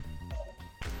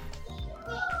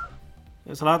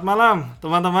Selamat malam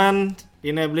teman-teman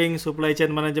Enabling Supply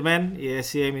Chain Management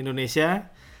ISCM Indonesia.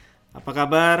 Apa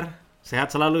kabar?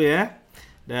 Sehat selalu ya.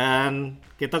 Dan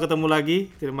kita ketemu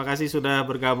lagi. Terima kasih sudah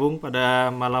bergabung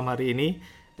pada malam hari ini.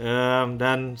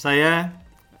 Dan saya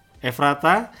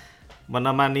Efrata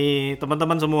menemani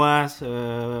teman-teman semua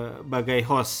sebagai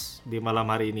host di malam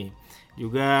hari ini.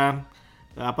 Juga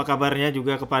apa kabarnya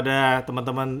juga kepada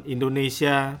teman-teman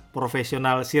Indonesia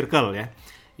Professional Circle ya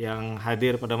yang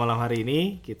hadir pada malam hari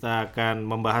ini. Kita akan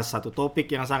membahas satu topik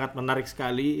yang sangat menarik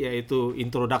sekali, yaitu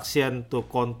Introduction to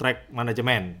Contract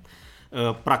Management,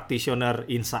 Practitioner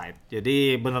Insight.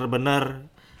 Jadi benar-benar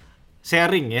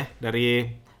sharing ya dari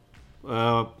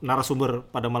narasumber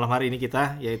pada malam hari ini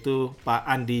kita, yaitu Pak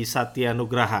Andi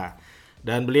Satyanugraha.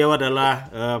 Dan beliau adalah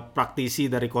praktisi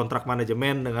dari kontrak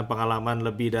manajemen dengan pengalaman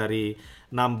lebih dari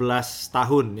 16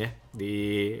 tahun ya di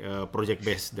project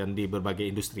base dan di berbagai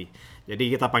industri. Jadi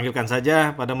kita panggilkan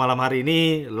saja pada malam hari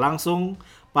ini langsung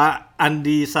Pak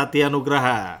Andi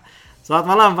Satyanugraha. Selamat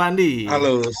malam Pak Andi.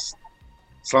 Halo,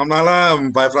 selamat malam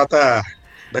Pak Efrata.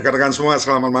 Rekan-rekan semua,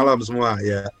 selamat malam semua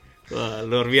ya. Wah,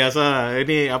 luar biasa.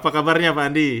 Ini apa kabarnya Pak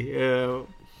Andi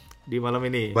di malam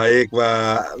ini? Baik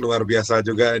Pak, luar biasa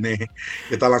juga ini.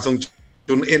 Kita langsung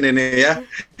tune in ini ya.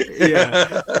 Iya.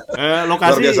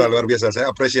 Lokasi. Luar biasa.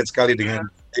 Saya appreciate sekali dengan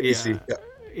Iya. edisi. Ya,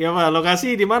 Iya Pak,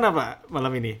 lokasi di mana Pak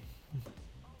malam ini?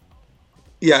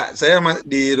 ya, saya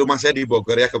di rumah saya di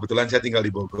Bogor ya. Kebetulan saya tinggal di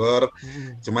Bogor.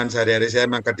 Hmm. Cuman sehari-hari saya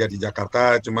memang kerja di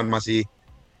Jakarta. Cuman masih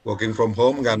working from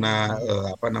home karena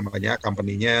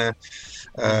company-nya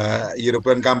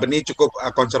European company cukup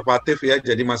konservatif ya,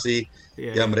 jadi masih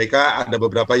Iya, ya iya. mereka ada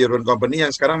beberapa European company yang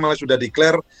sekarang malah sudah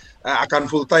declare akan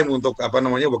full time untuk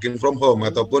working from home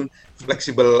ataupun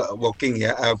flexible working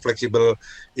ya, flexible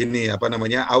ini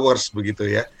hours begitu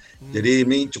ya. Hmm. Jadi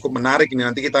ini cukup menarik ini,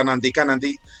 nanti kita nantikan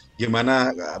nanti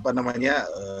gimana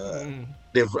Hmm.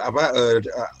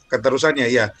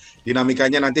 keterusannya ya,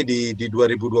 dinamikanya nanti di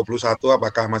 2021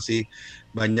 apakah masih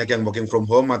banyak yang working from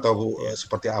home atau Iya,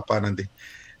 seperti apa nanti.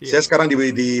 Saya iya. sekarang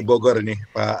di Bogor ini,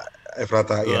 Pak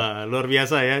Efrata ya. Wah, luar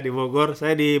biasa ya di Bogor.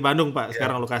 Saya di Bandung, Pak. Ya,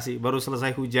 Sekarang lokasi baru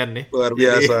selesai hujan nih. luar Jadi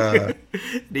biasa.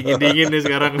 dingin-dingin nih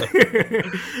sekarang.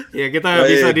 Ya, kita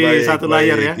bisa Baik, di baik, satu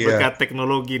layar baik ya ya. berkat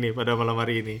teknologi nih pada malam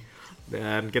hari ini.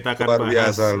 Dan kita akan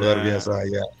Luar biasa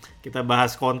ya. kita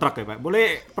bahas kontrak ya, Pak.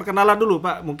 Boleh perkenalan dulu,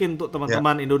 Pak. Mungkin untuk Ya,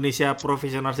 teman-teman Indonesia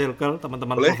Professional Circle,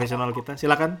 teman-teman boleh? profesional kita.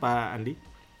 Silakan, Pak Andi.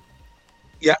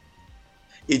 Ya,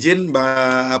 izin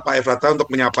Pak Efrata untuk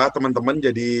menyapa teman-teman,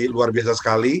 jadi luar biasa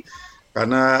sekali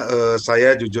karena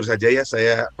saya jujur saja ya,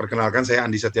 saya perkenalkan, saya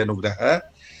Andi Satyanugraha.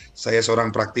 Saya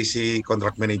seorang praktisi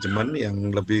kontrak manajemen yang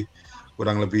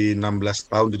kurang lebih 16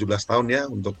 tahun, 17 tahun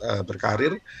ya untuk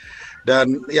berkarir.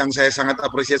 Dan yang saya sangat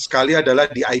appreciate sekali adalah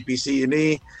di IPC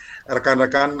ini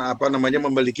rekan-rekan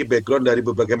memiliki background dari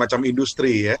berbagai macam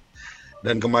industri ya.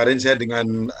 Dan kemarin saya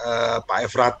dengan Pak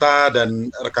Efrata dan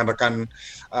rekan-rekan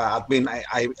admin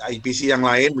IPC yang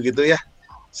lain begitu ya.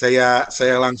 Saya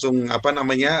langsung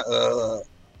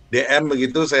DM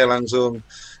begitu, saya langsung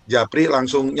japri,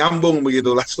 langsung nyambung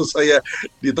begitu, langsung saya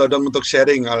ditodong untuk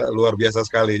sharing, luar biasa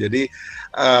sekali. Jadi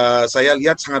saya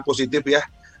lihat sangat positif ya.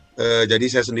 Jadi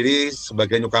saya sendiri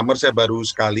sebagai newcomer, saya baru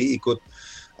sekali ikut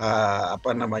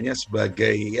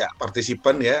sebagai ya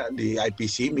partisipan ya di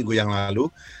IPC minggu yang lalu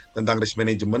tentang risk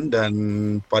management, dan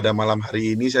pada malam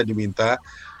hari ini saya diminta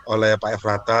oleh Pak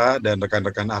Efrata dan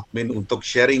rekan-rekan admin untuk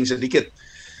sharing sedikit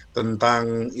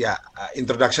tentang ya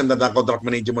introduction tentang kontrak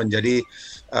manajemen. Jadi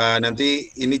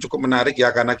nanti ini cukup menarik ya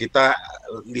karena kita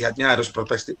lihatnya harus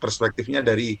perspektifnya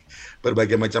dari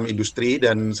berbagai macam industri,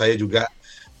 dan saya juga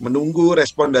menunggu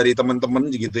respon dari teman-teman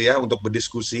gitu ya untuk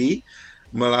berdiskusi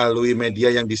melalui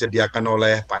media yang disediakan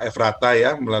oleh Pak Efrata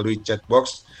ya, melalui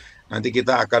chatbox. Nanti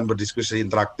kita akan berdiskusi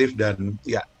interaktif dan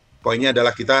ya poinnya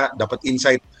adalah kita dapat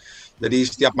insight. Jadi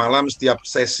setiap malam, setiap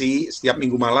sesi, setiap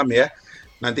minggu malam ya,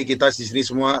 nanti kita di sini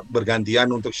semua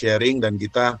bergantian untuk sharing dan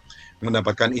kita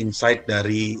mendapatkan insight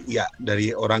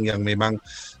dari orang yang memang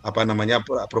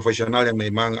profesional yang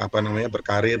memang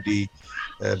berkarir di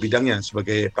bidangnya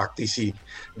sebagai praktisi.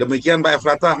 Demikian Pak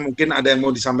Efrata, mungkin ada yang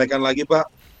mau disampaikan lagi Pak?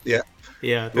 Ya,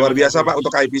 Iya, luar terima biasa kasih. Pak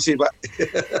untuk IPC Pak.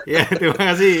 Ya, terima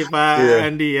kasih Pak Iya,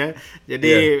 Andi ya. iya,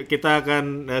 Jadi kita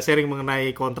akan sharing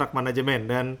mengenai kontrak manajemen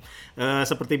dan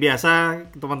seperti biasa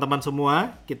teman-teman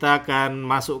semua kita akan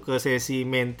masuk ke sesi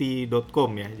menti.com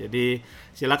ya. Jadi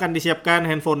silakan disiapkan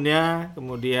handphonenya,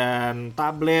 kemudian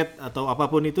tablet atau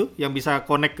apapun itu yang bisa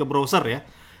connect ke browser ya.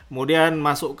 Kemudian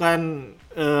masukkan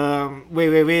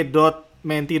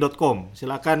www.menti.com.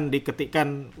 Silakan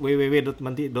diketikkan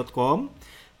www.menti.com.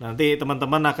 Nanti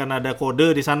teman-teman akan ada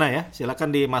kode di sana ya.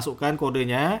 Silakan dimasukkan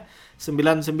kodenya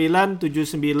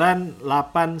 9979899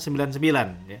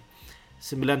 ya.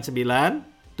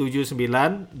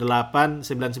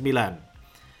 9979899.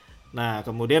 Nah,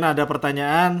 kemudian ada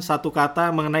pertanyaan satu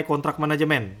kata mengenai kontrak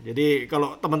manajemen. Jadi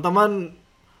kalau teman-teman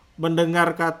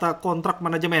mendengar kata kontrak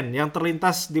manajemen, yang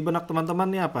terlintas di benak teman-teman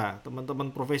ini apa?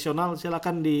 Teman-teman profesional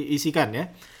silakan diisikan ya.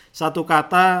 Satu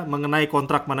kata mengenai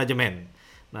kontrak manajemen.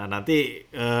 Nah, nanti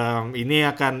ini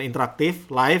akan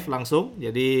interaktif, live langsung.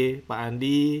 Jadi Pak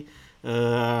Andi,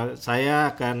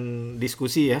 saya akan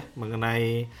diskusi ya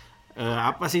mengenai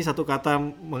apa sih satu kata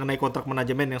mengenai kontrak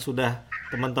manajemen yang sudah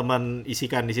teman-teman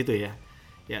isikan di situ ya.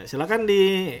 Ya, silakan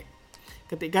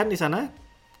diketikkan di sana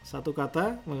satu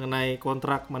kata mengenai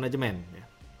kontrak manajemen. Ya.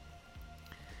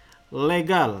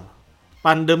 Legal,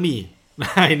 pandemi.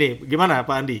 Nah, ini gimana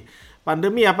Pak Andi?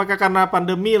 Pandemi, apakah karena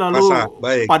pandemi lalu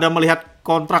pada melihat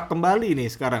kontrak kembali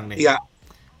nih sekarang nih? Iya,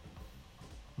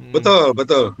 betul,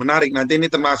 menarik. Nanti ini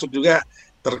termasuk juga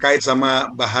terkait sama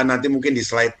bahan nanti mungkin di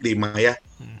slide 5 ya.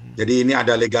 Jadi ini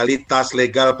ada legalitas,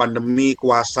 legal, pandemi,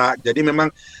 kuasa. Jadi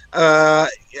memang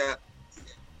ya,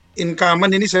 in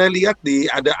common ini saya lihat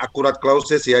ada akurat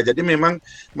clauses ya. Jadi memang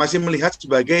masih melihat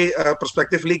sebagai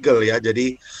perspektif legal ya.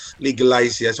 Jadi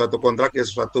legalize ya, suatu kontrak ya,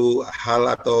 suatu hal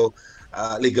atau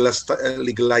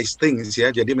legalized things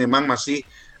ya. Jadi memang masih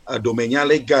domainnya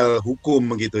legal, hukum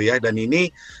begitu ya. Dan ini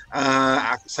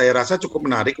saya rasa cukup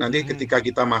menarik nanti ketika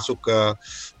kita masuk ke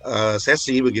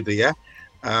sesi begitu ya.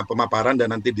 Pemaparan dan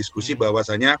nanti diskusi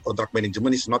bahwasanya kontrak manajemen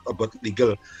is not about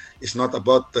legal, is not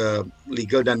about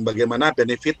legal dan bagaimana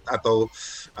benefit atau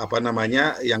apa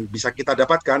namanya yang bisa kita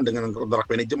dapatkan dengan kontrak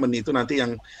manajemen itu nanti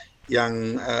yang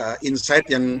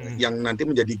insight yang nanti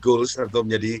menjadi goals atau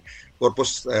menjadi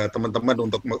purpose teman-teman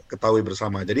untuk ketahui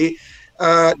bersama. Jadi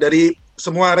dari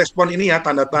semua respon ini ya,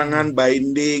 tanda tangan,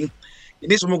 binding,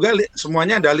 ini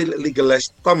semuanya ada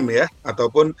legalized term ya,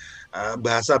 ataupun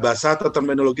bahasa-bahasa atau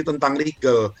terminologi tentang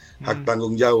legal, hak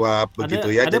tanggung jawab,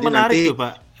 begitu ya. Ada jadi menarik nanti tuh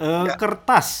Pak,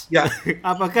 kertas. Ya.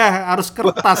 Apakah harus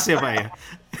kertas ya Pak ya?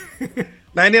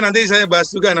 Nah ini nanti saya bahas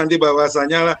juga nanti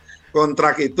bahwasanya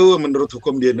kontrak itu menurut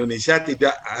hukum di Indonesia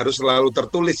tidak harus selalu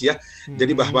tertulis ya.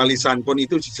 Jadi bahwa lisan pun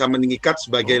itu bisa mengikat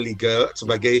sebagai legal,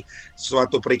 sebagai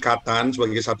suatu perikatan,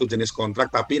 sebagai satu jenis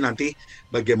kontrak, tapi nanti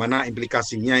bagaimana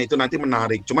implikasinya itu nanti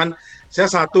menarik. Cuman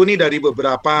saya satu nih dari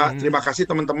beberapa, terima kasih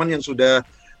teman-teman yang sudah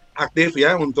aktif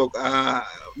ya untuk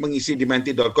mengisi di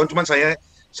menti.com. Cuman saya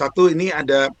satu ini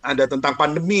ada tentang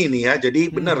pandemi nih ya.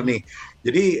 Jadi benar nih.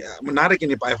 Jadi menarik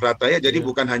ini Pak Efrata ya. Jadi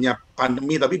bukan hanya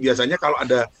pandemi, tapi biasanya kalau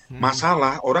ada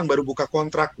masalah orang baru buka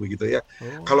kontrak begitu ya.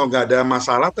 Kalau nggak ada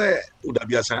masalah teh udah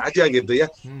biasa aja gitu ya.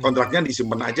 Kontraknya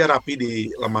disimpan aja rapi di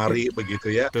lemari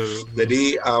begitu ya.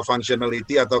 Jadi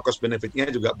functionality atau cost benefitnya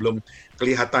juga belum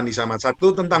kelihatan di sama.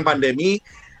 Satu tentang pandemi.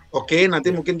 Oke,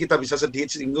 nanti mungkin kita bisa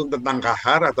sedikit singgung tentang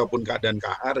kahar ataupun keadaan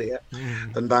kahar ya,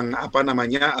 tentang apa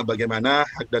namanya bagaimana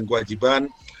hak dan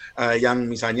kewajiban yang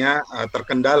misalnya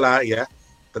terkendala ya,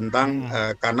 tentang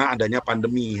karena adanya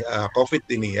pandemi COVID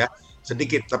ini ya,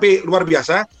 sedikit. Tapi luar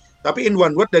biasa. Tapi in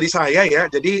one word dari saya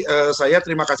ya, jadi saya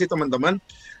terima kasih teman-teman.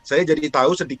 Saya jadi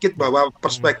tahu sedikit bahwa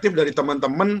perspektif dari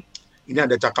teman-teman ini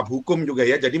ada cakap hukum juga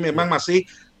ya. Jadi memang masih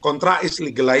kontra is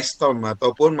legalized term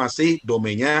ataupun masih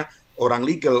domainnya orang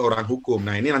legal, orang hukum.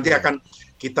 Nah ini nanti akan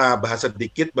kita bahas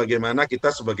sedikit bagaimana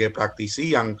kita sebagai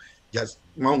praktisi yang ya,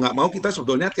 mau nggak mau kita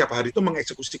sebetulnya tiap hari itu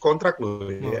mengeksekusi kontrak loh.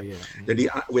 Ya. Jadi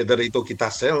whether itu kita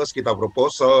sales, kita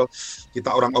proposal, kita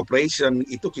orang operation,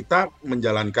 itu kita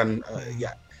menjalankan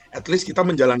ya at least kita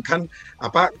menjalankan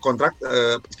apa kontrak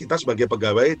kita sebagai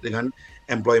pegawai dengan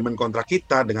employment kontrak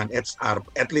kita dengan HR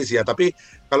at least ya. Tapi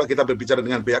kalau kita berbicara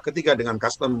dengan pihak ketiga, dengan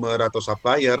customer atau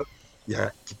supplier,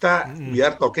 ya kita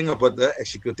biar talking about the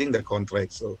executing the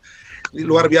contract. So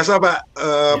luar biasa Pak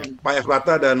Pak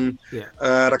Efrata dan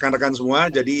rekan-rekan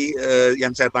semua. Jadi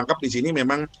yang saya tangkap di sini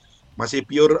memang masih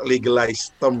pure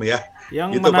legalized term ya.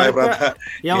 Yang gitu, menarik Pak,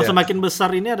 yang semakin besar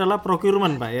ini adalah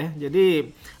procurement Pak ya. Jadi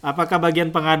apakah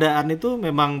bagian pengadaan itu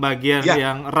memang bagian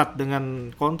yang erat dengan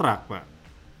kontrak Pak?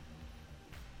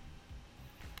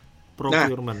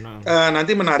 Procurement. Nah,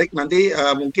 nanti menarik nanti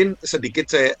mungkin sedikit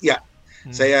saya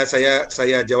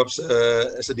jawab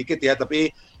sedikit ya,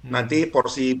 tapi nanti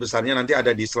porsi besarnya nanti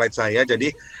ada di slide saya. Jadi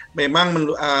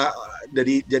memang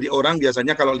jadi orang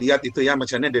biasanya kalau lihat itu ya,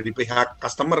 misalnya dari pihak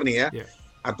customer nih ya,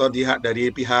 atau dari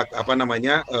pihak apa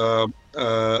namanya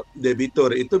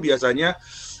debitur itu biasanya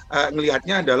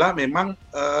ngelihatnya adalah memang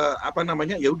apa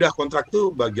namanya ya udah kontrak tuh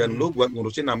bagian lu buat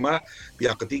ngurusin nama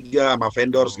pihak ketiga, sama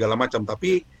vendor segala macam,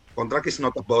 tapi Kontrak is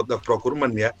not about the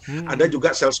procurement ya. Ada Hmm.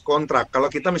 juga sales kontrak.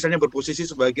 Kalau kita misalnya berposisi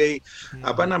sebagai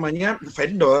apa Hmm. namanya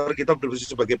vendor, kita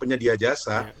berposisi sebagai penyedia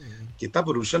jasa, Ya. Hmm. kita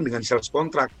berurusan dengan sales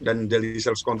kontrak dan dari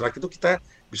sales kontrak itu kita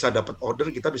bisa dapat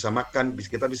order, kita bisa makan,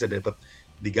 kita bisa dapat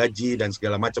digaji dan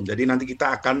segala macam. Jadi nanti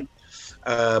kita akan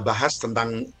bahas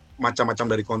tentang macam-macam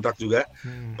dari kontrak juga,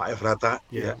 Hmm. Pak Efrata.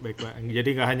 Ya, Ya, baik Pak. Jadi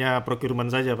nggak hanya procurement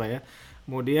saja Pak ya.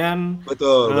 Kemudian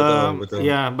betul, betul, betul.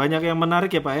 ya banyak yang menarik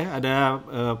ya Pak ya. Ada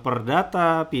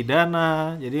perdata,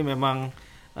 pidana. Jadi memang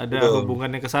ada Betul,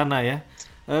 hubungannya ke sana ya.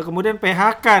 Kemudian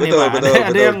PHK nih betul, Pak. Ada betul,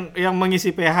 ada betul. yang mengisi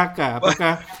PHK. Wah,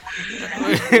 Apakah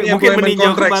ini mungkin employment meninjau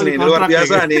contracts kembali nih, luar kontraknya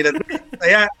biasa gitu. nih. Dan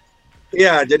saya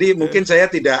Iya, jadi mungkin saya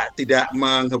tidak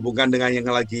menghubungkan dengan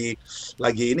yang lagi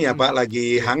ini ya Pak, Hmm,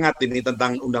 lagi ya, hangat ini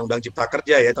tentang Undang-Undang Cipta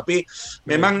Kerja ya. Tapi baik.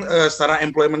 memang secara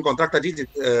employment contract tadi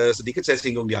sedikit saya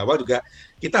singgung di awal juga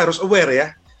kita harus aware ya.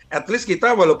 At least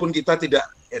kita walaupun kita tidak,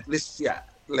 at least ya,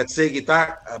 let's say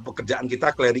kita pekerjaan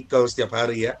kita clerical setiap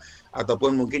hari ya,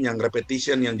 ataupun mungkin yang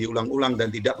repetition yang diulang-ulang dan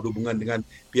tidak berhubungan dengan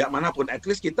pihak manapun. At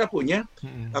least kita punya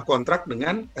Hmm, kontrak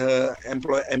dengan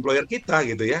employer kita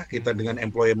gitu ya, kita hmm, dengan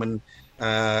employment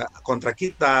kontrak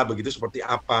kita begitu seperti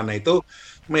apa. Nah itu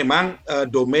memang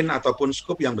domain ataupun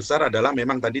scope yang besar adalah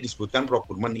memang tadi disebutkan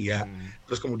procurement iya. hmm,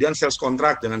 Terus kemudian sales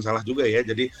contract jangan salah juga ya.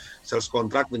 Jadi sales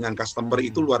contract dengan customer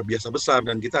itu hmm, luar biasa besar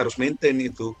dan kita harus maintain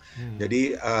itu. hmm. Jadi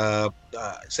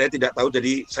saya tidak tahu.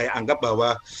 Jadi saya anggap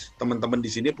bahwa teman-teman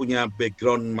di sini punya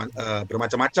background Ya,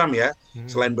 bermacam-macam ya. hmm,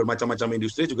 Selain bermacam-macam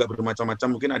industri juga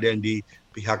bermacam-macam. Mungkin ada yang di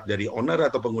pihak dari owner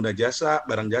atau pengguna jasa,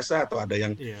 barang jasa, atau ada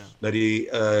yang ya. dari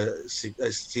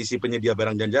sisi penyedia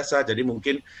barang dan jasa. Jadi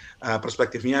mungkin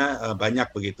perspektifnya banyak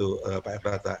begitu, Pak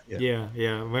Efrata. Ya, Iya,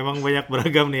 ya, memang banyak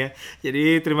beragam nih ya. Jadi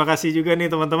terima kasih juga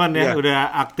nih teman-teman ya, ya, udah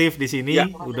aktif di sini,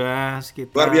 ya, udah luar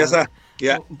sekitar biasa.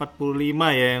 Ya,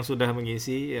 45 ya yang sudah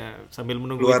mengisi ya, sambil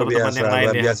menunggu luar teman-teman biasa, yang lain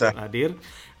luar ya biasa. untuk hadir.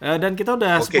 Dan kita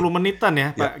udah Oke, 10 menitan ya,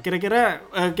 ya. Pak. Kira-kira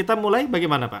kita mulai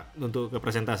bagaimana, Pak, untuk ke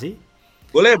presentasi?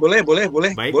 Boleh, boleh, boleh,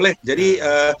 boleh, Baik. boleh.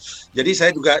 Jadi saya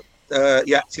juga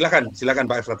ya silakan, silakan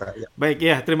Pak Efrata. Ya, Baik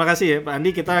ya, terima kasih ya Pak Andi.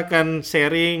 Kita akan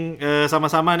sharing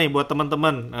sama-sama nih buat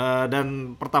teman-teman.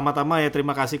 Dan pertama-tama ya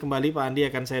terima kasih kembali Pak Andi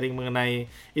akan sharing mengenai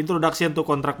Introduction to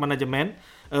Contract Management,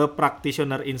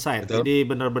 Practitioner Insight. betul. Jadi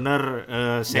benar-benar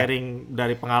Ya, sharing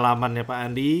dari pengalaman ya Pak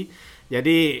Andi.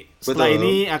 Jadi setelah betul.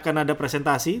 ini akan ada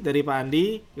presentasi dari Pak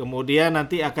Andi, kemudian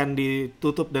nanti akan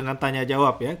ditutup dengan tanya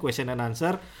jawab ya, question and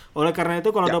answer. Oleh karena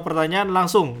itu kalau Ya, ada pertanyaan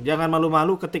langsung, jangan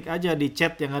malu-malu ketik aja di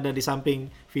chat yang ada di samping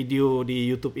video di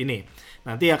YouTube ini.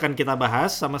 Nanti akan kita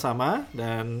bahas sama-sama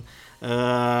dan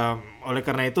oleh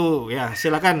karena itu ya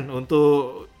silakan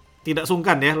untuk tidak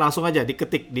sungkan ya, langsung aja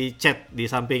diketik di chat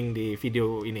di samping di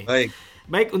video ini. baik,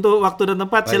 Baik, untuk waktu dan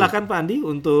tempat baik. silakan Pak Andi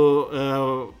untuk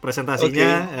presentasinya,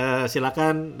 Oke,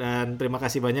 silakan dan terima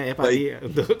kasih banyak ya Pak baik. Andi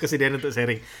untuk kesediaan untuk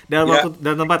sharing. Dan Ya, waktu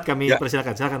dan tempat kami ya,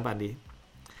 persilakan. Silakan Pak Andi.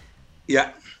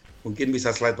 ya. Mungkin bisa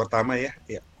slide pertama ya.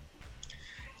 Ya.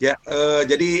 Ya,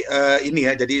 jadi ini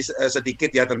ya, jadi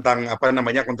sedikit ya tentang apa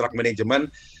namanya kontrak manajemen.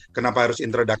 Kenapa harus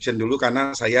introduction dulu?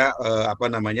 Karena saya apa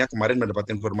namanya kemarin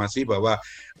mendapat informasi bahwa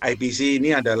IPC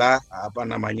ini adalah apa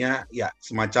namanya ya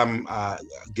semacam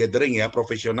gathering ya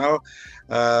profesional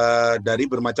dari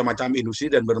bermacam-macam industri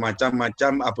dan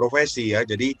bermacam-macam profesi ya.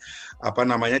 Jadi apa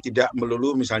namanya tidak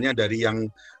melulu misalnya dari yang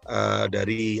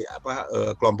dari apa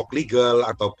kelompok legal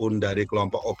ataupun dari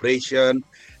kelompok operation,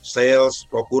 sales,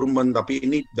 procurement, tapi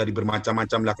ini dari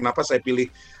bermacam-macam lah. Kenapa saya pilih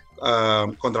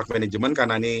kontrak manajemen?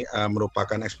 Karena ini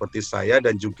merupakan expertise saya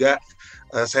dan juga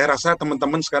saya rasa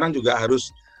teman-teman sekarang juga harus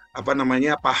apa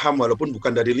namanya paham walaupun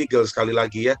bukan dari legal sekali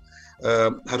lagi ya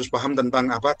harus paham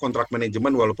tentang apa kontrak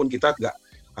manajemen walaupun kita nggak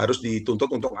harus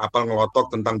dituntut untuk apal ngelotok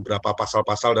tentang berapa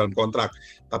pasal-pasal dalam kontrak,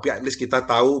 tapi at least kita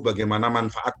tahu bagaimana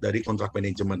manfaat dari kontrak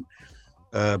manajemen.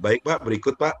 Baik Pak,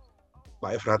 berikut Pak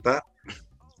Efrata.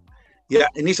 Ya,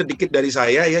 ini sedikit dari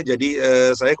saya ya. Jadi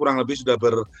saya kurang lebih sudah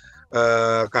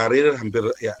berkarir hampir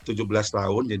ya 17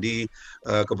 tahun. Jadi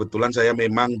kebetulan saya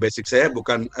memang basic saya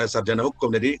bukan sarjana hukum.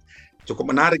 Jadi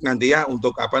cukup menarik nanti ya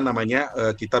untuk apa namanya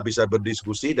kita bisa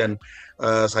berdiskusi dan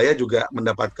saya juga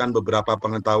mendapatkan beberapa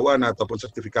pengetahuan ataupun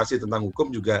sertifikasi tentang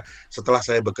hukum juga setelah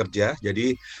saya bekerja.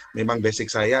 Jadi memang basic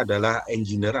saya adalah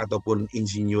engineer ataupun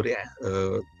insinyur ya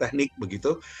teknik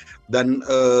begitu dan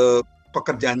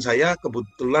pekerjaan saya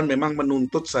kebetulan memang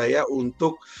menuntut saya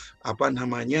untuk apa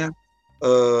namanya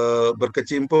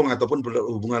berkecimpung ataupun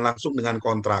berhubungan langsung dengan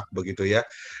kontrak begitu ya.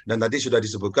 Dan tadi sudah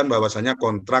disebutkan bahwasanya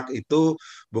kontrak itu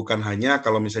bukan hanya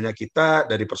kalau misalnya kita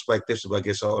dari perspektif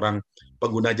sebagai seorang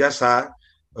pengguna jasa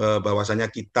bahwasanya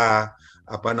kita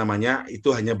itu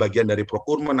hanya bagian dari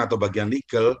procurement atau bagian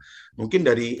legal. Mungkin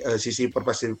dari sisi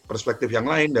perspektif yang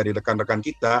lain dari rekan-rekan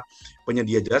kita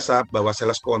penyedia jasa, bahwa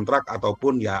sales kontrak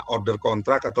ataupun ya order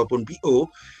kontrak ataupun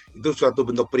PO itu suatu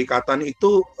bentuk perikatan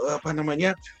itu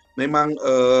memang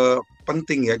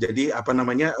penting ya. Jadi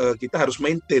kita harus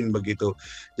maintain begitu.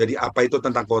 Jadi apa itu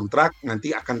tentang kontrak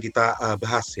nanti akan kita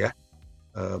bahas ya.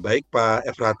 Baik Pak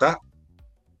Efrata.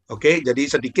 Oke, jadi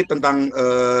sedikit tentang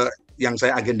yang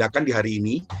saya agendakan di hari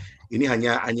ini. Ini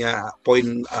hanya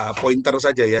pointer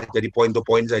saja ya, jadi point to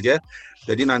point saja.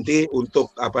 Jadi nanti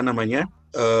untuk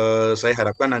saya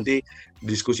harapkan nanti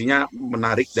diskusinya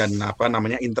menarik dan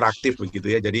interaktif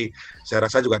begitu ya. Jadi saya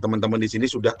rasa juga teman-teman di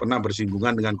sini sudah pernah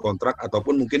bersinggungan dengan kontrak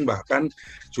ataupun mungkin bahkan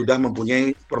sudah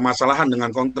mempunyai permasalahan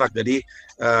dengan kontrak. Jadi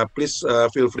please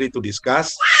feel free to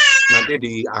discuss. Nanti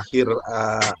di akhir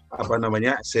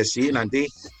sesi nanti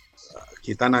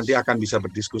kita nanti akan bisa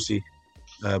berdiskusi.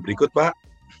 Berikut Pak.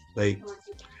 Baik.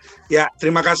 Ya,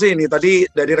 terima kasih. Ini tadi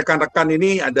dari rekan-rekan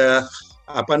ini ada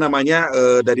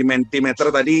dari Mentimeter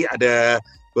tadi ada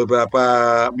beberapa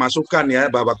masukan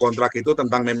ya, bahwa kontrak itu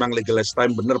tentang memang legalized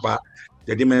time, benar Pak.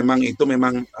 Jadi memang itu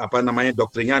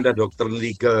doktrinnya ada doktrin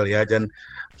legal ya, dan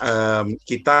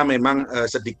kita memang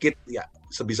sedikit ya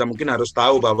sebisa mungkin harus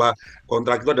tahu bahwa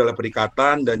kontrak itu adalah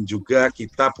perikatan dan juga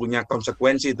kita punya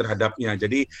konsekuensi terhadapnya.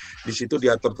 Jadi di situ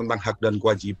diatur tentang hak dan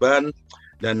kewajiban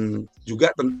dan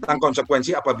juga tentang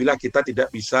konsekuensi apabila kita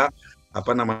tidak bisa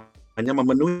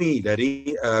memenuhi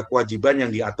dari kewajiban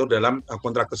yang diatur dalam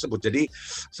kontrak tersebut. Jadi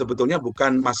sebetulnya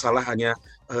bukan masalah hanya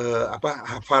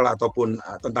hafal ataupun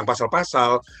tentang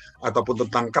pasal-pasal ataupun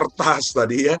tentang kertas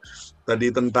tadi ya.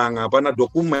 Tadi tentang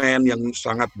dokumen yang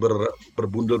sangat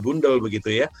berbundel-bundel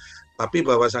begitu ya. Tapi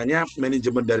bahwasanya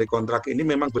manajemen dari kontrak ini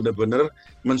memang benar-benar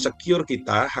mensecure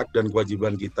kita, hak dan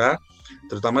kewajiban kita,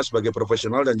 terutama sebagai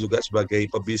profesional dan juga sebagai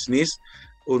pebisnis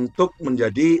untuk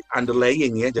menjadi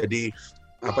underlying ya. Jadi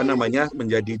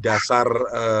menjadi dasar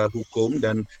hukum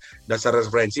dan dasar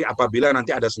referensi apabila nanti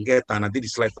ada sengketa. Nanti di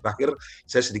slide terakhir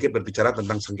saya sedikit berbicara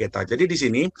tentang sengketa. Jadi di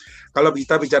sini kalau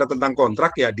kita bicara tentang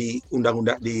kontrak ya di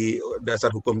undang-undang, di dasar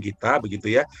hukum kita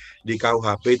begitu ya, di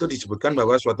KUHP itu disebutkan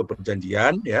bahwa suatu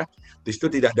perjanjian ya, di situ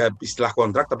tidak ada istilah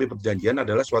kontrak tapi perjanjian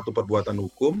adalah suatu perbuatan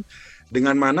hukum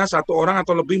dengan mana satu orang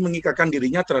atau lebih mengikatkan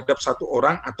dirinya terhadap satu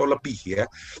orang atau lebih ya.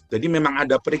 Jadi memang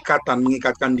ada perikatan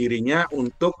mengikatkan dirinya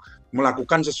untuk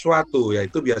melakukan sesuatu,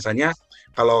 yaitu biasanya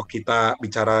kalau kita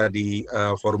bicara di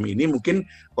forum ini mungkin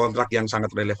kontrak yang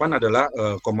sangat relevan adalah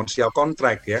commercial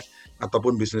contract ya,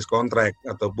 ataupun business contract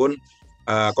ataupun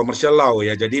commercial law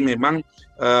ya. Jadi memang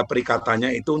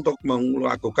perikatannya itu untuk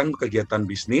melakukan kegiatan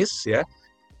bisnis ya.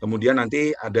 Kemudian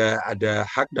nanti ada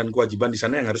hak dan kewajiban di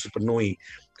sana yang harus dipenuhi.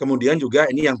 Kemudian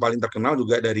juga ini yang paling terkenal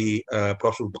juga dari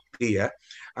Prof. Subekti ya.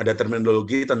 Ada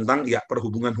terminologi tentang ya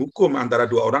perhubungan hukum antara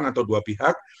dua orang atau dua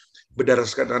pihak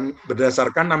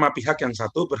berdasarkan nama pihak yang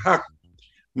satu berhak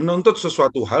menuntut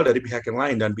sesuatu hal dari pihak yang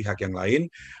lain dan pihak yang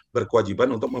lain berkewajiban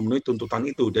untuk memenuhi tuntutan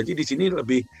itu. Jadi di sini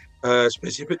lebih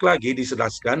spesifik lagi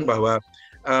dijelaskan bahwa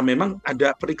memang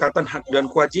ada perikatan hak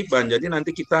dan kewajiban. Jadi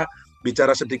nanti kita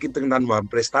bicara sedikit tentang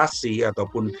prestasi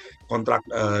ataupun kontrak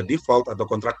default atau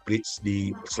kontrak breach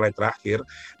di slide terakhir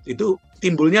itu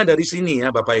timbulnya dari sini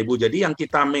ya Bapak Ibu. Jadi yang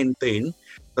kita maintain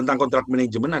tentang kontrak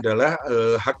manajemen adalah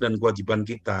hak dan kewajiban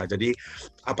kita. Jadi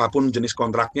apapun jenis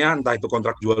kontraknya, entah itu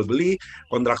kontrak jual beli,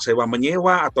 kontrak sewa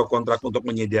menyewa, atau kontrak untuk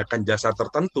menyediakan jasa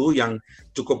tertentu yang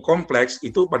cukup kompleks,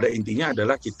 itu pada intinya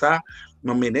adalah kita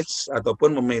memanage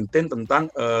ataupun memaintain tentang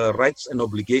rights and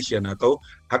obligation atau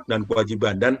hak dan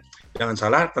kewajiban. Dan jangan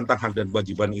salah, tentang hak dan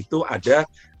kewajiban itu ada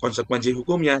konsekuensi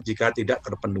hukumnya jika tidak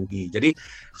terpenuhi. Jadi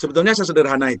sebetulnya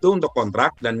sesederhana itu untuk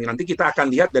kontrak, dan nanti kita akan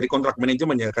lihat dari kontrak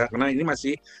manajemen ya, karena ini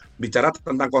masih bicara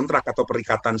tentang kontrak atau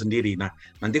perikatan sendiri. Nah,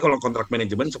 nanti kalau kontrak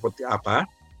manajemen seperti apa,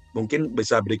 mungkin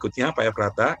bisa berikutnya Pak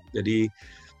Efrata. Jadi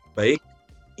baik,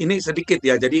 ini sedikit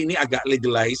ya, jadi ini agak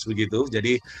legalize begitu.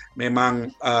 Jadi memang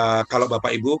kalau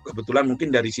Bapak Ibu kebetulan mungkin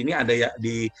dari sini ada ya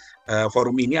di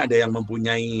forum ini ada yang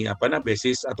mempunyai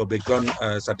basis atau background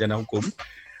sarjana hukum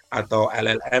atau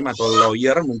LLM atau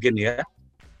lawyer mungkin ya.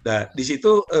 Nah, di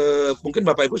situ mungkin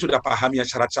Bapak Ibu sudah paham ya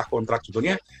syarat sah kontrak.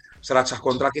 Sebetulnya syarat sah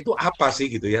kontrak itu apa sih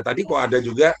gitu ya. Tadi kok ada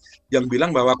juga yang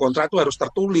bilang bahwa kontrak itu harus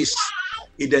tertulis,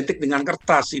 identik dengan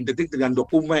kertas, identik dengan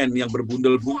dokumen yang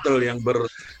berbundel-bundel, yang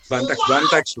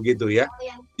berbanteks-banteks begitu ya,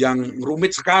 yang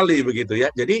rumit sekali begitu ya.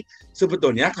 Jadi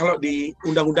sebetulnya kalau di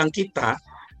undang-undang kita,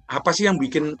 apa sih yang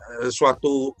bikin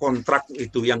suatu kontrak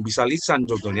itu yang bisa lisan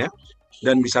sebetulnya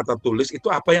dan bisa tertulis, itu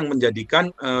apa yang menjadikan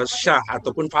syah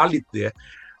ataupun valid ya.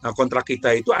 Nah, kontrak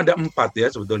kita itu ada 4 ya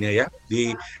sebetulnya ya.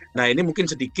 Nah ini mungkin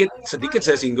sedikit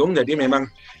saya singgung. Jadi memang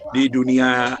di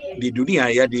dunia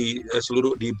ya di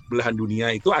belahan dunia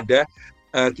itu ada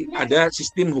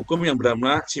sistem hukum yang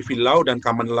bernama civil law dan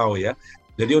common law ya.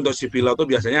 Jadi untuk civil law itu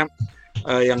biasanya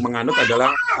yang menganut adalah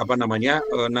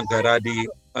negara di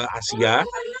Asia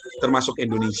termasuk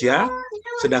Indonesia.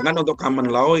 Sedangkan untuk common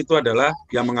law itu adalah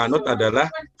yang menganut adalah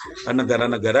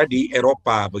negara-negara di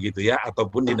Eropa begitu ya,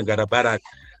 ataupun di negara barat.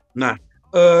 Nah,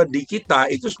 di kita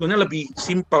itu sebenarnya lebih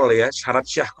simpel ya, syarat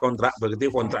syah kontrak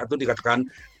begitu. Kontrak itu dikatakan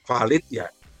valid ya.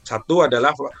 Satu adalah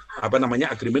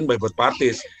agreement by both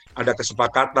parties, ada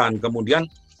kesepakatan. Kemudian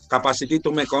capacity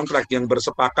to make contract, yang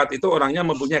bersepakat itu orangnya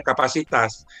mempunyai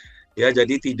kapasitas. Ya,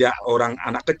 jadi tidak orang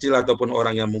anak kecil ataupun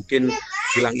orang yang mungkin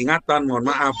hilang ingatan, mohon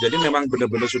maaf. Jadi memang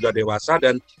benar-benar sudah dewasa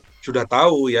dan sudah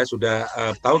tahu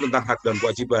tahu tentang hak dan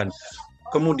kewajiban.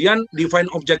 Kemudian define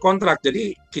object contract.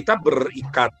 Jadi kita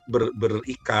berikat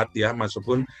ya,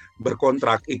 meskipun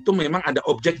berkontrak itu memang ada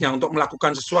objeknya untuk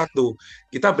melakukan sesuatu.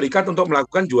 Kita berikat untuk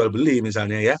melakukan jual beli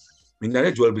misalnya ya.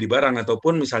 Misalnya jual beli barang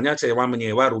ataupun misalnya sewa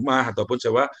menyewa rumah ataupun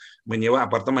sewa menyewa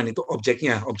apartemen, itu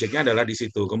objeknya. Objeknya adalah di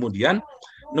situ. Kemudian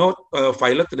not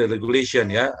violate the regulation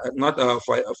ya, not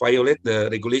violate the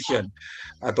regulation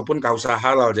ataupun kausa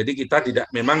halal. Jadi kita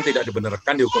memang tidak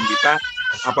dibenarkan di hukum kita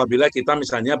apabila kita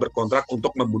misalnya berkontrak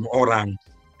untuk membunuh orang,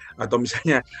 atau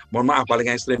misalnya mohon maaf paling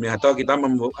ekstrim ya, atau kita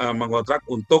mengontrak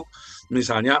untuk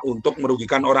misalnya untuk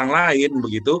merugikan orang lain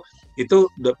begitu, itu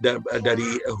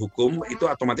dari hukum itu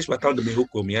otomatis batal demi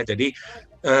hukum ya. Jadi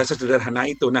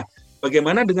sesederhana itu. Nah,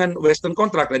 bagaimana dengan Western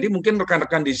contract? Jadi mungkin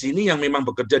rekan-rekan di sini yang memang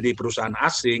bekerja di perusahaan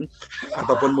asing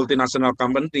ataupun multinational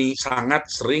company sangat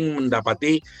sering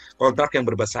mendapati kontrak yang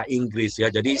berbahasa Inggris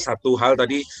ya. Jadi satu hal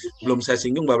tadi belum saya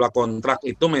singgung bahwa kontrak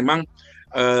itu memang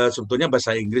sebetulnya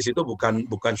bahasa Inggris itu bukan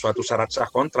suatu syarat sah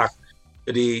kontrak.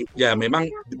 Jadi ya memang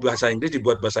bahasa Inggris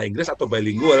dibuat bahasa Inggris atau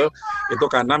bilingual itu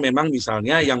karena memang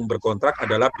misalnya yang berkontrak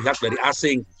adalah pihak dari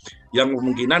asing yang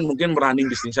kemungkinan mungkin running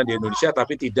bisnisnya di Indonesia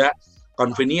tapi tidak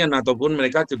convenient ataupun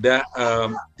mereka tidak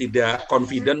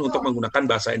confident untuk menggunakan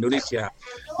bahasa Indonesia.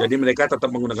 Jadi mereka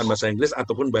tetap menggunakan bahasa Inggris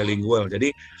ataupun bilingual.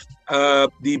 Jadi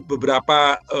di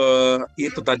beberapa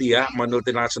itu tadi ya,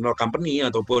 multinational company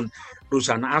ataupun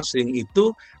perusahaan asing itu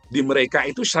di mereka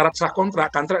itu syarat sah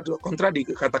kontrak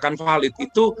dikatakan valid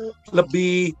itu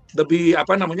lebih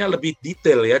lebih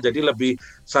detail ya. Jadi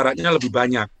syaratnya lebih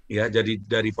banyak ya. Jadi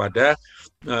daripada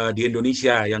di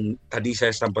Indonesia yang tadi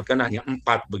saya sampaikan hanya 4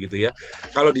 begitu ya.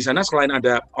 Kalau di sana selain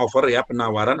ada offer ya,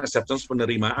 penawaran, acceptance,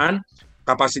 penerimaan,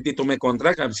 capacity to make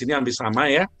contract, di sini hampir sama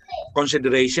ya.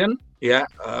 Consideration ya,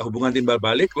 hubungan timbal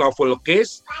balik, lawful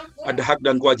case, ada hak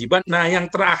dan kewajiban. Nah, yang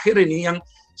terakhir ini yang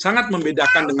sangat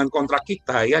membedakan dengan kontrak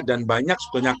kita ya, dan banyak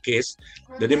sebenarnya case.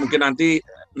 Jadi mungkin nanti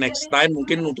next time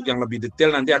mungkin untuk yang lebih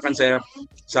detail nanti akan saya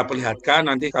perlihatkan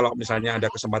nanti kalau misalnya ada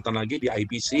kesempatan lagi di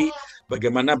IPC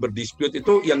bagaimana berdispute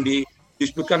itu. Yang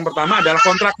didisputkan pertama adalah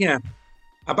kontraknya.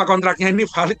 Apa kontraknya ini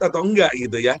valid atau enggak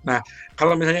gitu ya. Nah,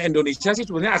 kalau misalnya Indonesia sih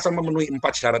sebenarnya asal memenuhi 4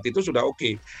 syarat itu sudah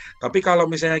oke. Tapi kalau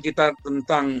misalnya kita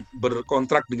tentang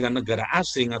berkontrak dengan negara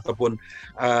asing ataupun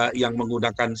yang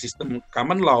menggunakan sistem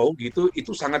common law gitu,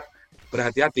 itu sangat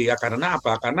berhati-hati ya. Karena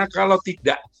apa? Karena kalau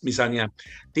tidak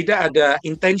ada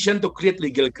intention to create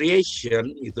legal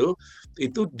creation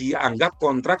itu dianggap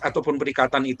kontrak ataupun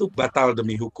perikatan itu batal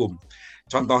demi hukum.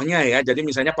 Contohnya ya, jadi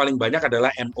misalnya paling banyak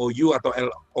adalah MOU atau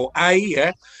LOI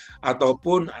ya,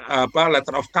 ataupun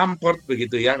letter of comfort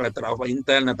begitu ya, letter of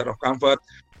intent, letter of comfort,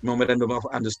 memorandum of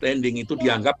understanding itu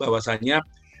dianggap bahwasanya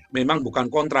memang bukan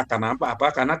kontrak. Karena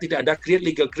apa? Karena tidak ada create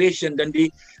legal creation, dan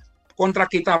di kontrak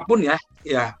kita pun ya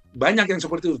banyak yang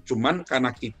seperti itu. Cuman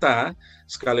karena kita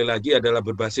sekali lagi adalah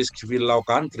berbasis civil law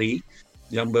country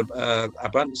yang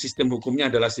sistem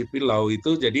hukumnya adalah civil law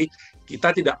itu, jadi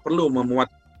kita tidak perlu memuat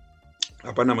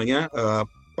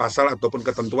pasal ataupun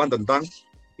ketentuan tentang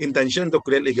intention to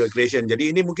create legal creation.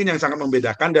 Jadi ini mungkin yang sangat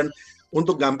membedakan, dan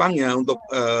untuk gampangnya untuk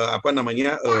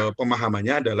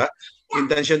pemahamannya adalah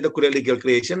intention to create legal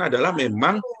creation adalah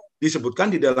memang disebutkan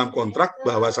di dalam kontrak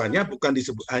bahwasanya bukan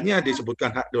hanya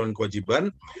disebutkan hak dan kewajiban,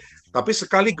 tapi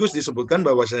sekaligus disebutkan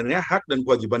bahwasanya hak dan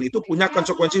kewajiban itu punya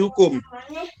konsekuensi hukum.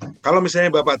 Kalau misalnya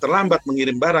Bapak terlambat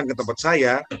mengirim barang ke tempat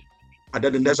saya, ada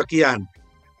denda sekian.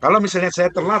 Kalau misalnya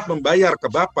saya telat membayar ke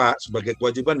Bapak sebagai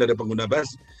kewajiban dari pengguna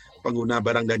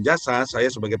barang dan jasa, saya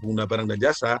sebagai pengguna barang dan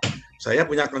jasa, saya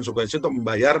punya konsekuensi untuk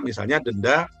membayar misalnya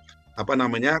denda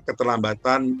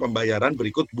keterlambatan pembayaran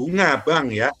berikut bunga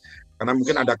bank ya. Karena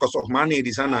mungkin ada cost of money di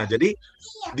sana. Jadi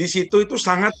di situ itu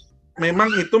sangat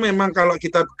memang kalau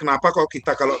kita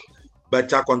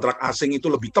baca kontrak asing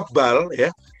itu lebih tebal ya,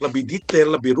 lebih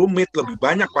detail, lebih rumit, lebih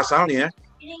banyak pasalnya.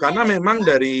 Karena memang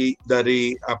dari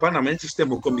apa namanya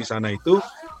sistem hukum di sana itu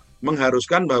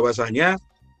mengharuskan bahwasanya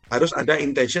harus ada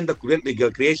intention to create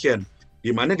legal creation, di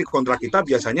mana di kontrak kita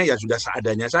biasanya ya sudah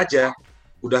seadanya saja.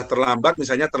 Udah terlambat,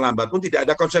 misalnya terlambat pun tidak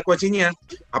ada konsekuensinya.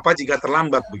 Apa jika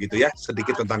terlambat begitu ya?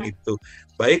 Sedikit tentang itu.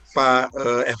 Baik Pak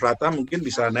Efrata, mungkin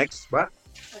bisa next Pak.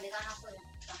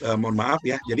 Mohon maaf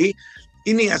ya. Jadi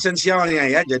ini esensialnya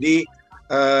ya. Jadi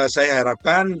saya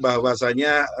harapkan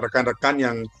bahwasanya rekan-rekan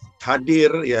yang hadir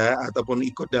ya ataupun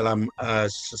ikut dalam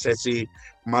sesi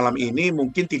malam ini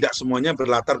mungkin tidak semuanya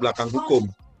berlatar belakang hukum,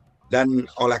 dan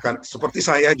seperti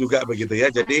saya juga begitu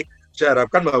ya. Jadi saya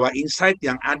harapkan bahwa insight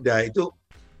yang ada itu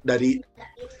dari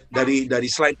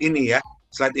slide ini ya,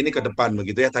 slide ini ke depan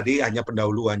begitu ya. Tadi hanya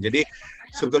pendahuluan. Jadi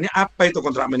sebetulnya apa itu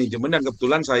kontrak manajemen, dan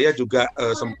kebetulan saya juga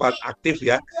sempat aktif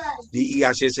ya di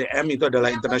IACCM, itu adalah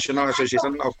International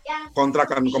Association of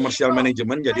Contract and Commercial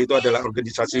Management. Jadi itu adalah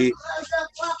organisasi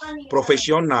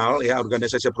profesional ya,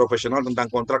 organisasi profesional tentang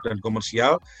kontrak dan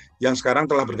komersial yang sekarang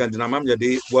telah berganti nama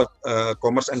menjadi World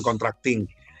Commerce and Contracting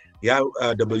ya,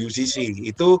 WCC.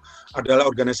 Itu adalah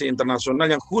organisasi internasional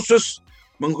yang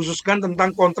mengkhususkan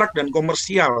tentang kontrak dan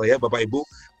komersial ya Bapak Ibu,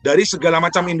 dari segala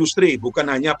macam industri, bukan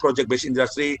hanya project based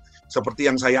industry seperti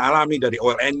yang saya alami dari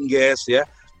oil and gas ya,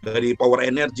 dari power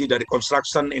energy, dari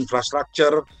construction,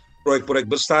 infrastructure, proyek-proyek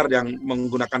besar yang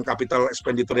menggunakan capital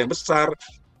expenditure yang besar,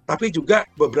 tapi juga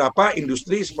beberapa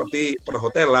industri seperti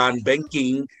perhotelan,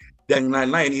 banking, dan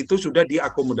lain-lain itu sudah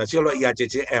diakomodasi oleh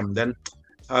IACCM. Dan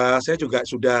saya juga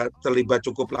sudah terlibat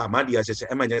cukup lama di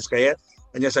IACCM,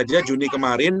 hanya saja Juni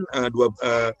kemarin,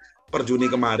 per Juni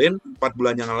kemarin, 4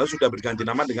 bulan yang lalu sudah berganti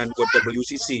nama dengan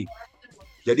WCC.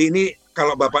 Jadi ini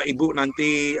kalau Bapak Ibu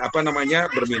nanti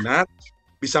berminat,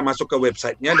 bisa masuk ke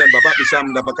websitenya dan Bapak bisa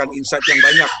mendapatkan insight yang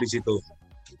banyak di situ.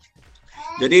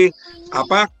 Jadi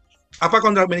apa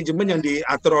kontrak manajemen yang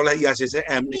diatur oleh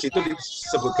IACCM, di situ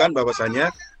disebutkan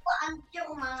bahwasanya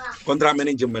kontrak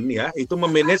manajemen ya itu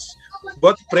memanage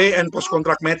both pre and post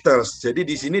contract matters. Jadi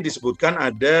di sini disebutkan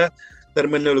ada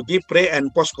terminologi pre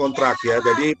and post kontrak ya.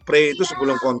 Jadi pre itu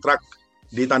sebelum kontrak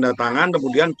ditandatangan,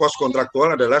 kemudian post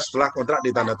kontraktual adalah setelah kontrak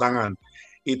ditandatangan.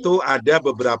 Itu ada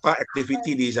beberapa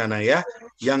activity di sana ya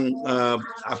yang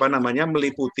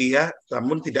meliputi ya,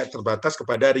 namun tidak terbatas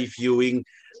kepada reviewing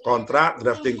kontrak,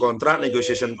 drafting kontrak,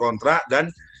 negotiation kontrak, dan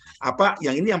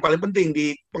yang paling penting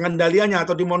di pengendaliannya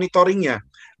atau di monitoringnya.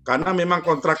 Karena memang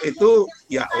kontrak itu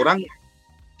ya orang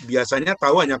biasanya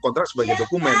tahu hanya kontrak sebagai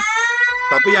dokumen.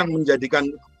 Tapi yang menjadikan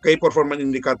key performance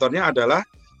indikatornya adalah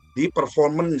di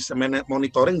performance,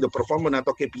 monitoring the performance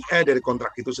atau KPI dari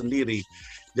kontrak itu sendiri.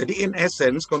 Jadi in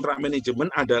essence, kontrak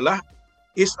manajemen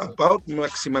is about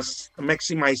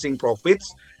maximizing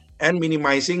profits and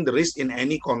minimizing the risk in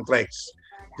any contracts.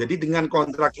 Jadi dengan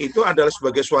kontrak itu adalah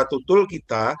sebagai suatu tool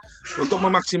kita untuk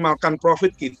memaksimalkan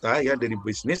profit kita ya dari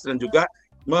bisnis dan juga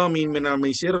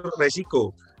meminimalisir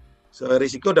resiko.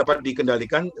 Risiko dapat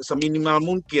dikendalikan seminimal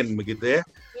mungkin begitu ya.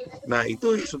 Nah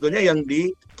itu sebetulnya yang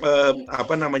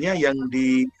yang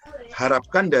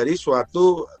diharapkan dari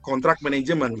suatu kontrak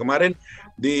manajemen.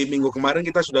 Di minggu kemarin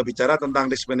kita sudah bicara tentang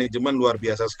risk management, luar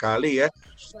biasa sekali ya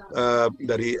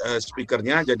dari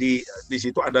speakernya. Jadi di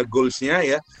situ ada goals-nya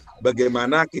ya,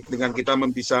 bagaimana dengan kita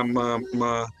bisa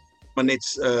manage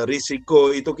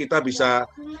risiko itu kita bisa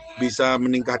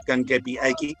meningkatkan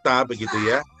KPI kita begitu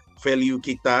ya. Value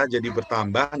kita jadi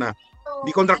bertambah. Nah, di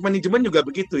kontrak manajemen juga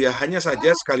begitu ya. Hanya saja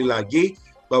sekali lagi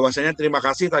bahwasanya terima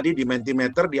kasih tadi di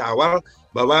Mentimeter di awal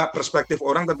bahwa perspektif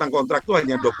orang tentang kontrak itu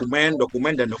hanya dokumen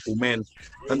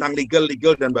tentang legal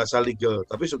dan bahasa legal.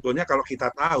 Tapi sebetulnya kalau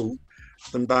kita tahu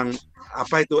tentang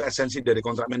apa itu esensi dari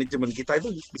kontrak manajemen, kita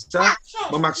itu bisa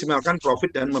memaksimalkan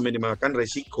profit dan meminimalkan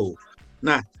resiko.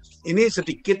 Nah, ini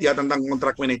sedikit ya tentang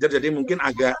kontrak manajer. Jadi mungkin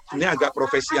ini agak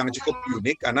profesi yang cukup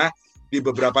unik karena di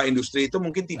beberapa industri itu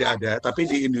mungkin tidak ada, tapi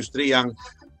di industri yang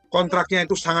kontraknya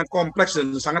itu sangat kompleks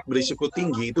dan sangat berisiko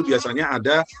tinggi, itu biasanya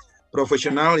ada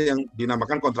profesional yang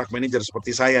dinamakan kontrak manager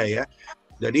seperti saya ya.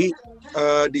 Jadi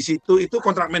di situ itu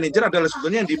kontrak manager adalah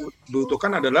sebetulnya yang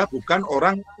dibutuhkan adalah bukan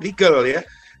orang legal ya,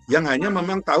 yang hanya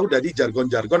memang tahu dari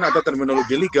jargon-jargon atau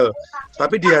terminologi legal.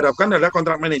 Tapi diharapkan adalah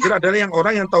kontrak manager adalah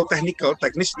orang yang tahu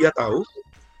teknis dia tahu,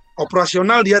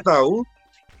 operasional dia tahu,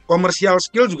 komersial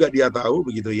skill juga dia tahu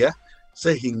begitu ya.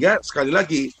 Sehingga sekali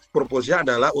lagi purpose-nya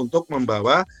adalah untuk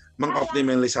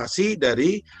mengoptimalisasi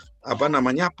dari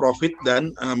profit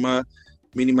dan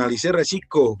minimalisir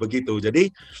resiko begitu. Jadi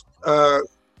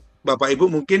Bapak Ibu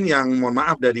mungkin yang mohon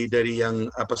maaf dari yang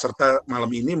peserta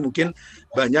malam ini mungkin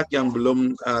banyak yang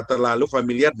belum terlalu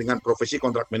familiar dengan profesi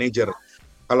kontrak manager.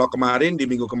 Kalau kemarin di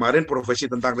minggu kemarin profesi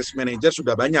tentang risk manager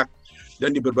sudah banyak dan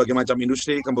di berbagai macam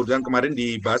industri. Kemudian kemarin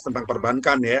dibahas tentang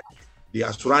perbankan ya, di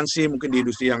asuransi, mungkin di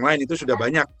industri yang lain itu sudah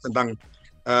banyak tentang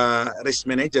risk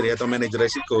manager ya, atau manajer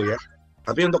risiko ya.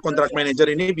 Tapi untuk kontrak manager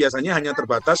ini biasanya hanya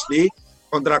terbatas di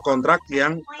kontrak-kontrak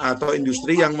yang atau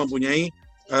industri yang mempunyai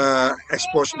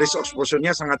risk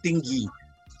exposure-nya sangat tinggi.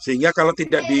 Sehingga kalau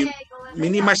tidak di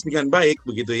minimize dengan baik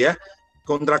begitu ya,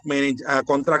 kontrak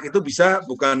itu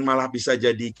bukan malah bisa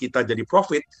jadi kita jadi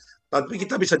profit, tapi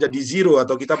kita bisa jadi zero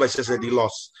atau kita bisa jadi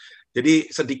loss.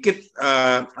 Jadi sedikit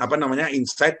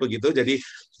insight begitu. Jadi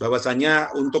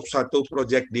bahwasanya untuk satu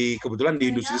proyek kebetulan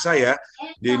di industri saya,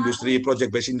 di industri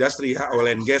project based industry ya, oil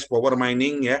and gas, power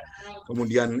mining ya,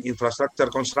 kemudian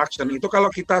infrastructure construction, itu kalau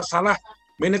kita salah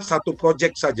manage satu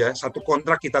proyek saja, satu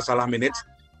kontrak kita salah manage,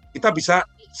 kita bisa,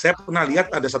 saya pernah lihat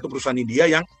ada satu perusahaan India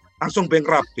yang langsung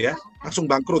bankrupt ya, langsung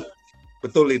bangkrut.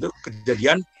 Betul itu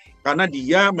kejadian karena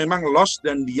dia memang loss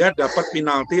dan dia dapat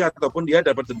penalti ataupun dia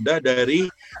dapat denda dari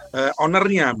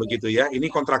ownernya begitu ya. Ini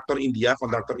kontraktor India,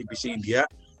 kontraktor EPC India,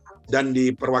 dan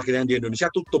di perwakilan di Indonesia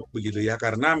tutup begitu ya,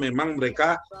 karena memang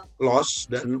mereka loss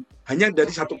dan hanya dari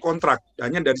satu kontrak,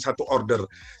 hanya dari satu order.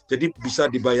 Jadi bisa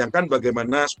dibayangkan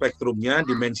bagaimana spektrumnya,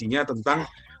 dimensinya tentang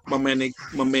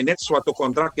memanage suatu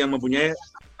kontrak yang mempunyai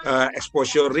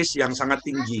exposure risk yang sangat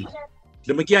tinggi.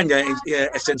 Demikian ya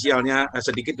esensialnya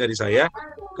sedikit dari saya.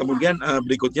 Kemudian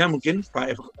berikutnya mungkin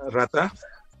Pak Rata.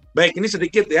 Baik, ini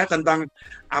sedikit ya tentang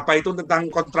apa itu tentang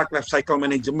kontrak life cycle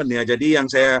management ya. Jadi yang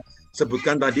saya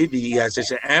sebutkan tadi di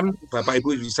ICCM, Bapak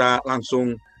Ibu bisa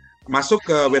langsung masuk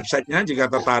ke websitenya jika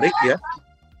tertarik ya.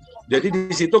 Jadi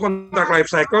di situ kontrak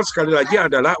life cycle sekali lagi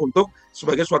adalah untuk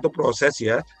sebagai suatu proses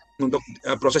ya, untuk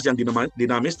proses yang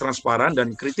dinamis, transparan,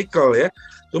 dan critical ya,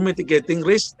 to mitigating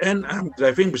risk and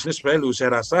driving business value.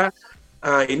 Saya rasa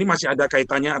ini masih ada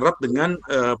kaitannya erat dengan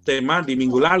tema di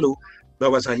minggu lalu,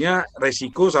 bahwasanya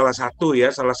resiko salah satu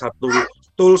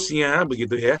toolsnya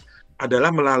begitu ya,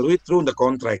 adalah melalui through the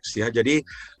contracts ya. Jadi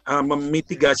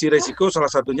memitigasi resiko salah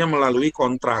satunya melalui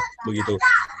kontrak begitu.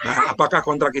 Nah, apakah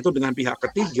kontrak itu dengan pihak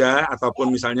ketiga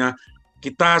ataupun misalnya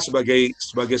kita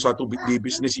sebagai suatu di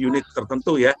bisnis unit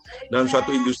tertentu ya, dalam suatu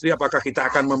industri, apakah kita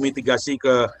akan memitigasi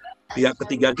ke pihak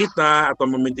ketiga kita atau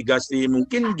memitigasi,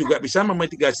 mungkin juga bisa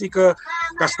memitigasi ke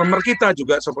customer kita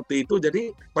juga seperti itu.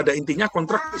 Jadi pada intinya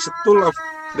kontrak is a tool of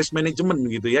risk management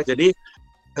gitu ya. Jadi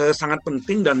sangat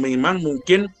penting dan memang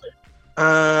mungkin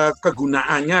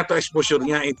kegunaannya atau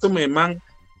exposure-nya itu memang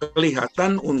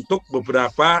kelihatan untuk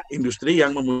beberapa industri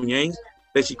yang mempunyai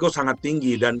risiko sangat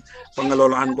tinggi dan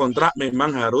pengelolaan kontrak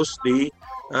memang harus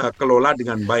dikelola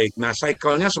dengan baik. Nah,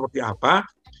 cycle-nya seperti apa?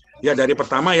 Ya dari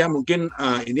pertama ya mungkin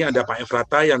ini ada Pak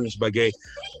Efrata yang sebagai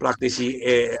praktisi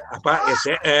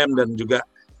ECM, dan juga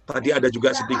tadi ada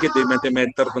juga sedikit di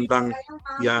Mentimeter tentang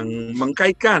yang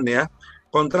mengkaitkan ya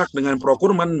kontrak dengan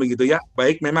procurement begitu ya.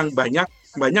 Baik, memang banyak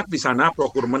di sana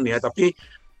procurement ya, tapi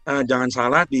jangan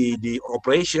salah di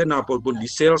operation ataupun di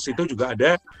sales itu juga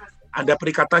ada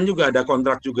perikatan juga, ada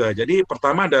kontrak juga. Jadi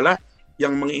pertama adalah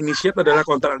yang menginisiat adalah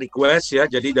kontrak request ya,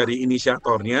 jadi dari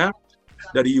inisiatornya,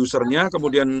 dari usernya,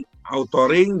 kemudian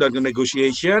authoring dan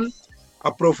negotiation,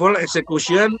 approval,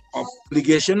 execution,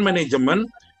 obligation management,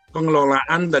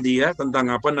 pengelolaan tadi ya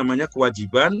tentang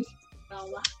kewajiban,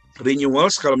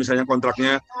 renewals kalau misalnya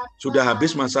kontraknya sudah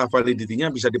habis masa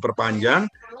validity-nya bisa diperpanjang.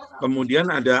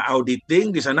 Kemudian ada auditing,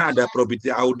 di sana ada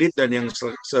probity audit dan yang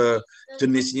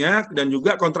sejenisnya, dan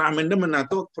juga kontrak amendment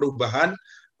atau perubahan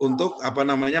untuk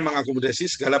mengakomodasi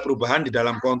segala perubahan di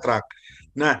dalam kontrak.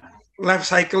 Nah, life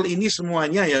cycle ini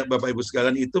semuanya ya Bapak Ibu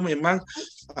sekalian itu memang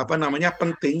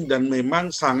penting dan memang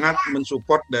sangat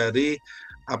mensupport dari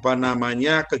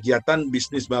kegiatan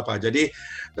bisnis Bapak. Jadi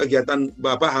kegiatan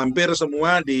Bapak hampir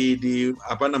semua di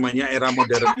era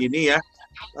modern ini ya,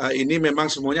 ini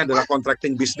memang semuanya adalah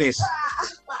contracting business.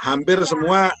 Hampir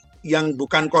semua yang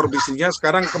bukan core bisnisnya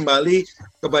sekarang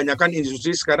kebanyakan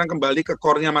industri sekarang kembali ke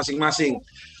core-nya masing-masing.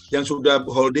 Yang sudah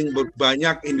holding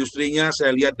banyak industrinya,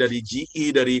 saya lihat dari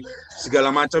GE, dari segala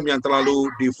macam yang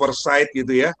terlalu diversified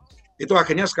gitu ya. Itu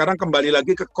akhirnya sekarang kembali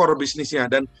lagi ke core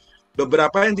bisnisnya, dan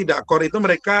beberapa yang tidak core itu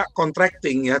mereka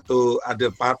contracting ya to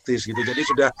other parties gitu. Jadi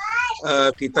sudah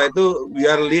kita itu we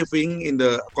are living in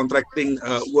the contracting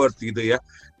world gitu ya.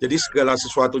 Jadi segala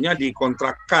sesuatunya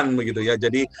dikontrakkan begitu ya.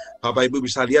 Jadi Bapak Ibu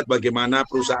bisa lihat bagaimana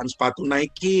perusahaan sepatu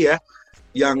Nike ya,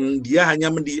 yang dia hanya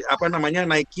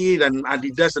Nike dan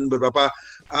Adidas dan beberapa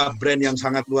brand yang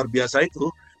sangat luar biasa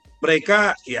itu,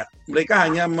 mereka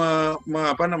hanya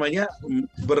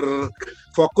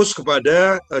berfokus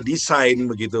kepada desain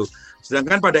begitu.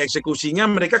 Sedangkan pada eksekusinya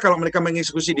kalau mereka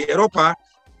mengeksekusi di Eropa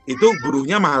itu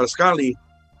buruhnya mahal sekali.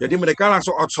 Jadi mereka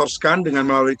langsung outsource-kan dengan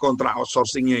melalui kontrak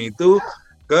outsourcing-nya itu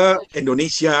ke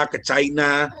Indonesia, ke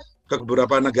China, ke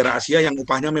beberapa negara Asia yang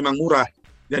upahnya memang murah.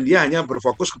 Dan dia hanya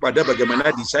berfokus kepada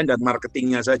bagaimana desain dan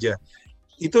marketingnya saja.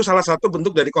 Itu salah satu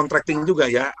bentuk dari contracting juga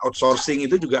ya, outsourcing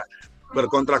itu juga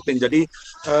berkontrakting. Jadi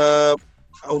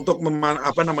untuk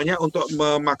untuk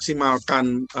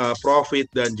memaksimalkan profit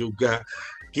dan juga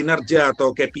kinerja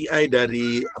atau KPI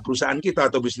dari perusahaan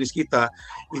kita atau bisnis kita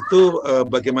itu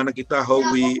bagaimana kita how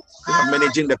we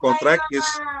managing the contract is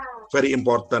very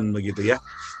important begitu ya.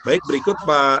 Baik, berikut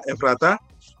Pak Efrata.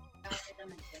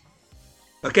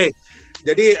 Oke,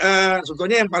 jadi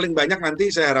sebetulnya yang paling banyak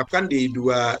nanti saya harapkan di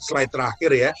 2 slide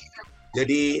terakhir ya.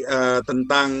 Jadi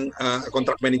tentang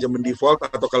kontrak manajemen default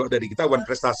atau kalau dari kita one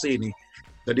prestasi ini.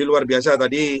 Jadi luar biasa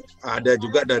tadi ada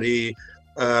juga dari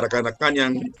rekan-rekan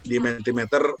yang di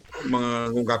Mentimeter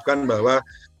mengungkapkan bahwa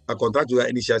kontrak juga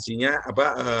inisiasinya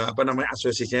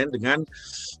asosiasinya dengan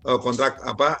kontrak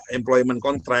employment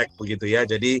contract begitu ya.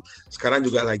 Jadi sekarang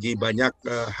juga lagi banyak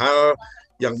hal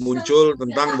yang muncul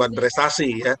tentang one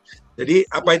prestasi ya. Jadi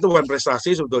apa itu one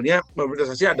prestasi? Sebetulnya one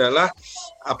prestasi adalah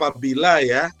apabila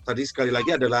ya tadi sekali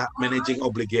lagi adalah managing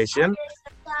obligation.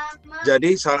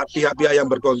 Jadi pihak-pihak yang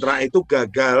berkontrak itu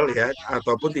gagal ya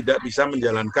ataupun tidak bisa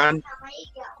menjalankan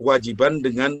kewajiban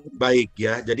dengan baik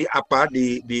ya. Jadi apa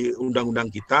di undang-undang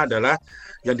kita adalah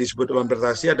yang disebut one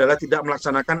prestasi adalah tidak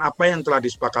melaksanakan apa yang telah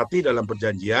disepakati dalam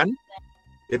perjanjian.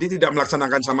 Jadi tidak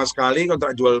melaksanakan sama sekali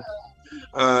kontrak jual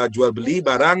beli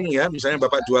barang ya, misalnya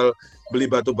Bapak jual beli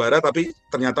batu bara tapi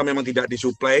ternyata memang tidak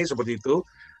disuplai seperti itu.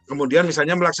 Kemudian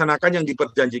misalnya melaksanakan yang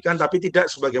diperjanjikan tapi tidak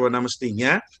sebagaimana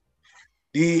mestinya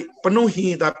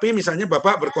dipenuhi, tapi misalnya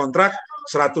Bapak berkontrak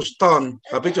 100 ton,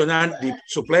 tapi cuma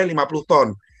disuplai 50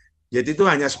 ton. Jadi itu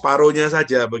hanya separuhnya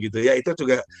saja begitu ya. Itu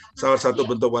juga salah satu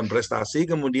bentuk one prestasi.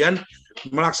 Kemudian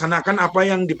melaksanakan apa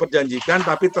yang diperjanjikan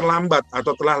tapi terlambat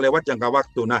atau telah lewat jangka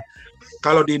waktu. Nah,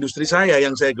 kalau di industri saya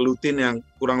yang saya gelutin yang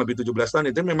kurang lebih 17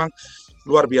 tahun itu memang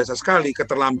luar biasa sekali.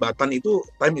 Keterlambatan itu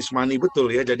time is money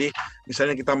betul ya. Jadi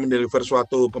misalnya kita mendeliver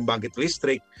suatu pembangkit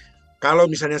listrik,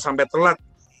 kalau misalnya sampai telat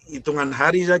hitungan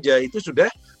hari saja itu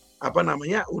sudah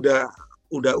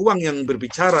udah uang yang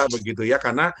berbicara begitu ya,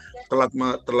 karena telat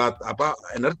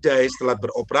energize, telat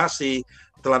beroperasi,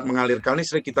 telat mengalirkan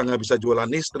listrik, kita nggak bisa jualan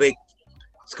listrik.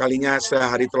 Sekalinya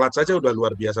sehari telat saja udah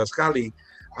luar biasa sekali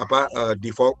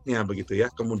default-nya begitu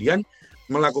ya. Kemudian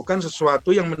melakukan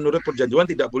sesuatu yang menurut perjanjian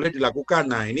tidak boleh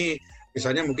dilakukan. Nah, ini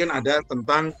misalnya mungkin ada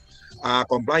tentang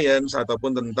compliance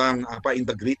ataupun tentang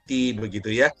integrity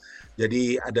begitu ya.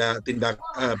 Jadi ada tindak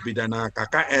pidana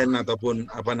KKN ataupun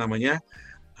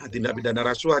tindak pidana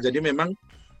rasuah. Jadi memang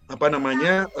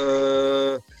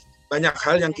banyak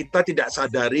hal yang kita tidak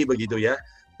sadari begitu ya,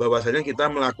 bahwasanya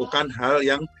kita melakukan hal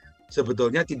yang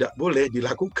sebetulnya tidak boleh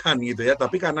dilakukan gitu ya,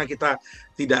 tapi karena kita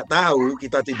tidak tahu,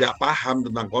 kita tidak paham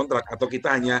tentang kontrak, atau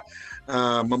kita hanya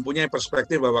mempunyai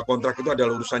perspektif bahwa kontrak itu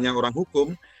adalah urusannya orang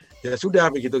hukum, ya sudah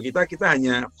begitu, kita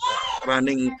hanya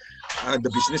running the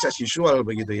business as usual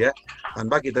begitu ya,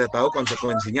 tanpa kita tahu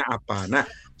konsekuensinya apa. Nah,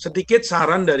 sedikit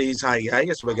saran dari saya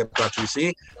ya sebagai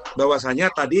praktisi,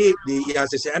 bahwasanya tadi di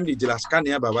IACCM dijelaskan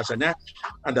ya bahwasanya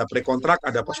ada pre-kontrak,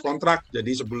 ada post-kontrak.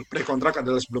 Jadi pre-kontrak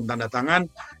adalah sebelum tanda tangan,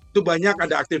 itu banyak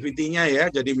ada aktivitinya ya.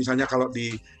 Jadi misalnya kalau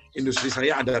di industri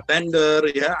saya ada tender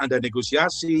ya, ada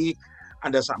negosiasi,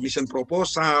 ada submission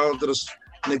proposal, terus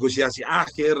negosiasi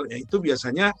akhir, ya itu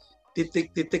biasanya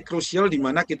titik-titik krusial di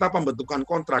mana kita pembentukan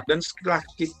kontrak. Dan setelah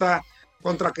kita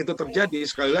kontrak itu terjadi,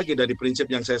 sekali lagi dari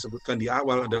prinsip yang saya sebutkan di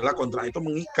awal adalah kontrak itu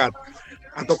mengikat,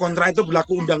 atau kontrak itu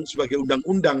berlaku sebagai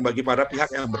undang-undang bagi para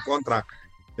pihak yang berkontrak.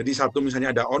 Jadi satu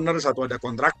misalnya ada owner, satu ada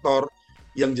kontraktor,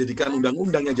 yang jadikan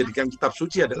undang-undang, yang jadikan kitab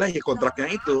suci adalah ya kontraknya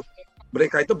itu.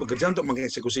 Mereka itu bekerja untuk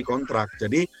mengeksekusi kontrak.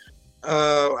 Jadi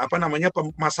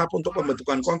masa untuk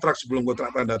pembentukan kontrak sebelum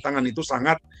kontrak tanda tangan itu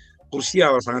sangat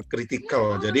krusial, sangat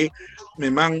kritikal. Jadi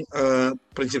memang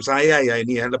prinsip saya ya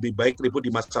ini ya, lebih baik ribut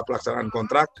di masa pelaksanaan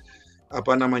kontrak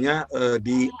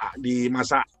di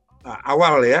masa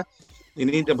awal ya.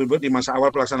 Ini ribut di masa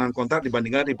awal pelaksanaan kontrak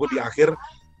dibandingkan ribut di akhir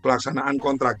pelaksanaan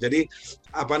kontrak. Jadi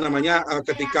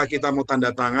ketika kita mau tanda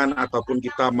tangan ataupun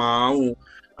kita mau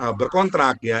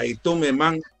berkontrak ya, itu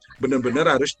memang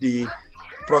benar-benar harus di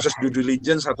proses due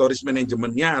diligence atau risk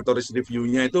manajemennya atau risk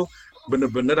review-nya itu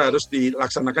benar-benar harus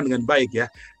dilaksanakan dengan baik ya.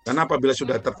 Karena apabila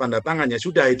sudah tertanda tangan ya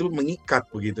sudah, itu mengikat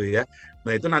begitu ya.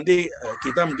 Nah, itu nanti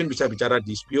kita mungkin bisa bicara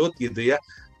dispute gitu ya.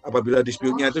 Apabila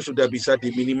dispute-nya itu sudah bisa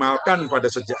diminimalkan pada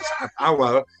sejak saat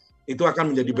awal, itu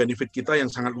akan menjadi benefit kita yang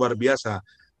sangat luar biasa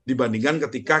dibandingkan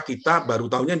ketika kita baru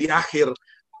tahunya di akhir.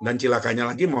 Dan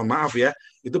cilakanya lagi, mohon maaf ya,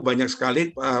 itu banyak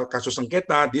sekali kasus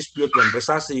sengketa, dispute, dan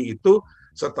prestasi itu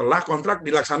setelah kontrak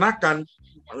dilaksanakan.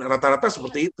 Rata-rata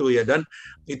seperti itu ya, dan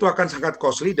itu akan sangat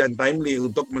costly dan timely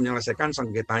untuk menyelesaikan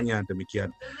sengketanya. Demikian.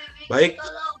 Baik,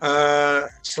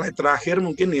 slide terakhir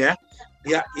mungkin ya.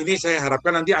 Ya, ini saya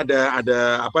harapkan nanti ada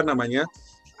apa namanya,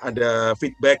 ada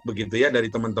feedback begitu ya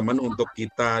dari teman-teman untuk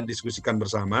kita diskusikan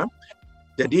bersama.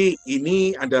 Jadi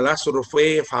ini adalah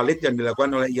survei valid yang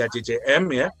dilakukan oleh IACCM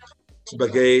ya,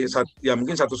 sebagai ya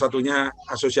mungkin satu-satunya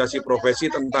asosiasi profesi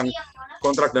tentang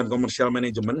kontrak dan komersial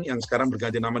manajemen yang sekarang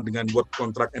berganti nama dengan World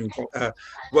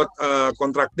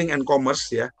Contracting and Commerce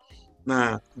ya.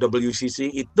 Nah, WCC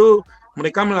itu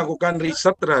mereka melakukan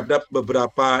riset terhadap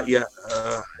beberapa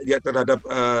terhadap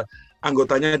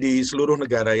anggotanya di seluruh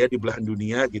negara ya, di belahan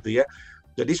dunia gitu ya.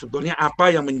 Jadi sebetulnya apa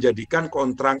yang menjadikan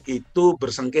kontrak itu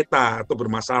bersengketa atau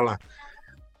bermasalah?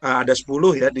 Ada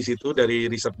 10 ya di situ dari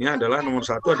risetnya. Adalah nomor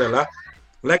 1 adalah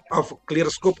lack of clear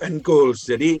scope and goals.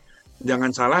 Jadi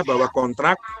jangan salah bahwa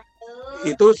kontrak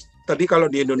itu tadi kalau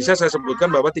di Indonesia saya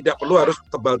sebutkan bahwa tidak perlu harus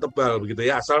tebal-tebal begitu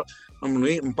ya, asal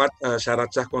memenuhi 4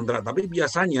 syarat sah kontrak. Tapi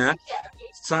biasanya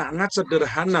sangat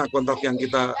sederhana kontrak yang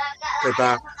kita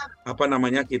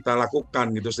lakukan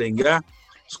gitu, sehingga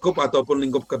skop ataupun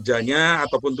lingkup kerjanya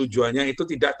ataupun tujuannya itu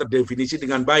tidak terdefinisi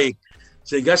dengan baik,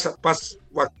 sehingga pas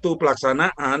waktu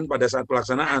pelaksanaan, pada saat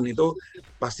pelaksanaan itu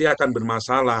pasti akan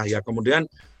bermasalah ya. Kemudian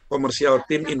commercial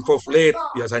team involved late,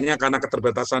 biasanya karena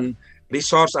keterbatasan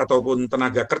resource ataupun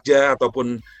tenaga kerja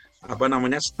ataupun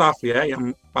staff ya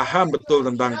yang paham betul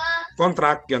tentang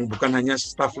kontrak, yang bukan hanya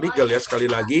staff legal ya.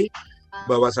 Sekali lagi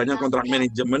bahwasanya kontrak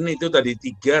manajemen itu tadi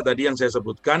 3 tadi yang saya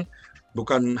sebutkan,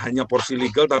 bukan hanya porsi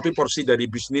legal tapi porsi dari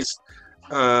bisnis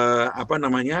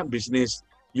bisnis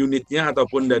unitnya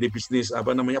ataupun dari bisnis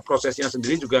prosesnya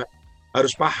sendiri juga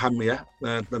harus paham ya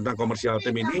tentang komersial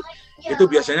team ini. Itu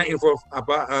biasanya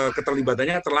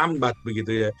keterlibatannya terlambat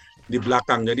begitu ya di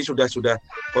belakang. Jadi sudah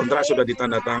kontrak sudah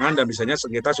ditandatangan dan misalnya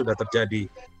sengketa sudah terjadi.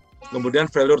 Kemudian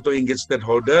failure to engage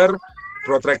stakeholder,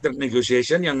 protracted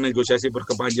negotiation, yang negosiasi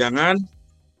berkepanjangan.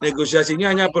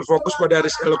 Negosiasinya hanya berfokus pada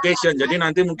risk allocation. Jadi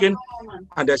nanti mungkin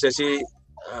ada sesi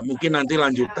mungkin nanti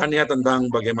lanjutan ya tentang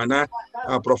bagaimana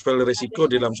profil risiko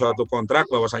dalam suatu kontrak,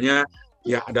 bahwasanya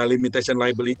ya ada limitation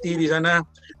liability di sana,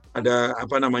 ada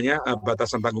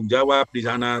batasan tanggung jawab di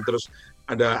sana, terus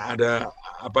ada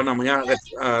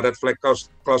red flag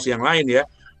clause yang lain ya.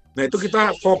 Nah, itu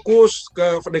kita fokus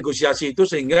ke negosiasi itu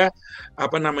sehingga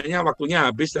waktunya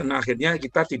habis dan akhirnya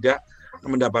kita tidak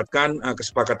mendapatkan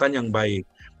kesepakatan yang baik.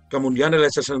 Kemudian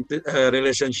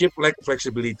relationship like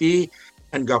flexibility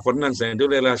and governance. Nah, itu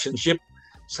relationship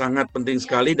sangat penting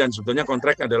sekali, dan sebetulnya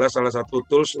kontrak adalah salah satu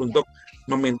tools untuk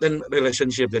memaintain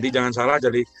relationship. Jadi jangan salah,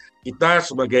 jadi kita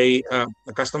sebagai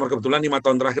customer, kebetulan 5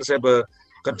 tahun terakhir saya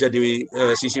bekerja di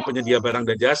sisi penyedia barang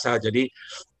dan jasa. Jadi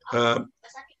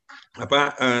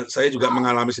saya juga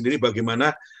mengalami sendiri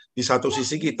bagaimana di satu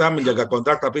sisi kita menjaga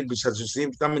kontrak, tapi di satu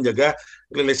sisi kita menjaga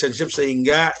relationship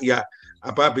sehingga ya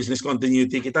business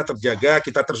continuity kita terjaga,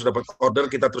 kita terus dapat order,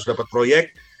 kita terus dapat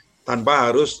proyek tanpa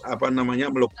harus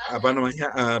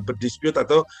berdispute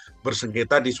atau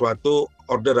bersengketa di suatu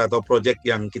order atau proyek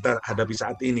yang kita hadapi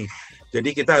saat ini.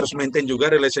 Jadi kita harus maintain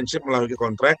juga relationship melalui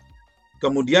kontrak.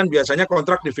 Kemudian biasanya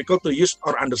kontrak difficult to use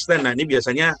or understand. Nah, ini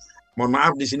biasanya mohon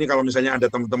maaf di sini kalau misalnya ada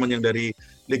teman-teman yang dari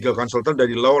legal consultant,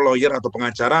 dari lawyer atau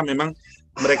pengacara, memang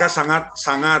mereka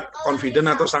sangat confident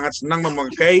atau sangat senang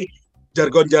memakai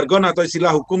jargon-jargon atau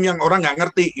istilah hukum yang orang nggak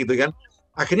ngerti gitu kan.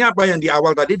 Akhirnya apa yang di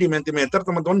awal tadi di Mentimeter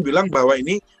teman-teman bilang bahwa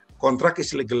ini kontrak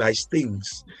is legalized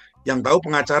things. Yang tahu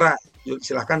pengacara,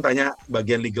 silahkan tanya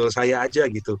bagian legal saya aja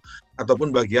gitu,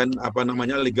 ataupun bagian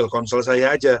legal counsel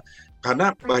saya aja,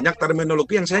 karena banyak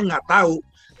terminologi yang saya nggak tahu.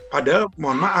 Padahal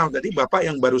mohon maaf, tadi Bapak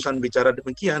yang barusan bicara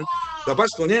demikian, Bapak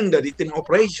sebetulnya yang dari tim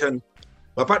operation,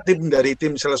 Bapak dari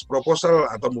tim sales proposal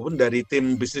ataupun dari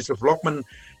tim business development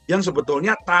yang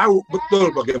sebetulnya tahu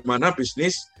betul bagaimana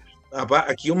bisnis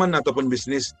acumen ataupun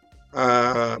bisnis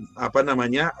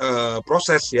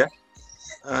proses ya.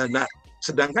 Nah,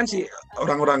 sedangkan si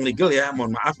orang-orang legal ya,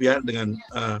 mohon maaf ya dengan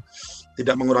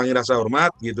tidak mengurangi rasa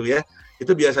hormat gitu ya,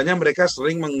 itu biasanya mereka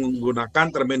sering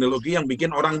menggunakan terminologi yang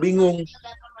bikin orang bingung.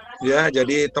 Ya,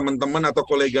 jadi teman-teman atau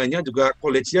koleganya juga,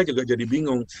 college-nya juga jadi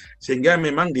bingung. Sehingga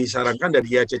memang disarankan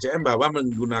dari IACCM bahwa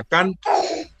menggunakan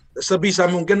sebisa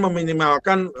mungkin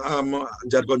meminimalkan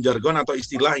jargon-jargon atau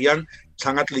istilah yang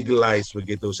sangat legalized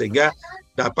begitu, sehingga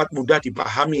dapat mudah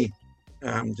dipahami.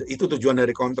 Itu tujuan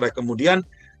dari kontrak. Kemudian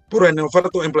pour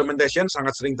handover to implementation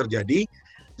sangat sering terjadi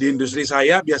di industri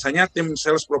saya. Biasanya tim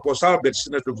sales proposal,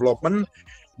 business development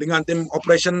dengan tim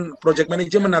operation project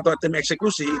management atau tim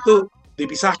eksekusi itu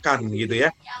dipisahkan gitu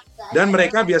ya, dan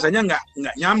mereka biasanya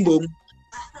nggak nyambung.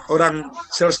 orang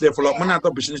sales development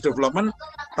atau business development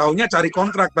taunya cari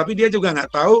kontrak, tapi dia juga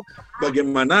nggak tahu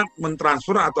bagaimana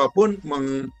mentransfer ataupun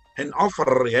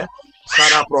handover ya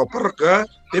secara proper ke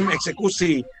tim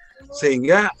eksekusi,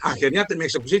 sehingga akhirnya tim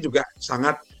eksekusi juga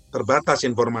sangat terbatas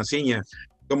informasinya.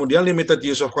 Kemudian limited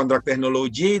use of contract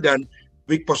technology dan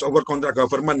weak post over contract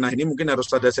government. Nah, ini mungkin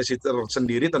harus ada sesi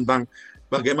tersendiri tentang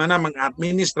bagaimana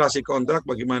mengadministrasi kontrak,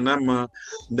 bagaimana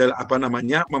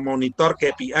memonitor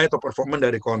KPI atau performance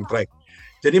dari kontrak.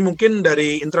 Jadi mungkin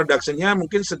dari introduction-nya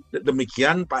mungkin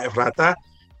demikian Pak Efrata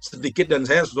sedikit, dan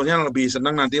saya sebetulnya lebih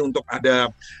senang nanti untuk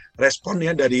ada respon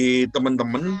ya dari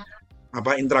teman-teman,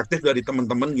 interaktif dari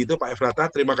teman-teman gitu Pak Efrata.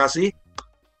 Terima kasih.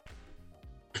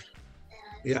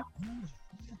 Ya.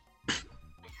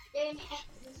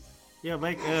 Ya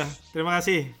baik, terima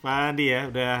kasih Pak Andi ya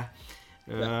udah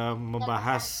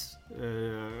membahas,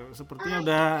 sepertinya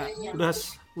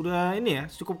udah ini ya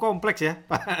cukup kompleks ya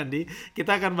Pak Andi.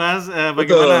 Kita akan bahas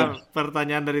bagaimana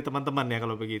pertanyaan dari teman-teman ya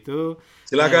kalau begitu.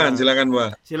 Silakan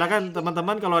Pak. Silakan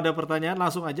teman-teman, kalau ada pertanyaan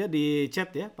langsung aja di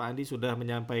chat ya. Pak Andi sudah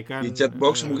menyampaikan di chat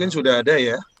box, mungkin sudah ada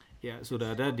ya. Ya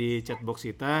sudah ada di chat box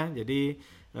kita. Jadi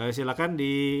silakan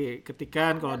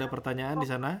diketikkan kalau ada pertanyaan di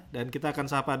sana, dan kita akan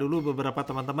sapa dulu beberapa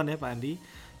teman-teman ya Pak Andi.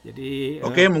 Jadi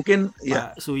mungkin Pak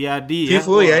ya Suyadi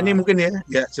Vivo ya ini mungkin ya.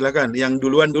 Ya silakan yang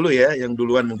duluan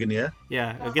mungkin ya.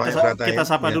 Ya, kita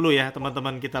sapa dulu ya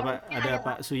teman-teman kita Pak. Ada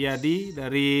Pak Suyadi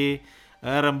dari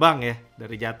Rembang ya,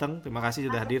 dari Jateng. Terima kasih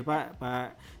sudah hadir Pak.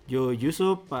 Pak Jo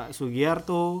Yusuf, Pak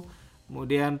Sugiarto,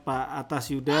 kemudian Pak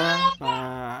Atas Yuda,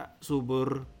 Pak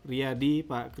Subur Riyadi,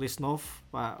 Pak Krisnov,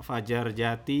 Pak Fajar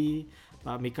Jati,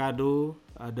 Pak Mikado,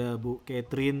 ada Bu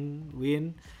Catherine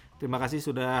Win. Terima kasih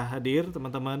sudah hadir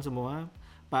teman-teman semua.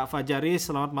 Pak Fajaris,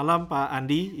 selamat malam. Pak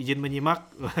Andi, izin menyimak.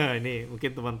 Ini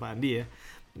mungkin teman Pak Andi ya.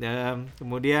 Dan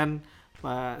kemudian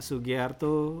Pak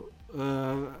Sugiarto,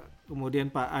 kemudian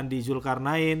Pak Andi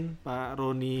Zulkarnain, Pak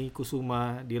Roni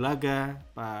Kusuma Dilaga,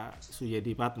 Pak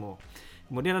Suyadi Patmo.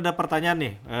 Kemudian ada pertanyaan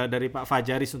nih dari Pak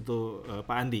Fajaris untuk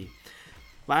Pak Andi.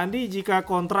 Pak Andi, jika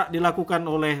kontrak dilakukan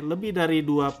oleh lebih dari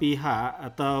 2 pihak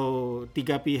atau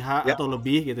 3 pihak atau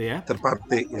lebih gitu ya,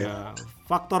 terparti ya.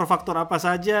 Faktor-faktor apa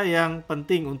saja yang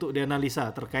penting untuk dianalisa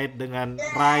terkait dengan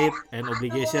right and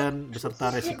obligation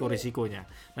beserta resiko-risikonya?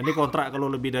 Nanti kontrak kalau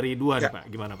lebih dari 2 nih Pak,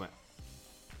 gimana Pak?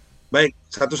 Baik,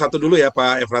 satu-satu dulu ya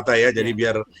Pak Efrata ya, jadi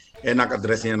biar enak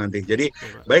addressnya nanti. Jadi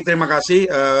baik, terima kasih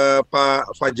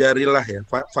Pak Fajarilah ya,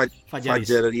 Pak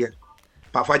Fajar ya.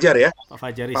 Pak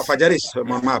Fajaris,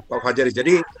 maaf Pak Fajaris.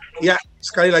 Jadi ya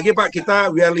sekali lagi Pak, kita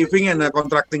we are living in a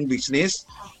contracting business,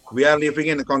 we are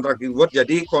living in a contracting world.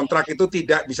 Jadi kontrak itu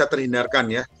tidak bisa terhindarkan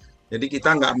ya. Jadi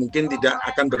kita nggak mungkin tidak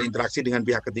akan berinteraksi dengan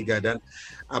pihak ketiga, dan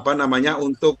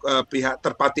untuk pihak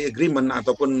third party agreement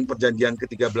ataupun perjanjian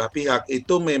ketiga belah pihak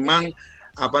itu memang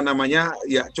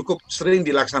ya cukup sering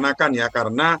dilaksanakan ya,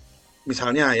 karena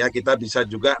misalnya ya kita bisa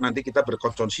juga nanti kita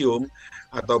berkonsorsium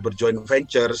atau berjoint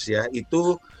ventures ya,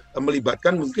 itu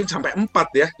melibatkan mungkin sampai 4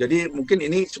 ya. Jadi mungkin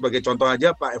ini sebagai contoh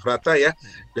aja Pak Efrata ya.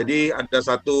 Jadi ada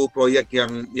satu proyek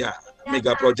yang ya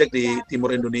mega project di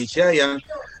timur Indonesia yang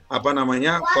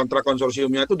kontrak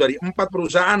konsorsiumnya itu dari 4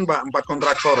 perusahaan Pak, 4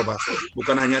 kontraktor Pak,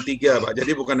 bukan hanya 3 Pak.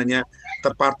 Jadi bukan hanya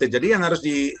third party. Jadi yang harus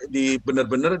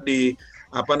benar-benar di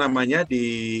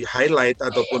highlight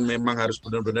ataupun memang harus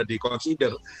benar-benar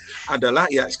di-consider adalah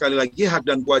ya sekali lagi hak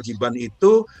dan kewajiban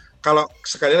itu, kalau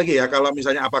sekali lagi ya, kalau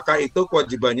misalnya apakah itu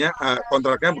kewajibannya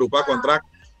kontraknya berupa kontrak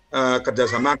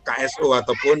kerjasama KSO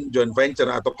ataupun joint venture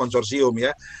atau konsorsium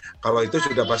ya, kalau itu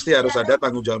sudah pasti harus ada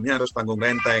tanggung jawabnya, harus tanggung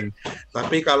renteng.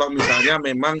 Tapi kalau misalnya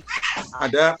memang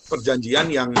ada perjanjian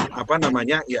yang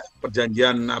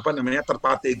perjanjian third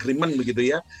party agreement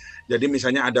begitu ya, jadi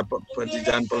misalnya ada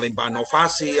perjanjian pelimpahan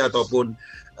inovasi ataupun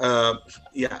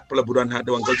peleburan hak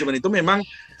dan kewajiban, itu memang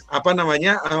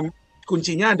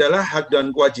kuncinya adalah hak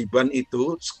dan kewajiban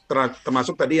itu,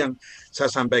 termasuk tadi yang saya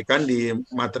sampaikan di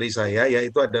materi saya,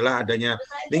 yaitu adalah adanya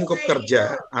lingkup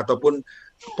kerja ataupun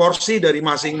porsi dari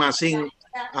masing-masing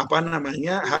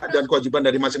hak dan kewajiban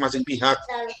dari masing-masing pihak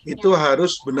itu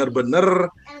harus benar-benar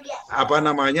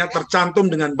tercantum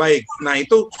dengan baik. Nah,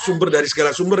 itu sumber dari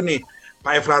segala sumber nih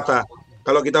Pak Efrata.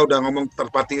 Kalau kita udah ngomong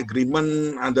third party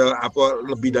agreement, ada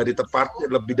lebih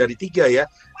dari 3 ya,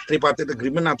 tripartite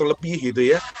agreement atau lebih gitu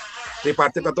ya.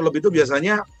 Tripartite atau lebih itu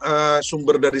biasanya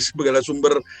sumber dari segala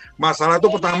sumber masalah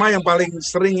itu, pertama yang paling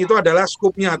sering itu adalah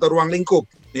skupnya atau ruang lingkup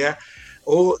ya.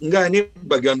 Oh enggak, ini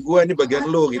bagian gua, ini bagian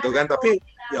lo gitu kan. Tapi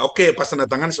ya oke, pas tanda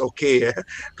tangan oke ya.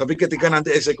 Tapi ketika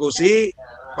nanti eksekusi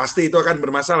pasti itu akan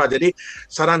bermasalah. Jadi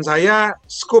saran saya,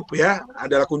 skup ya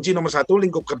adalah kunci nomor 1,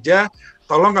 lingkup kerja.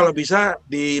 Tolong kalau bisa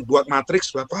dibuat matriks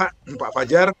Pak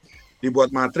Fajar,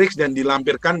 dibuat matriks dan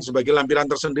dilampirkan sebagai lampiran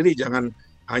tersendiri, jangan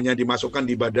hanya dimasukkan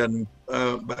di badan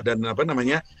apa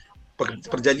namanya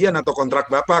perjanjian atau kontrak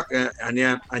Bapak,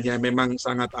 hanya memang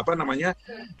sangat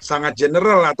sangat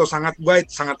general atau sangat wide,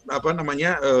 sangat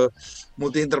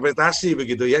multi interpretasi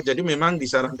begitu ya. Jadi memang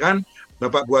disarankan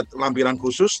Bapak buat lampiran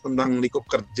khusus tentang lingkup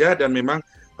kerja dan memang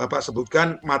Bapak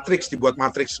sebutkan matriks, dibuat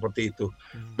matriks seperti itu.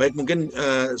 Baik, mungkin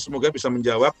semoga bisa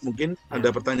menjawab. Mungkin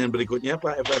ada pertanyaan berikutnya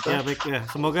Pak Efrata. Ya, baik ya.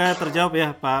 Semoga terjawab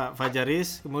ya Pak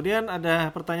Fajaris. Kemudian ada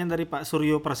pertanyaan dari Pak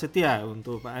Suryo Prasetya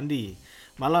untuk Pak Andi.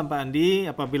 Malam Pak Andi,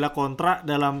 apabila kontrak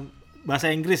dalam bahasa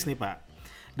Inggris nih Pak,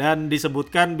 dan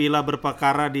disebutkan bila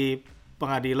berperkara di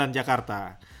Pengadilan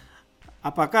Jakarta,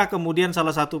 apakah kemudian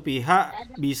salah satu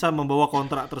pihak bisa membawa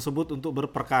kontrak tersebut untuk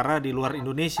berperkara di luar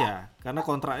Indonesia? Karena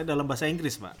kontraknya dalam bahasa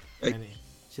Inggris Pak. Nah, ini.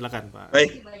 Silakan Pak.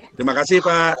 Baik, terima kasih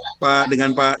Pak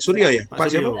dengan Pak Suryo ya. Pak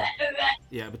Suryo.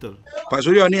 Ya betul. Pak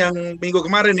Suryo ini yang minggu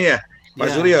kemarin ya,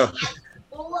 Pak Suryo.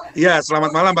 Ya, selamat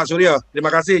malam Pak Suryo.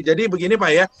 Terima kasih. Jadi begini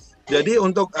Pak ya. Jadi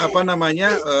untuk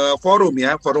forum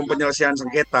ya, forum penyelesaian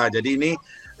sengketa. Jadi ini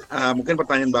mungkin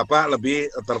pertanyaan Bapak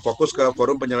lebih terfokus ke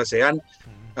forum penyelesaian.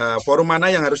 Forum mana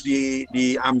yang harus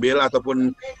diambil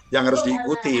ataupun yang harus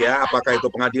diikuti ya, apakah itu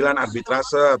pengadilan,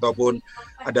 arbitrase, ataupun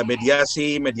ada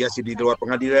mediasi di luar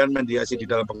pengadilan, mediasi di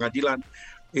dalam pengadilan.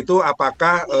 Itu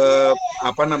apakah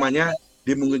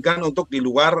dimungkinkan untuk di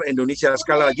luar Indonesia?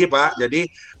 Sekali lagi Pak, jadi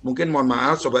mungkin mohon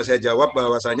maaf coba saya jawab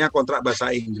bahwasanya kontrak bahasa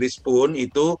Inggris pun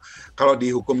itu kalau di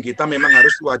hukum kita memang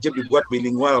harus wajib dibuat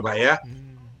bilingual Pak ya.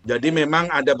 Jadi memang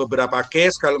ada beberapa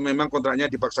case kalau memang kontraknya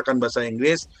dipaksakan bahasa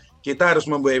Inggris, kita harus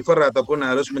memwaiver ataupun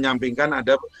harus menyampingkan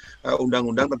ada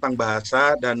undang-undang tentang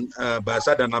bahasa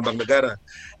dan lambang negara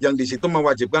yang di situ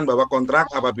mewajibkan bahwa kontrak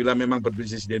apabila memang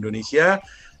berbisnis di Indonesia,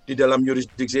 di dalam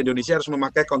yurisdiksi Indonesia harus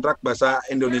memakai kontrak bahasa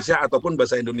Indonesia ataupun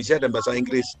bahasa Indonesia dan bahasa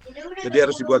Inggris. Jadi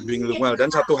harus dibuat bilingual.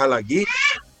 Dan satu hal lagi,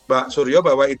 Pak Suryo,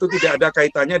 bahwa itu tidak ada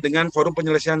kaitannya dengan forum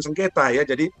penyelesaian sengketa ya.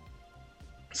 Jadi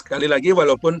sekali lagi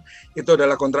walaupun itu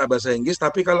adalah kontrak bahasa Inggris,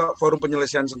 tapi kalau forum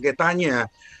penyelesaian sengketanya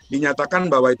dinyatakan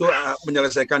bahwa itu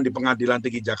menyelesaikan di Pengadilan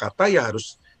Tinggi Jakarta, ya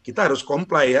kita harus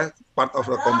comply ya, part of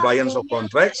the compliance of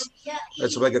contracts.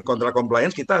 Sebagai kontrak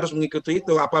compliance kita harus mengikuti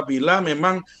itu. Apabila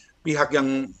memang pihak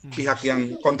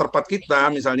yang counterpart kita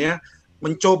misalnya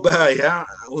mencoba ya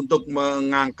untuk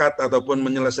mengangkat ataupun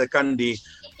menyelesaikan di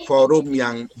forum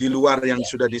yang di luar yang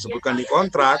sudah disebutkan di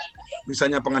kontrak,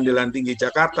 misalnya Pengadilan Tinggi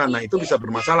Jakarta, nah itu bisa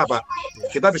bermasalah Pak.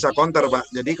 Kita bisa counter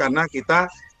Pak. Jadi karena kita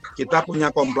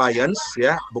punya compliance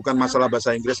ya, bukan masalah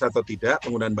bahasa Inggris atau tidak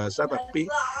penggunaan bahasa, tapi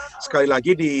sekali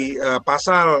lagi di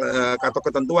pasal atau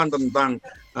ketentuan tentang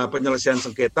penyelesaian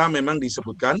sengketa memang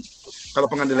disebutkan kalau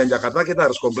Pengadilan Jakarta kita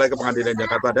harus comply ke Pengadilan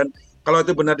Jakarta. Dan kalau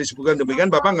itu benar disebutkan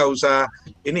demikian, Bapak nggak usah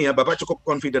ini ya, Bapak cukup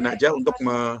confident aja untuk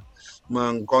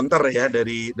mengcounter ya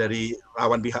dari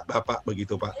lawan pihak Bapak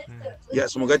begitu Pak. Ya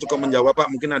semoga cukup menjawab Pak.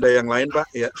 Mungkin ada yang lain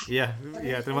Pak ya.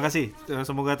 Iya terima kasih.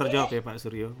 Semoga terjawab ya Pak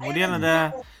Suryo. Kemudian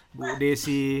ada Bu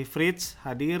Desi Fritz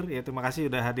hadir ya, terima kasih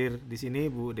sudah hadir di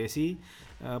sini Bu Desi.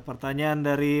 Pertanyaan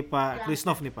dari Pak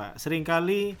Krisnov nih Pak.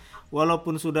 Seringkali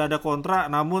walaupun sudah ada kontrak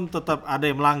namun tetap ada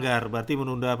yang melanggar, berarti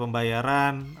menunda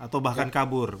pembayaran atau bahkan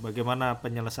kabur. Bagaimana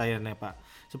penyelesaiannya Pak?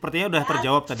 Sepertinya udah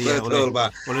terjawab tadi ya. Betul, Pak.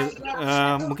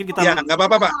 Mungkin kita ya nggak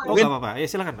apa-apa Pak. Oh nggak apa-apa. Ya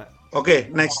silakan Pak. Oke,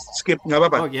 next skip nggak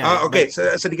apa-apa. Oke,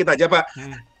 sedikit aja Pak.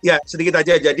 Ya sedikit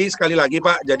aja. Jadi sekali lagi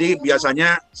Pak. Jadi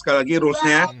biasanya sekali lagi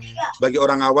rulesnya bagi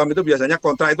orang awam itu biasanya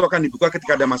kontrak itu akan dibuka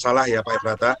ketika ada masalah ya Pak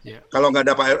Efrata. Kalau nggak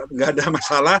ada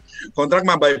masalah, kontrak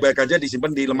mah baik-baik aja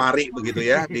disimpan di lemari begitu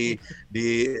ya,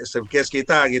 di suitcase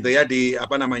kita gitu ya, di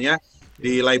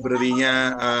di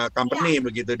library-nya company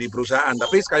begitu, di perusahaan.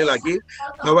 Tapi sekali lagi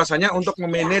bahwasanya untuk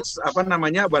memanage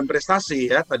bahan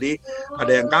prestasi ya, tadi ada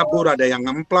yang kabur, ada yang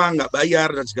ngemplang, nggak bayar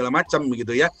dan segala macam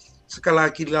begitu ya.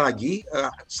 Sekali lagi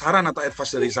saran atau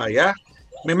advice dari saya,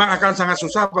 memang akan sangat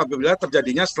susah apabila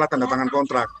terjadinya setelah tanda tangan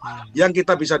kontrak. Yang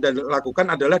kita bisa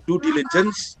lakukan adalah due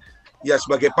diligence ya,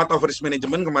 sebagai part of risk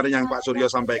management kemarin yang Pak Suryo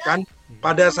sampaikan.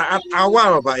 Pada saat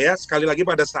awal Pak ya, sekali lagi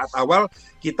pada saat awal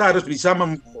kita harus bisa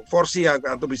memforesee ya,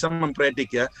 atau bisa mempredik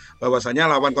ya, bahwasanya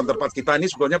lawan counterpart kita ini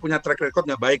sebetulnya punya track record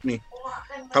nggak baik nih.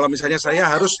 Kalau misalnya saya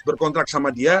harus berkontrak sama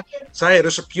dia, saya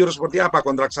harus secure seperti apa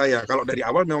kontrak saya. Kalau dari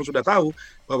awal memang sudah tahu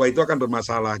bahwa itu akan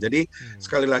bermasalah. Jadi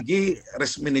sekali lagi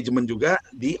risk management juga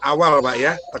di awal Pak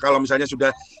ya. Kalau misalnya sudah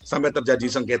sampai terjadi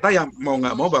sengketa, yang mau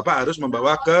nggak mau Bapak harus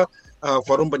membawa ke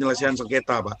forum penyelesaian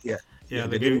sengketa Pak ya. Ya,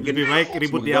 lebih baik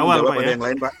ribut di awal Pak ya. Yang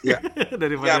lain Pak ya.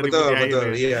 Daripada ribut di akhir. Betul,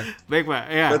 iya. Baik Pak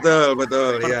ya.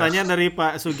 Betul. Pertanyaan dari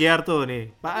Pak Sugiarto nih.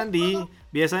 Pak Andi,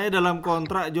 biasanya dalam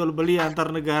kontrak jual beli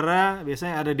antar negara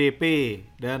biasanya ada DP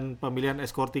dan pemilihan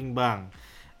escorting bank.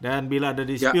 Dan bila ada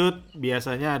Ya, dispute,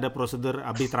 biasanya ada prosedur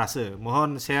arbitrase.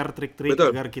 Mohon share trik-trik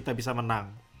betul. agar kita bisa menang.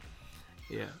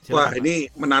 Ya, Wah, silakan Pak. ini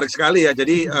menarik sekali ya.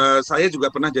 Jadi saya juga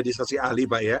pernah jadi saksi ahli,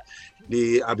 Pak ya,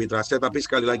 di arbitrase, tapi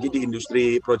sekali lagi di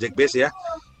industri project base ya,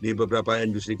 di beberapa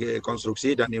industri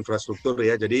konstruksi dan infrastruktur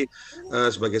ya. Jadi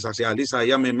sebagai saksi ahli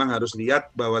saya memang harus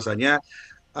lihat bahwasanya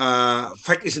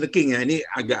fact is the king ya. Ini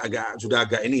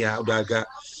agak ini ya, udah agak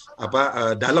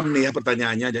dalam nih ya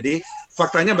pertanyaannya. Jadi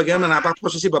faktanya bagaimana? Apa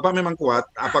posisi Bapak memang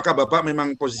kuat? Apakah Bapak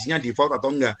memang posisinya default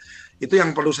atau enggak? Itu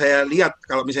yang perlu saya lihat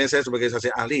kalau misalnya saya sebagai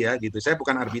saksi ahli ya gitu. Saya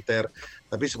bukan arbiter,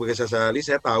 tapi sebagai saksi ahli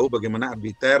saya tahu bagaimana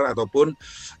arbiter ataupun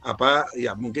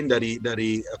ya mungkin dari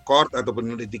court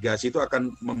ataupun litigasi itu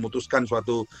akan memutuskan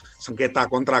suatu sengketa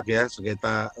kontrak ya,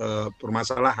 sengketa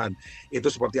permasalahan.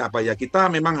 Itu seperti apa ya? Kita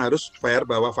memang harus fair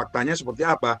bahwa faktanya seperti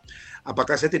apa.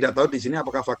 Apakah saya tidak tahu di sini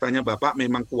apakah faktanya Bapak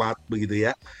memang kuat begitu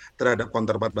ya terhadap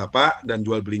counterpart Bapak dan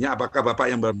jual belinya, apakah Bapak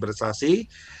yang berprestasi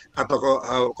atau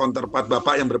counterpart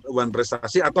Bapak yang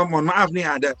berprestasi, atau mohon maaf nih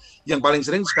ada yang paling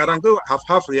sering sekarang tuh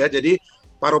half-half ya, jadi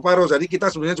paruh-paruh. Jadi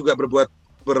kita sebenarnya juga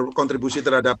berkontribusi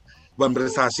terhadap bukan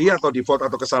prestasi atau default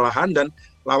atau kesalahan, dan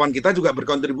lawan kita juga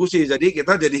berkontribusi. Jadi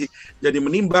kita jadi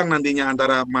menimbang nantinya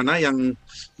antara mana yang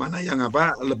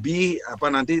lebih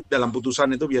nanti dalam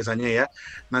putusan itu biasanya ya.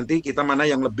 Nanti kita mana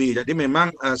yang lebih. Jadi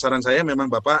memang saran saya memang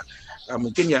Bapak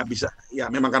mungkin ya bisa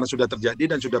ya, memang karena sudah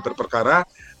terjadi dan sudah berperkara,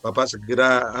 Bapak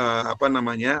segera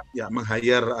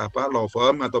meng-hire law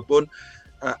firm ataupun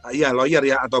lawyer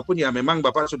ya, ataupun ya memang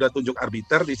Bapak sudah tunjuk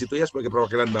arbiter di situ ya sebagai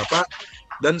perwakilan Bapak.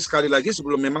 Dan sekali lagi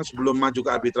sebelum maju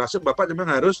ke arbitrase, Bapak memang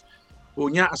harus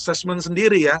punya assessment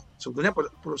sendiri ya. Sebetulnya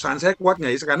perusahaan saya kuat nggak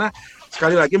ya? Karena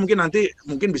sekali lagi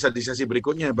mungkin bisa di sesi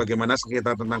berikutnya bagaimana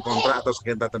sengketa tentang kontrak atau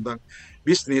sengketa tentang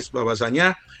bisnis.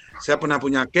 Bahwasanya saya pernah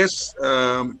punya case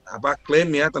klaim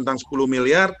ya tentang 10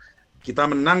 miliar, kita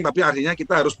menang tapi akhirnya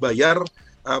kita harus bayar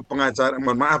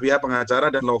pengacara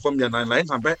dan law firm dan lain-lain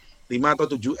sampai 5 atau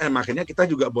 7 M. Akhirnya kita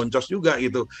juga boncos juga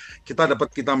gitu.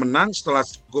 Kita menang setelah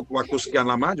cukup waktu sekian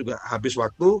lama, juga habis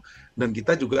waktu, dan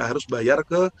kita juga harus bayar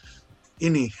ke ke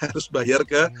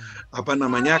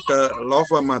law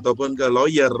firm ataupun ke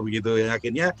lawyer begitu ya.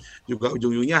 Akhirnya juga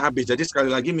ujung-ujungnya habis. Jadi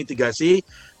sekali lagi mitigasi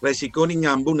resiko ini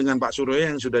nyambung dengan Pak Suryo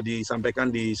yang sudah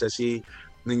disampaikan di sesi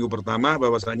minggu pertama,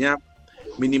 bahwasanya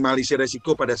minimalisir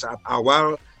resiko pada saat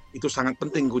awal itu sangat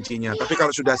penting kuncinya. Tapi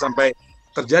kalau sudah sampai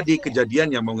terjadi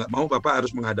kejadian yang mau nggak mau Bapak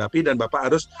harus menghadapi, dan Bapak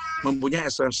harus mempunyai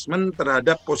assessment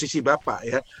terhadap posisi Bapak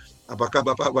ya. Apakah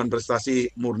Bapak prestasi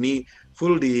murni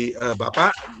full di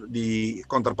Bapak, di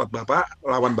counterpart Bapak,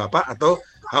 lawan Bapak, atau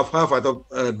half-half atau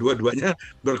dua-duanya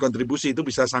berkontribusi. Itu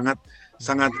bisa sangat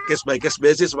case by case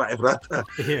basis Pak Efrata.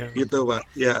 Gitu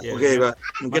Pak. Ya, oke Pak.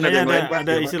 Mungkin makanya ada yang lain Pak.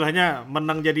 Ada istilahnya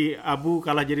menang jadi abu,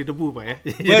 kalah jadi debu Pak ya.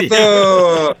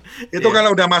 Betul. Itu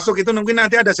kalau udah masuk itu mungkin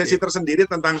nanti ada sesi tersendiri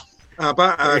tentang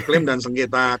klaim dan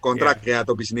sengketa kontrak ya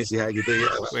atau bisnis ya gitu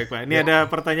ya. Baik Pak. Ini ada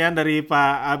pertanyaan dari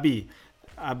Pak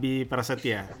Abi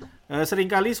Prasetya.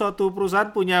 Seringkali suatu perusahaan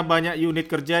punya banyak unit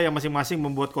kerja yang masing-masing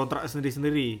membuat kontrak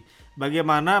sendiri-sendiri.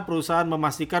 Bagaimana perusahaan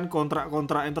memastikan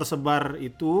kontrak-kontrak yang tersebar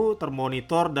itu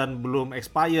termonitor dan belum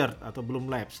expired atau belum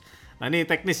lapse? Nah ini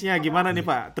teknisnya gimana nih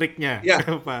Pak, triknya? Ya.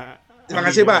 Pak. Terima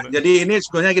kasih Pak. Jadi ini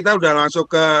sebenarnya kita udah langsung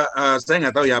ke, saya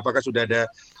nggak tahu ya apakah sudah ada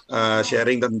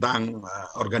sharing tentang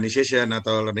organization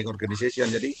atau learning organization.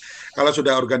 Jadi kalau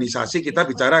sudah organisasi kita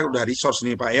bicara udah resource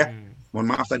nih Pak ya.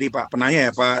 Mohon maaf tadi Pak penanya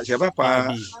ya Pak siapa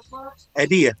Pak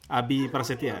Edi ya. Abi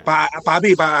Prasetya. Pak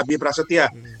Abi Prasetya.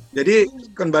 Jadi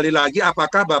kembali lagi,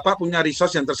 apakah Bapak punya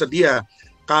resource yang tersedia?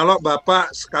 Kalau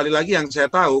Bapak, sekali lagi yang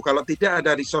saya tahu, kalau tidak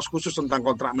ada resource khusus tentang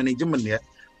kontrak manajemen ya.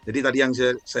 Jadi tadi yang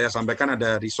saya sampaikan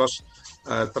ada resource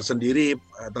tersendiri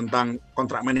tentang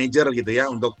kontrak manager gitu ya,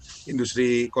 untuk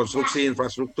industri konstruksi,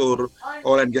 infrastruktur,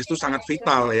 oil and gas itu sangat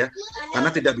vital ya.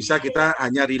 Karena tidak bisa kita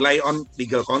hanya rely on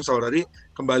legal counsel. Tadi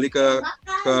kembali ke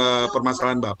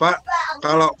permasalahan Bapak,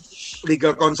 kalau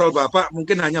legal counsel Bapak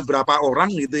mungkin hanya berapa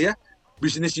orang gitu ya,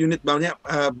 bisnis unit banyak,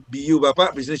 BU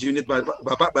Bapak, bisnis unit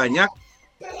Bapak banyak,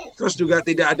 terus juga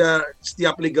tidak ada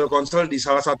setiap legal counsel di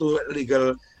salah satu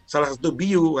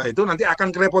BU, nah itu nanti akan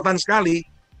kerepotan sekali.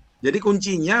 Jadi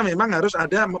kuncinya memang harus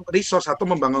ada resource atau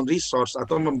membangun resource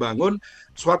atau membangun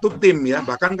suatu tim ya.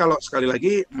 Bahkan kalau sekali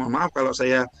lagi, mohon maaf kalau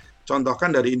saya contohkan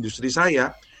dari industri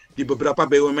saya, di beberapa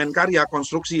BUMN karya,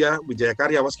 konstruksi ya, Wijaya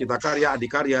Karya, Waskita Karya,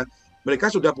 Adikarya, mereka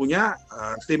sudah punya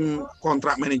tim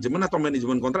kontrak manajemen atau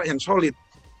manajemen kontrak yang solid.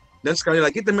 Dan sekali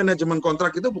lagi tim manajemen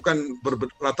kontrak itu bukan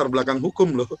berlatar belakang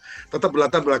hukum loh, tetap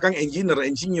berlatar belakang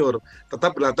insinyur,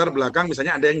 tetap berlatar belakang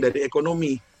misalnya ada yang dari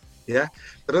ekonomi, ya,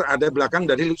 terus ada belakang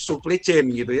dari supply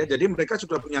chain gitu ya. Jadi mereka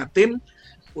sudah punya tim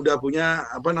udah punya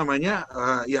apa namanya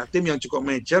ya tim yang cukup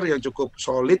mature, yang cukup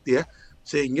solid ya,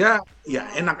 sehingga ya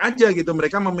enak aja gitu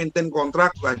mereka memaintain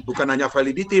kontrak, bukan hanya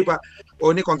validity Pak.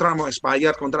 Oh ini kontrak mau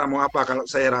expired, kontrak mau apa. Kalau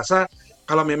saya rasa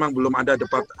kalau memang belum ada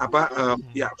debat apa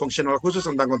ya fungsional khusus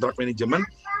tentang kontrak manajemen,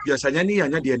 biasanya ini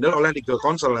hanya dihandle oleh legal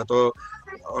counsel atau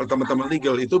oleh teman-teman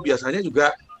legal. Itu biasanya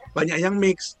juga banyak yang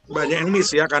miss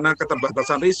ya karena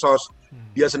keterbatasan resource.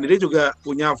 Dia sendiri juga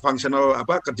punya fungsional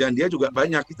apa kerjaan dia juga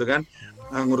banyak gitu kan,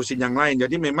 ngurusin yang lain.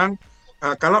 Jadi memang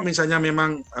kalau misalnya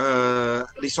memang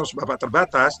resource Bapak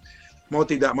terbatas, mau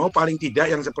tidak mau paling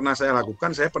tidak yang pernah saya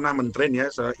lakukan, saya pernah mentrain ya,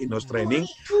 in-house training,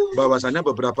 bahwasannya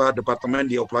beberapa departemen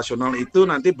di operasional itu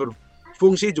nanti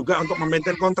berfungsi juga untuk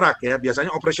memaintain kontrak ya,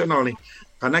 biasanya operasional nih,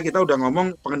 karena kita udah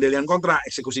ngomong pengendalian kontrak,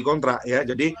 eksekusi kontrak ya,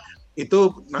 jadi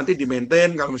itu nanti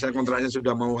di-maintain kalau misalnya kontraknya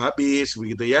sudah mau habis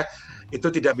begitu ya,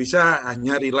 itu tidak bisa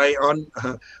hanya rely on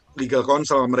legal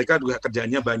counsel, mereka juga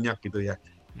kerjanya banyak gitu ya.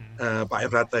 Pak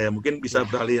Efrata ya, mungkin bisa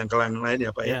beralih yang ke lain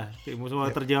ya Pak ya. Ya, semua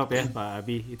terjawab ya Pak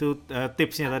Abi. Itu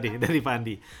tipsnya tadi dari Pak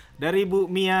Andi. Dari Bu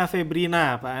Mia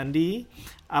Febrina, Pak Andi,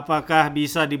 apakah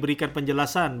bisa diberikan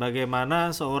penjelasan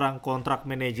bagaimana seorang kontrak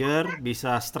manager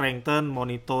bisa strengthen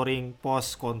monitoring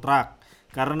post kontrak?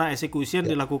 Karena execution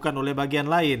dilakukan oleh bagian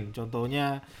lain,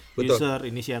 contohnya Betul. user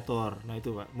inisiator. Nah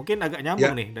itu Pak, mungkin agak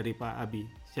nyambung nih dari Pak Abi.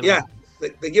 Silakan. Ya,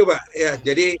 thank you Pak. Ya,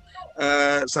 jadi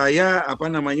saya apa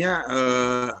namanya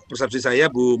persepsi saya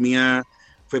Bu Mia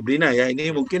Febrina ya,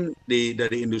 ini mungkin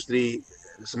dari industri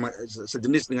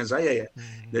sejenis dengan saya ya,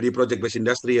 dari project based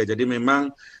industry ya. Jadi memang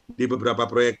di beberapa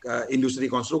proyek industri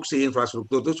konstruksi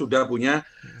infrastruktur itu sudah punya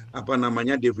apa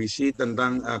namanya divisi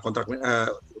tentang kontrak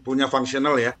punya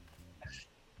fungsional ya.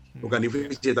 Bukan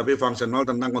divisi tapi fungsional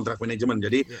tentang kontrak manajemen.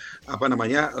 Jadi apa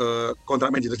namanya kontrak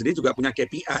manajemen sendiri juga punya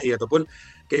KPI ataupun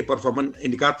Key Performance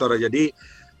Indicator. Jadi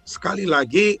sekali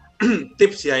lagi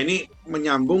tips ya, ini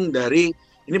menyambung dari,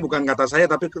 ini bukan kata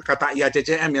saya tapi kata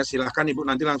IACCM ya. Silahkan Ibu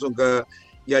nanti langsung ke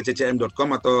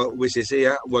iaccm.com atau WCC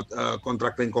ya, buat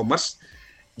Contracting Commerce.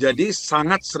 Jadi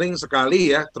sangat sering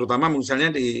sekali ya, terutama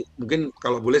misalnya mungkin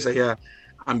kalau boleh saya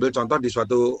ambil contoh di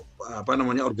suatu apa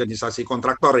namanya organisasi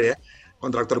kontraktor ya,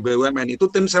 kontraktor BUMN itu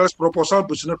tim sales proposal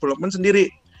business development sendiri.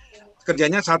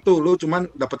 Kerjanya satu, lu cuman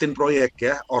dapetin proyek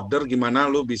ya, order gimana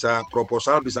lu bisa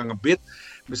proposal, bisa ngebid,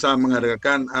 bisa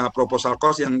mengadakan proposal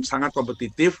cost yang sangat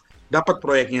kompetitif, dapat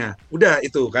proyeknya. Udah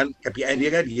itu kan KPI dia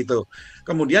kan gitu.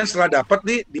 Kemudian setelah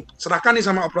dapat diserahkan nih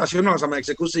sama operasional sama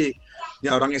eksekusi.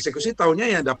 Ya orang eksekusi taunya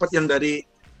ya dapat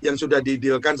yang sudah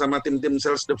didealkan sama tim-tim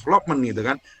sales development gitu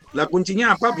kan. Lah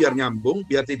kuncinya apa biar nyambung,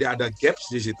 biar tidak ada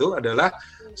gaps di situ adalah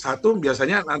satu,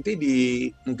 biasanya nanti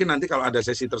mungkin nanti kalau ada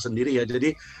sesi tersendiri ya.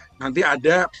 Jadi nanti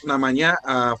ada namanya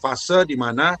fase di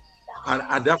mana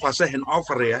ada fase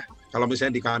handover ya. Kalau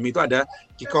misalnya di kami itu ada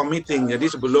kick-off meeting.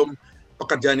 Jadi sebelum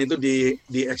pekerjaan itu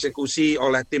dieksekusi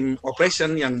oleh tim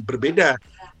operation yang berbeda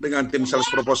dengan tim sales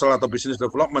proposal atau business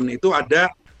development, itu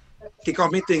ada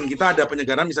kick-off meeting. Kita ada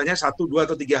penyegaran misalnya 1, 2,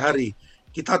 atau 3 hari.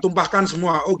 Kita tumpahkan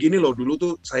semua, oh gini loh, dulu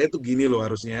tuh saya tuh gini loh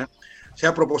harusnya.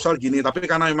 Saya proposal gini, tapi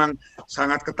karena memang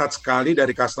sangat ketat sekali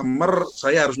dari customer,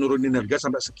 saya harus nurunin harga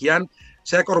sampai sekian,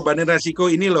 saya korbanin resiko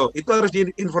ini loh. Itu harus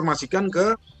diinformasikan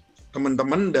ke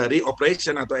teman-teman dari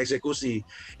operation atau eksekusi.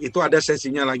 Itu ada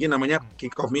sesinya lagi namanya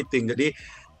kick-off meeting. Jadi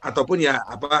ataupun ya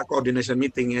apa coordination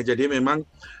meeting ya. Jadi memang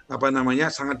apa namanya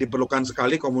sangat diperlukan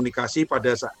sekali komunikasi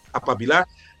apabila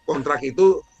kontrak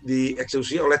itu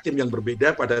dieksekusi oleh tim yang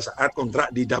berbeda pada saat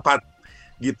kontrak didapat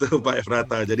gitu Pak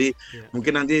Efrata. Jadi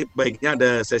mungkin nanti baiknya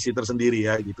ada sesi tersendiri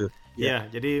ya gitu. Ya,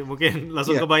 jadi mungkin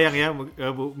langsung kebayang ya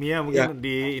Bu Mia mungkin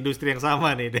di industri yang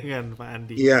sama nih dengan Pak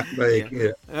Andi. Iya, baik.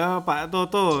 Ya. Pak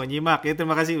Toto nyimak ya,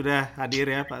 terima kasih udah hadir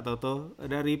ya Pak Toto.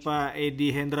 Dari Pak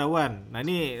Edi Hendrawan. Nah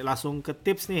ini langsung ke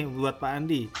tips nih buat Pak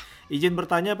Andi. Izin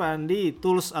bertanya Pak Andi,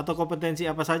 tools atau kompetensi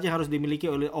apa saja yang harus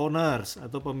dimiliki oleh owners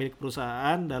atau pemilik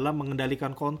perusahaan dalam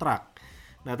mengendalikan kontrak?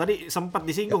 Nah tadi sempat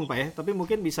disinggung Pak ya, tapi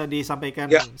mungkin bisa disampaikan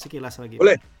sekilas lagi.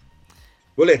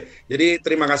 Boleh. Jadi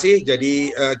terima kasih.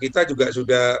 Jadi kita juga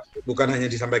sudah bukan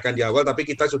hanya disampaikan di awal, tapi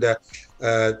kita sudah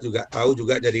juga tahu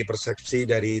juga dari persepsi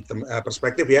dari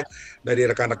perspektif ya dari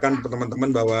rekan-rekan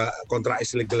teman-teman bahwa kontrak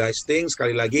is legalizing.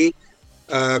 Sekali lagi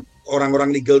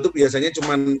orang-orang legal itu biasanya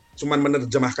cuman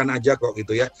menerjemahkan aja kok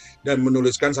gitu ya, dan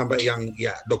menuliskan sampai yang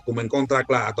ya dokumen kontrak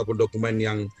lah ataupun dokumen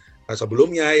yang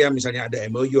sebelumnya ya, misalnya ada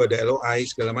MOU, ada LOI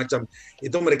segala macam,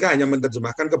 itu mereka hanya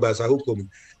menerjemahkan ke bahasa hukum.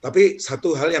 Tapi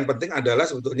satu hal yang penting adalah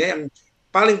sebetulnya yang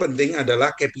paling penting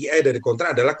adalah KPI dari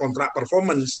kontrak adalah kontrak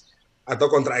performance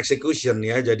atau kontrak execution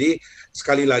ya. Jadi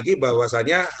sekali lagi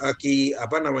bahwasanya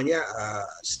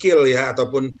skill ya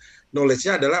ataupun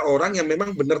knowledge-nya adalah orang yang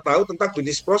memang benar tahu tentang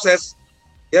bisnis proses.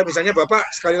 Ya, misalnya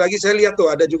Bapak sekali lagi saya lihat tuh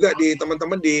ada juga di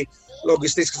teman-teman di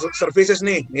logistics services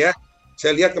nih, ya.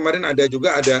 Saya lihat kemarin ada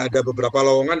beberapa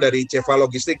lowongan dari Ceva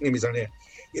Logistik nih misalnya.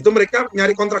 Itu mereka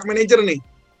nyari kontrak manager nih.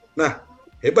 Nah,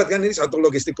 hebat kan ini satu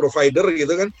logistik provider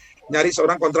gitu kan, nyari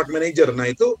seorang kontrak manager. Nah,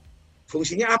 itu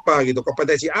fungsinya apa gitu,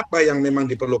 kompetensi apa yang memang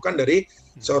diperlukan dari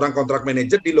seorang kontrak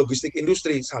manager di logistik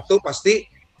industri. Satu pasti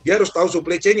dia harus tahu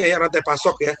supply chain-nya ya, rantai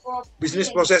pasok ya,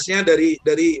 bisnis prosesnya dari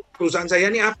perusahaan saya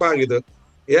ini apa gitu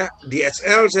ya.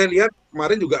 DHL saya lihat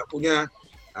kemarin juga punya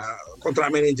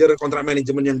kontrak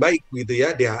manajemen yang baik gitu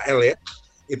ya, DHL ya,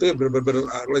 itu benar-benar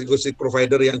logistik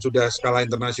provider yang sudah skala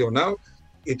internasional,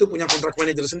 itu punya kontrak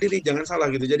manajer sendiri, jangan salah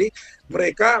gitu. Jadi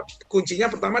mereka kuncinya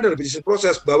pertama adalah bisnis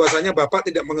proses, bahwasanya Bapak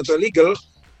tidak mengetahui legal,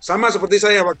 sama seperti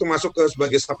saya waktu masuk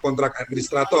sebagai subkontrak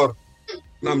administrator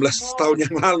 16 tahun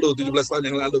yang lalu, 17 tahun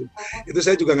yang lalu. Itu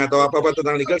saya juga nggak tahu apa-apa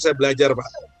tentang legal, saya belajar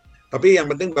Pak. Tapi yang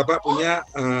penting Bapak punya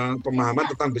pemahaman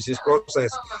tentang bisnis proses.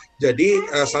 Jadi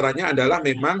sarannya adalah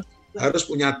memang harus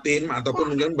punya tim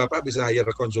ataupun mungkin Bapak bisa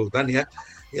hire konsultan ya,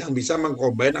 yang bisa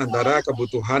mengcombine antara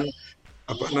kebutuhan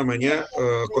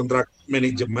kontrak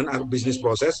manajemen atau bisnis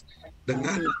proses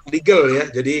dengan legal ya.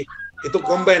 Jadi itu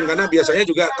combine, karena biasanya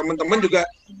juga teman-teman juga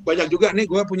banyak juga nih,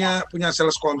 gue punya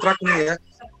sales kontrak nih ya,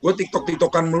 gue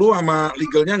tiktokan melu sama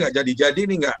legalnya nggak jadi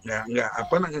nih,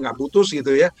 nggak putus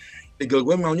gitu ya. Legal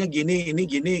gue maunya gini, ini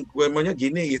gini, gue maunya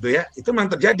gini gitu ya. Itu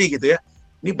memang terjadi gitu ya.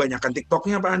 Ini banyakkan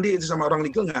TikToknya Pak Andi, itu sama orang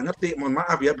legal nggak ngerti, mohon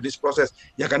maaf ya, bisnis proses.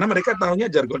 Ya karena mereka tahunya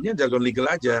jargon legal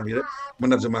aja, gitu,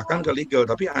 menerjemahkan ke legal.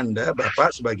 Tapi Anda,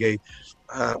 Bapak sebagai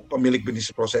pemilik bisnis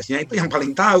prosesnya itu yang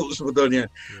paling tahu sebetulnya.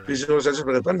 Bisnis proses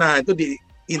seperti apa, nah itu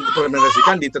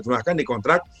diimplementasikan, diterjemahkan di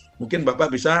kontrak. Mungkin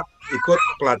Bapak bisa ikut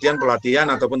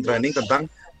pelatihan ataupun training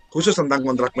khusus tentang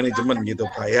kontrak manajemen gitu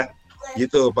Pak ya.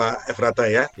 Gitu Pak Efrata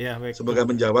ya. Ya, baik. Semoga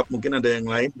menjawab. Mungkin ada yang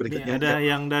lain berikutnya. Ini ada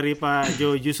yang dari Pak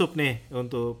Jo Yusuf nih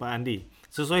untuk Pak Andi.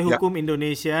 Sesuai hukum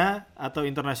Indonesia atau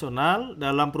internasional,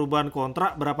 dalam perubahan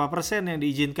kontrak berapa persen yang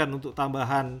diizinkan untuk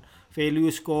tambahan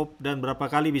value, scope, dan berapa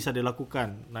kali bisa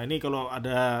dilakukan? Nah ini kalau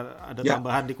ada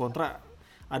tambahan di kontrak,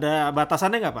 ada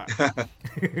batasannya nggak Pak?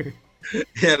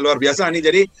 Ya, luar biasa nih.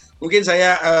 Jadi mungkin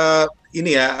saya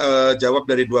jawab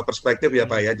dari dua perspektif ya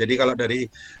Pak ya. Jadi kalau dari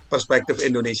perspektif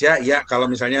Indonesia ya, kalau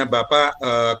misalnya Bapak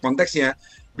konteksnya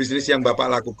bisnis yang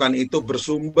Bapak lakukan itu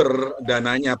bersumber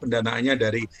pendanaannya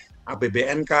dari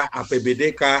APBN kah,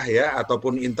 APBD kah ya,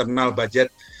 ataupun internal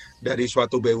budget dari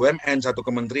suatu BUMN, satu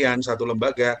kementerian, satu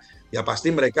lembaga, ya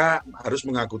pasti mereka harus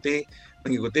mengikuti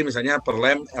misalnya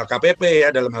Perlem LKPP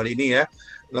ya, dalam hal ini ya,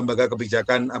 Lembaga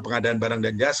Kebijakan Pengadaan Barang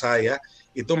dan Jasa ya,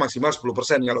 itu maksimal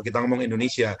 10% kalau kita ngomong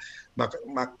Indonesia.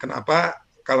 Kenapa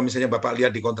kalau misalnya Bapak lihat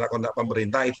di kontrak-kontrak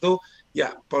pemerintah itu ya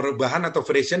perubahan atau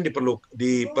variation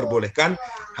diperbolehkan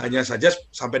hanya saja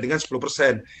sampai dengan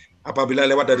 10%. Apabila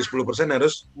lewat dari 10%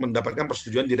 harus mendapatkan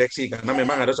persetujuan direksi, karena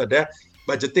memang harus ada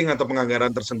budgeting atau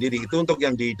penganggaran tersendiri. Itu untuk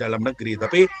yang di dalam negeri.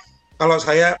 Tapi kalau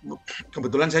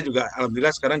kebetulan saya juga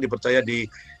alhamdulillah sekarang dipercaya di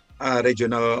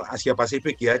regional Asia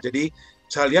Pasifik ya. Jadi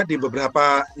saya lihat di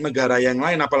beberapa negara yang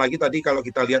lain, apalagi tadi kalau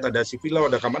kita lihat ada civil law,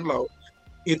 ada common law,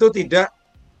 itu tidak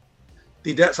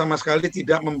sama sekali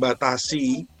tidak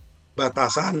membatasi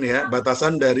batasan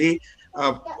dari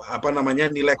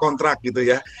nilai kontrak gitu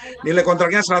ya. Nilai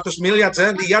kontraknya 100 miliar,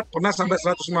 saya lihat pernah sampai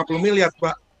 150 miliar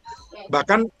Pak.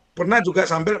 Bahkan pernah juga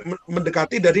sampai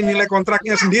mendekati dari nilai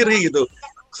kontraknya sendiri gitu.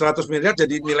 100 miliar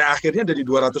jadi nilai akhirnya jadi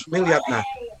 200 miliar. Nah,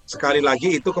 sekali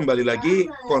lagi itu kembali lagi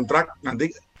kontrak, nanti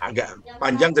agak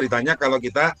panjang ceritanya kalau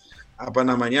kita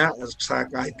saya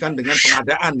kaitkan dengan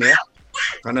pengadaan ya.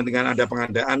 Karena dengan ada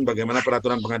pengadaan, bagaimana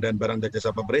peraturan pengadaan barang dan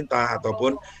jasa pemerintah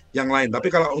ataupun yang lain.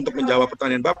 Tapi kalau untuk menjawab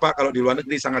pertanyaan Bapak, kalau di luar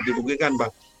negeri sangat dirugikan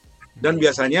Pak. Dan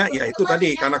biasanya ya itu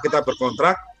tadi, karena kita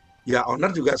berkontrak, ya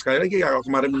owner juga sekali lagi kalau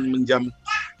kemarin menjam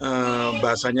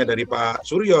bahasanya dari Pak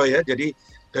Suryo ya, jadi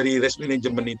dari risk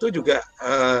management itu juga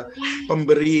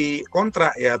pemberi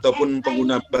kontrak ya ataupun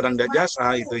pengguna barang dan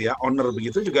jasa itu ya, owner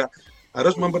begitu juga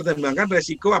harus mempertimbangkan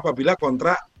resiko apabila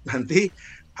kontrak nanti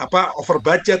over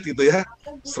budget gitu ya,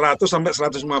 100 sampai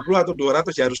 150 atau 200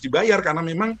 ya harus dibayar, karena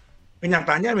memang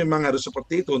kenyataannya memang harus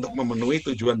seperti itu untuk memenuhi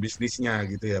tujuan bisnisnya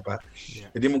gitu ya Pak.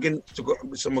 Jadi mungkin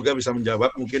cukup, semoga bisa menjawab.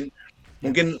 Mungkin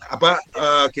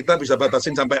kita bisa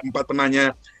batasin sampai 4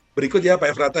 penanya berikut ya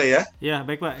Pak Efrata ya. Ya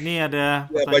baik Pak, ini ada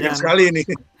ya, banyak sekali ini.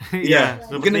 Ya,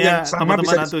 mungkin yang sama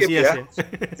bisa di-skip ya.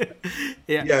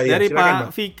 Ya, dari silakan,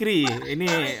 Pak Fikri,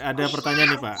 ini ada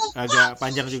pertanyaan nih Pak, agak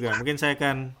panjang juga. Mungkin saya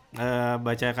akan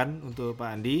bacakan untuk Pak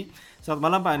Andi. Selamat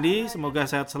malam Pak Andi, semoga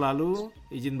sehat selalu.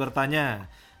 Izin bertanya,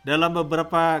 dalam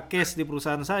beberapa case di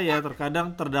perusahaan saya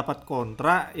terkadang terdapat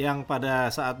kontrak yang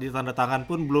pada saat ditandatangan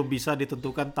pun belum bisa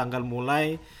ditentukan tanggal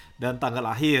mulai dan tanggal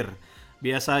akhir.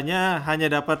 Biasanya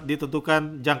hanya dapat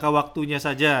ditentukan jangka waktunya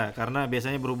saja karena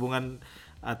biasanya berhubungan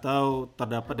atau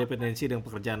terdapat dependensi dengan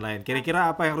pekerjaan lain. Kira-kira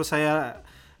apa yang harus saya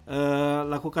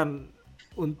lakukan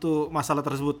untuk masalah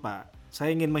tersebut, Pak?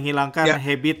 Saya ingin menghilangkan Ya,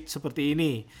 habit seperti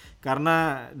ini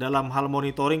karena dalam hal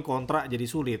monitoring kontrak jadi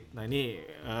sulit. Nah, ini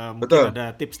mungkin betul.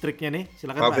 ada tips triknya nih.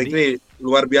 Silakan Pak Pak Andi. Fikri,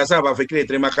 luar biasa Pak Fikri.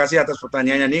 Terima kasih atas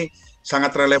pertanyaannya ini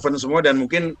sangat relevan semua dan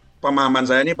mungkin pemahaman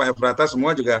saya ini Pak Efrata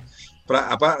semua juga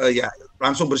ya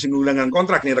langsung bersinggungan dengan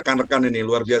kontrak nih rekan-rekan ini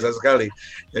luar biasa sekali.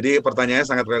 Jadi pertanyaannya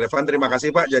sangat relevan. Terima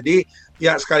kasih Pak. Jadi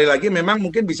ya sekali lagi memang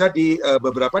mungkin bisa di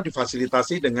beberapa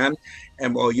difasilitasi dengan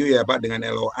MOU ya Pak dengan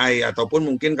LOI ataupun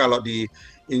mungkin kalau di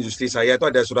industri saya itu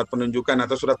ada surat penunjukan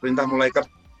atau surat perintah mulai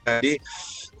kerja. Jadi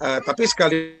tapi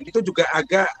sekali itu juga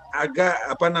agak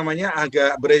apa namanya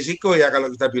agak beresiko ya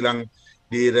kalau kita bilang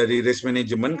dari risk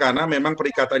management karena memang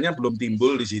perikatannya belum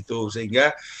timbul di situ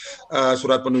sehingga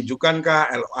surat penunjukan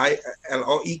kah,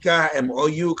 LOI kah,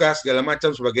 MOU kah segala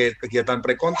macam sebagai kegiatan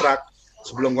pre-kontrak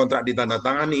sebelum kontrak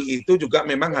ditandatangani itu juga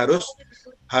memang harus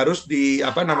di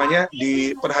apa namanya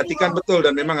diperhatikan betul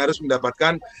dan memang harus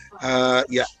mendapatkan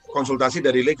ya konsultasi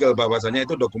dari legal bahwasanya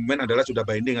itu dokumen adalah sudah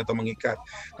binding atau mengikat.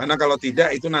 Karena kalau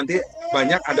tidak itu nanti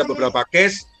banyak ada beberapa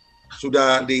case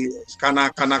sudah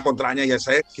karena kontraknya ya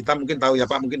kita mungkin tahu ya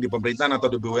Pak mungkin di pemerintahan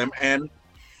atau di BUMN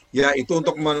ya itu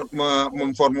untuk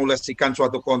memformulasikan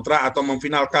suatu kontrak atau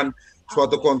memfinalkan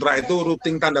suatu kontrak itu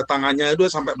rutin tanda tangannya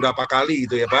itu sampai berapa kali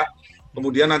gitu ya Pak.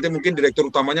 Kemudian nanti mungkin direktur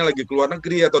utamanya lagi keluar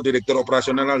negeri atau direktur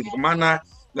operasional lagi kemana,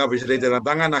 nggak bisa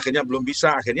ditandatangan, akhirnya belum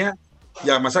bisa, akhirnya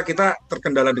ya masa kita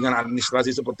terkendala dengan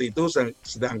administrasi seperti itu,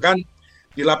 sedangkan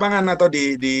di lapangan atau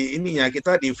di ininya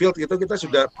kita di field itu kita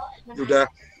sudah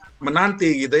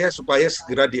menanti gitu ya supaya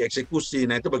segera dieksekusi.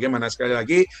 Nah itu bagaimana sekali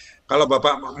lagi kalau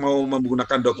Bapak mau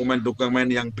menggunakan dokumen-dokumen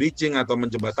yang bridging atau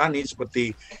menjembatani seperti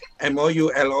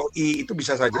MOU, LOI itu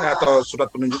bisa saja atau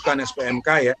surat penunjukan SPMK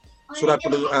ya, surat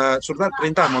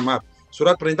perintah mohon maaf,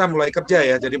 surat perintah mulai kerja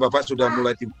ya. Jadi Bapak sudah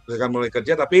mulai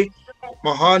kerja tapi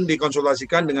mohon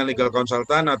dikonsultasikan dengan legal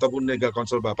consultant ataupun legal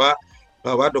counsel Bapak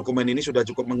bahwa dokumen ini sudah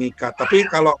cukup mengikat. Tapi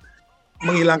kalau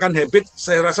menghilangkan habit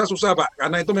saya rasa susah Pak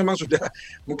karena itu memang sudah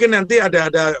mungkin nanti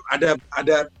ada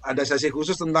sesi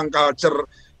khusus tentang culture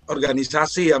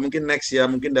organisasi ya mungkin next ya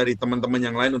mungkin dari teman-teman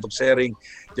yang lain untuk sharing.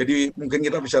 Jadi mungkin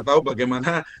kita bisa tahu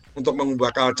bagaimana untuk mengubah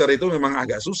culture itu memang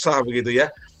agak susah begitu ya.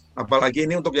 Apalagi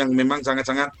ini untuk yang memang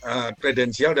sangat-sangat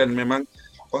kredensial dan memang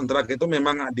kontrak itu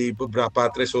memang di beberapa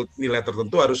threshold nilai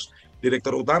tertentu harus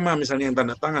direktur utama misalnya yang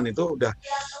tanda tangan itu udah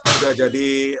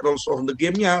jadi rules of the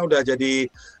game-nya, udah jadi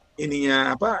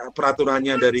ininya apa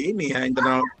peraturannya dari ini ya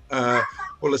internal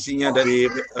policy-nya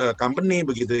dari company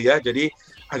begitu ya. Jadi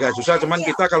agak susah cuman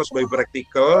kita kalau sebagai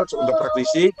praktikal untuk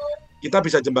praktisi kita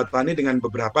bisa jembatani dengan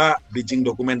beberapa bridging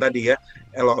dokumen tadi ya.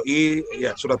 LOI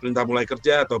ya surat perintah mulai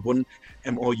kerja ataupun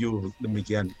MOU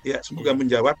demikian. Ya semoga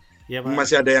menjawab. Ya Pak.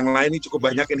 Masih ada yang lain ini cukup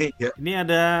banyak ini ya. Ini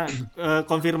ada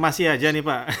konfirmasi aja nih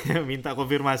Pak. Minta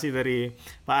konfirmasi dari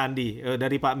Pak Andi,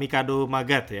 dari Pak Mikado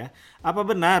Magat ya. Apa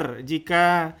benar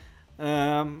jika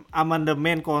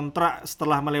amandemen kontrak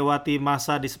setelah melewati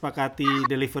masa disepakati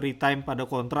delivery time pada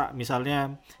kontrak,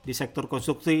 misalnya di sektor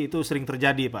konstruksi itu sering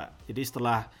terjadi Pak. Jadi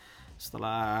setelah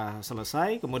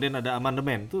selesai kemudian ada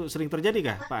amandemen, itu sering terjadi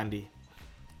kah Pak Andi?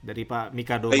 Dari Pak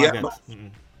Mikado Magat.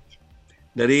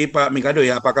 Dari Pak Mikado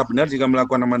ya, apakah benar jika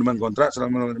melakukan amandemen kontrak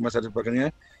selama masa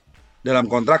disepakatinya dalam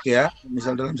kontrak ya,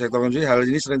 misal dalam sektor konstruksi hal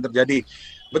ini sering terjadi.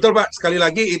 Betul Pak, sekali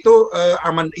lagi itu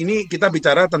ini kita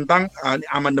bicara tentang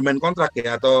amandemen kontrak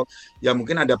ya atau ya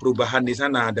mungkin ada perubahan di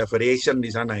sana, ada variation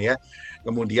di sana ya.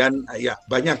 Kemudian ya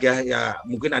banyak ya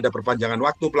mungkin ada perpanjangan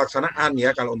waktu pelaksanaan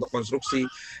ya kalau untuk konstruksi.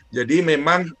 Jadi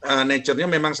memang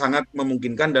nature-nya memang sangat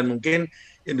memungkinkan dan mungkin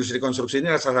industri konstruksi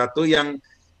ini adalah salah satu yang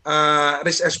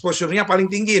risk exposure-nya paling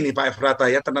tinggi nih Pak Efrata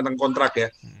ya tentang kontrak ya.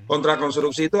 Kontrak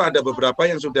konstruksi itu ada beberapa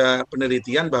yang sudah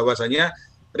penelitian bahwasanya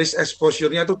risk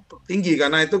exposure-nya itu tinggi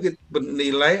karena itu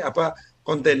bernilai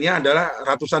kontennya adalah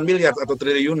ratusan miliar atau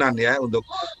triliunan ya untuk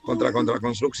kontrak-kontrak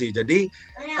konstruksi. Jadi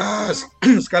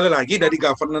sekali lagi dari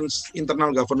internal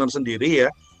governance sendiri ya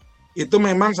itu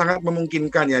memang sangat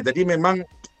memungkinkan ya. Jadi memang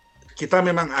kita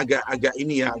memang agak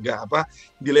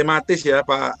dilematis ya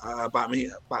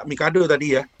Pak Mikado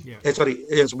tadi ya. Sorry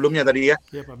yang sebelumnya tadi ya.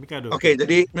 Pak Mikado. Oke,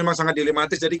 jadi memang sangat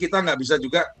dilematis. Jadi kita nggak bisa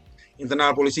juga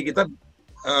internal polisi kita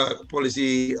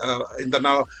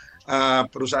internal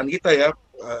perusahaan kita ya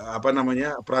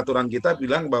peraturan kita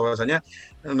bilang bahwasanya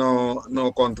no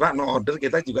kontrak no order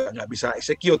kita juga nggak bisa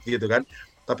execute gitu kan.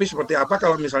 Tapi seperti apa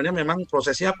kalau misalnya memang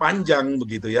prosesnya panjang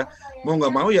begitu ya? Mau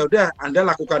nggak mau ya udah Anda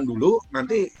lakukan dulu,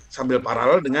 nanti sambil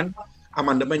paralel dengan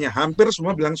amandemennya. Hampir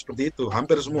semua bilang seperti itu,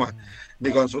 hampir semua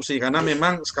dikonstruksi. Karena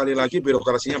memang sekali lagi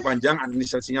birokrasinya panjang,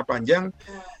 administrasinya panjang.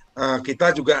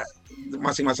 Kita juga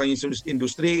masing-masing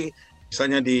industri,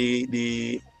 misalnya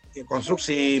di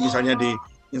konstruksi, misalnya di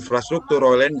infrastruktur,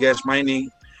 oil and gas, mining,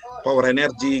 power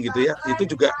energy gitu ya, itu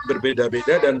juga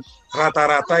berbeda-beda dan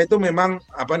rata-rata itu memang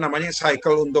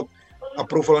cycle untuk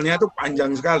approval-nya itu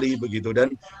panjang sekali begitu, dan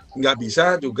nggak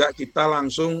bisa juga kita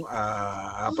langsung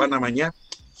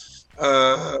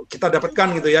kita dapatkan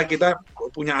gitu ya, kita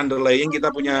punya underlying, kita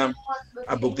punya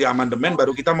bukti amandemen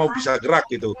baru kita mau bisa gerak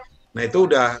gitu. Nah itu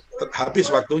udah habis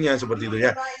waktunya seperti itu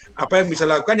ya. Apa yang bisa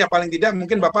lakukan ya paling tidak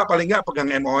mungkin Bapak paling nggak pegang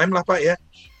MOM lah Pak ya,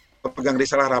 pegang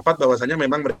risalah rapat bahwasanya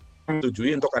memang mereka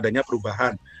menyetujui untuk adanya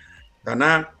perubahan.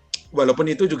 Karena walaupun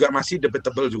itu juga masih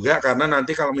debatable juga, karena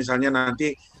nanti kalau misalnya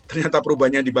nanti ternyata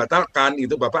perubahannya dibatalkan,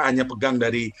 itu Bapak hanya pegang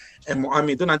dari MOM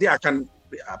itu nanti akan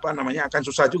akan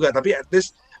susah juga. Tapi at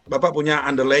least Bapak punya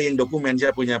underlying dokumen,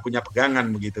 saya punya pegangan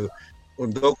begitu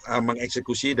untuk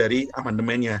mengeksekusi dari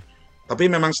amandemennya. Tapi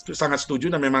memang sangat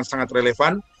setuju dan memang sangat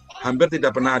relevan. Hampir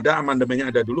tidak pernah ada amandemennya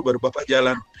ada dulu baru Bapak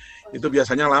jalan. Itu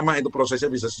biasanya lama, itu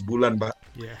prosesnya bisa sebulan,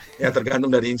 Pak. Yeah. Ya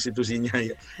tergantung dari institusinya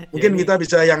ya. Mungkin kita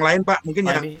bisa yang lain, Pak. Mungkin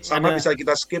Pak, yang sama bisa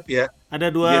kita skip ya.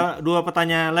 Ada dua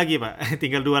pertanyaan lagi, Pak.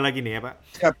 Tinggal 2 lagi nih ya, Pak.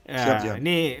 Siap.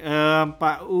 Ini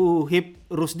Pak Uhib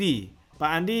Rusdi.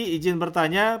 Pak Andi izin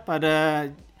bertanya pada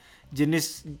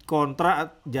jenis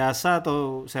kontrak jasa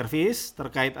atau servis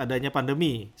terkait adanya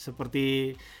pandemi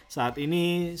seperti saat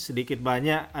ini sedikit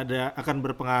banyak akan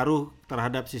berpengaruh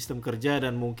terhadap sistem kerja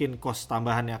dan mungkin kos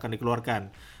tambahan yang akan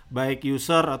dikeluarkan baik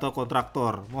user atau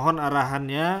kontraktor. Mohon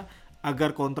arahannya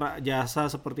agar kontrak jasa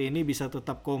seperti ini bisa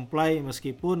tetap comply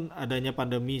meskipun adanya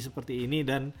pandemi seperti ini,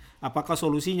 dan apakah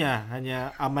solusinya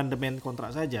hanya amandemen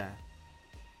kontrak saja?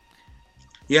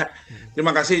 Ya,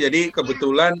 terima kasih. Jadi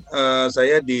kebetulan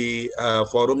saya di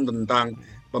forum tentang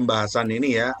pembahasan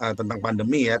ini ya, tentang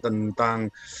pandemi ya, tentang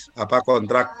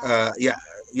kontrak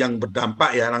yang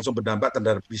berdampak ya, langsung berdampak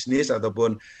terhadap bisnis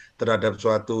ataupun terhadap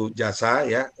suatu jasa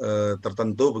ya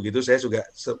tertentu begitu. Saya juga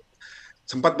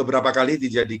sempat beberapa kali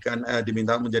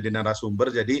diminta menjadi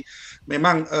narasumber. Jadi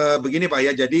memang begini Pak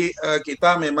ya. Jadi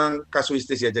kita memang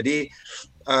kasuistis ya. Jadi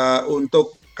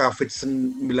untuk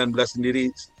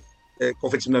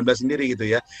COVID-19 sendiri gitu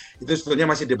ya, itu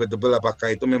sebetulnya masih debatable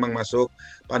apakah itu memang masuk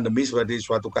pandemi sebagai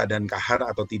suatu keadaan kahar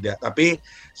atau tidak. Tapi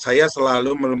saya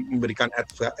selalu memberikan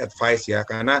advice ya,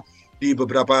 karena di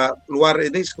beberapa luar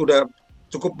ini sudah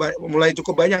mulai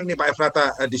cukup banyak nih Pak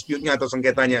Efrata dispute-nya atau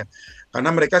sengketanya, karena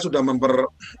mereka sudah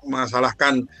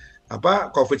mempermasalahkan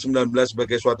COVID-19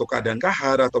 sebagai suatu keadaan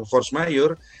kahar atau force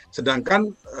majeure,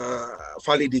 sedangkan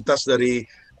validitas dari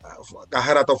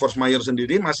kahar atau force majeure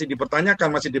sendiri masih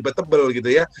dipertanyakan, masih debatable gitu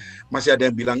ya. Masih ada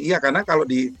yang bilang iya, karena kalau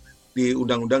di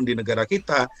undang-undang di negara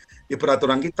kita, di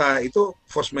peraturan kita itu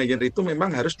force majeure itu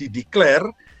memang harus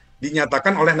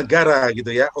dinyatakan oleh negara gitu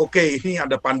ya. Oke, ini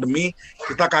ada pandemi,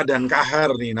 kita keadaan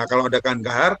kahar nih. Nah, kalau ada keadaan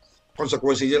kahar,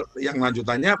 konsekuensi yang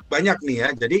lanjutannya banyak nih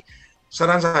ya. Jadi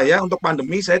saran saya untuk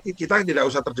pandemi, kita tidak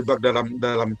usah terjebak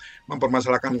dalam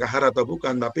mempermasalahkan kahar atau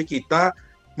bukan, tapi kita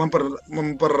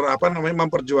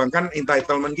memperjuangkan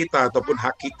entitlement kita ataupun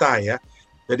hak kita ya.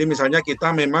 Jadi misalnya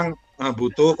kita memang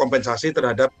butuh kompensasi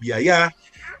terhadap biaya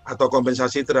atau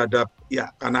kompensasi terhadap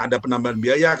ya karena ada penambahan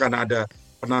biaya, karena ada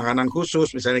penanganan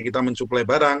khusus, misalnya kita mensuplai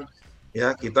barang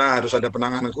ya, kita harus ada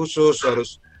penanganan khusus,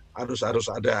 harus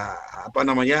ada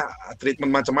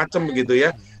treatment macam-macam begitu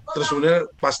ya. Terus kemudian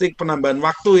pasti penambahan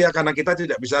waktu ya, karena kita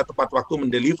tidak bisa tepat waktu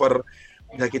mendeliver.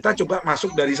 Nah, kita coba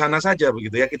masuk dari sana saja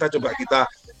begitu ya. Kita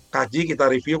kaji,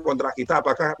 kita review kontrak kita,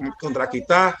 apakah kontrak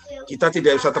kita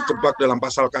tidak usah terjebak dalam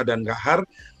pasal keadaan kahar,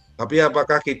 tapi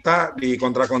apakah kita di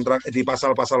kontrak-kontrak di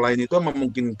pasal-pasal lain itu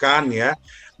memungkinkan ya.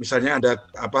 Misalnya ada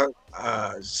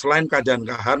selain keadaan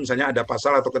kahar, misalnya ada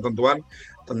pasal atau ketentuan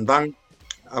tentang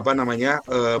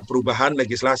perubahan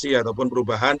legislasi ataupun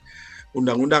perubahan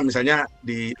undang-undang, misalnya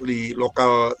di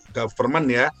local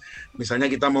government ya, misalnya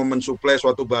kita mau mensuplai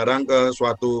suatu barang ke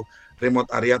suatu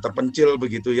remote area terpencil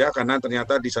begitu ya, karena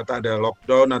ternyata di sana ada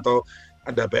lockdown atau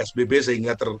ada PSBB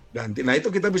sehingga terganti. Nah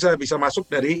itu kita bisa masuk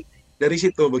dari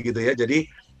situ begitu ya. Jadi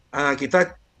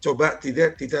kita coba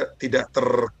tidak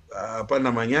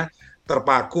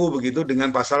terpaku begitu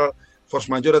dengan pasal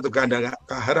force majeure atau keadaan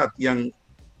kahar yang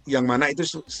mana itu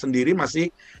sendiri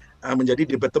masih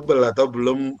menjadi debatable atau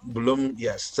belum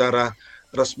ya secara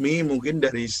resmi mungkin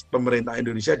dari pemerintah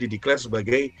Indonesia dideklar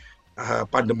sebagai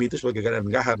pandemi itu sebagai keadaan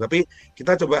kahar. Tapi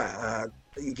kita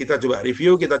coba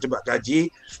review, kita coba kaji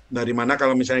dari mana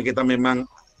kalau misalnya kita memang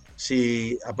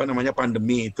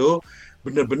pandemi itu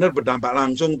benar-benar berdampak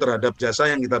langsung terhadap jasa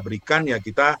yang kita berikan, ya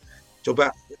kita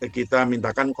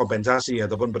mintakan kompensasi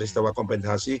ataupun peristiwa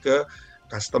kompensasi ke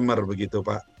customer begitu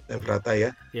Pak Efrata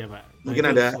ya. Iya Pak. Mungkin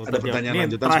ada pertanyaan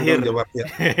lanjutan terakhir jawab ya.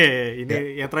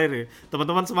 Ini yang terakhir nih.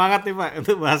 Teman-teman semangat nih Pak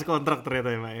untuk bahas kontrak ternyata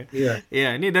ya Pak ya. Iya. Iya,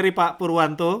 ini dari Pak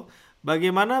Purwanto.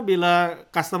 Bagaimana bila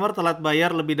customer telat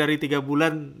bayar lebih dari 3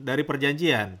 bulan dari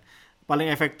perjanjian? Paling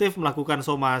efektif melakukan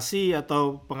somasi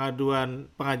atau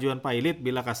pengajuan pilot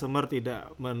bila customer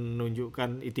tidak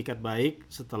menunjukkan itikat baik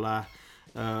setelah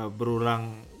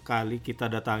berulang kali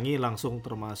kita datangi langsung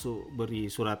termasuk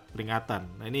beri surat peringatan.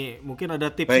 Nah ini mungkin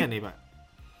ada tipsnya nih Pak.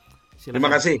 Silakan,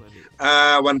 terima kasih.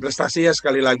 One Prestasi ya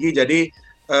sekali lagi. Jadi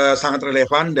sangat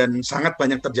relevan dan sangat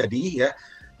banyak terjadi ya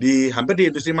hampir di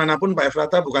industri manapun Pak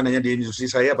Efrata, bukan hanya di industri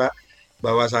saya Pak.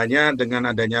 Bahwasanya dengan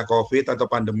adanya COVID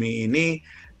atau pandemi ini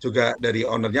juga dari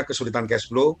ownernya kesulitan cash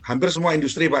flow. Hampir semua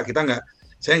industri Pak.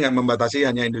 Saya nggak membatasi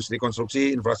hanya industri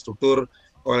konstruksi, infrastruktur,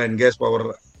 oil and gas,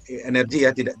 power energi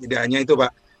ya, tidak hanya itu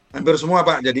Pak, hampir semua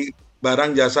Pak. Jadi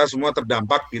barang jasa semua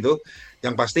terdampak gitu.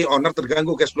 Yang pasti owner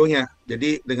terganggu cash flow-nya.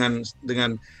 Jadi dengan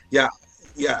ya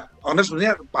owner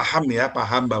sebenarnya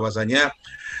paham bahwasanya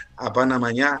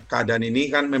keadaan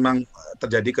ini kan memang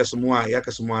terjadi ke semua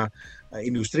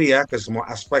industri ya, ke semua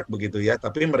aspek begitu ya.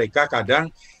 Tapi mereka kadang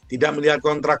tidak melihat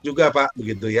kontrak juga Pak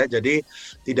begitu ya. Jadi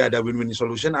tidak ada win-win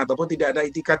solution ataupun tidak ada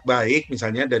itikat baik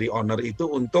misalnya dari owner itu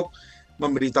untuk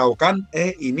memberitahukan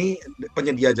ini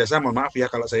penyedia jasa, mohon maaf ya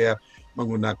kalau saya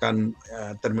menggunakan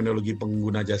terminologi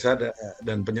pengguna jasa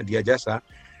dan penyedia jasa.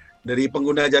 Dari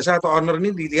pengguna jasa atau owner ini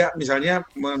dia misalnya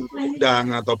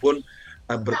mengundang ataupun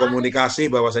berkomunikasi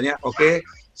bahwasanya oke,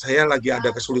 saya lagi ada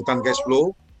kesulitan cash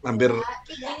flow hampir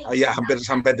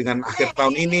sampai dengan akhir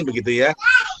tahun ini begitu ya.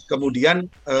 Kemudian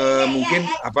mungkin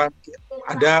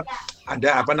ada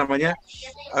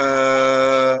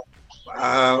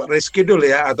reschedule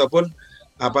ya ataupun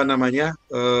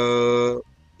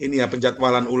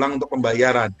penjadwalan ulang untuk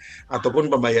pembayaran ataupun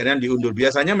pembayaran diundur.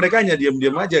 Biasanya mereka hanya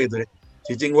diam-diam aja gitu,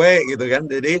 cicing we gitu kan.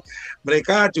 Jadi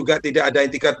mereka juga tidak ada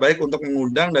itikat baik untuk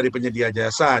mengundang dari penyedia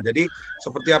jasa. Jadi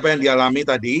seperti apa yang dialami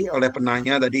tadi oleh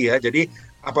penanya tadi ya. Jadi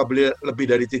apabila lebih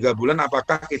dari 3 bulan,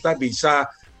 apakah kita bisa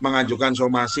mengajukan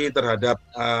somasi terhadap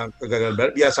kegagalan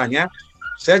bayar? Biasanya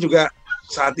saya juga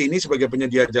saat ini sebagai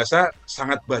penyedia jasa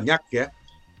sangat banyak ya.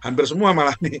 Hampir semua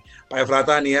malah nih Pak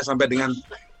Efrata nih ya, sampai dengan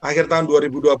akhir tahun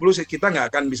 2020 kita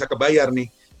nggak akan bisa kebayar nih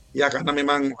ya, karena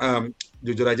memang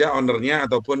jujur aja ownernya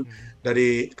ataupun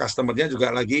dari customernya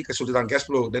juga lagi kesulitan cash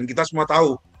flow, dan kita semua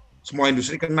tahu semua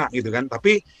industri kena gitu kan.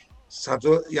 Tapi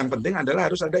satu yang penting adalah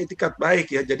harus ada itikat baik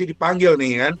ya. Jadi dipanggil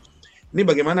nih kan, ini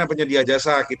bagaimana penyedia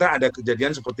jasa, kita ada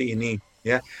kejadian seperti ini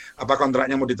ya, apa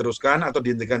kontraknya mau diteruskan atau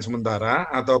dihentikan sementara,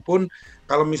 ataupun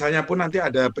kalau misalnya pun nanti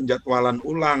ada penjadwalan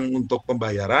ulang untuk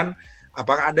pembayaran,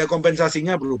 apakah ada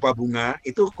kompensasinya berupa bunga.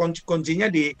 Itu kuncinya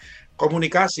di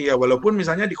komunikasi ya, walaupun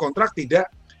misalnya di kontrak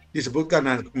tidak disebutkan.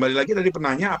 Nah kembali lagi dari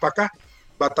penanya, apakah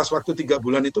batas waktu 3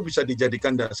 bulan itu bisa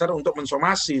dijadikan dasar untuk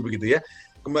mensomasi begitu ya.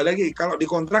 Kembali lagi, kalau di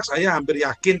kontrak saya hampir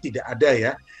yakin tidak ada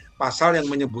ya pasal yang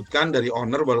menyebutkan dari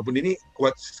owner, walaupun ini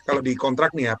kuat kalau di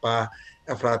kontrak nih Pak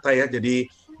Efrata ya. Jadi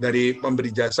dari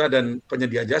pemberi jasa dan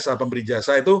penyedia jasa, pemberi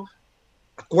jasa itu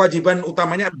kewajiban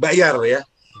utamanya bayar ya.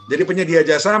 Jadi penyedia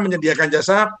jasa menyediakan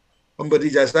jasa, pemberi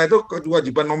jasa itu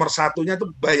kewajiban nomor satunya itu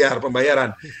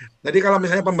pembayaran. Jadi kalau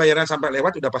misalnya pembayaran sampai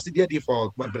lewat, udah pasti dia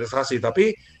default prestasi.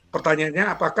 Tapi pertanyaannya,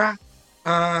 apakah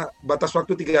batas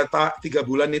waktu 3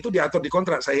 bulan itu diatur di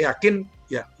kontrak? Saya yakin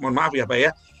ya, mohon maaf ya Pak ya,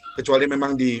 kecuali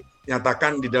memang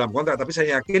dinyatakan di dalam kontrak, tapi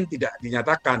saya yakin tidak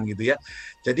dinyatakan gitu ya.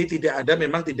 Jadi tidak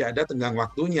ada tenggang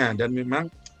waktunya, dan memang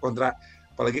kontrak,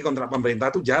 apalagi kontrak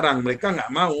pemerintah itu jarang, mereka nggak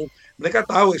mau. Mereka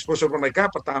tahu exposure mereka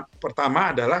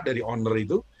pertama adalah dari owner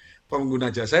itu,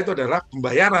 pengguna jasa itu adalah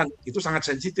pembayaran. Itu sangat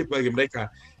sensitif bagi mereka,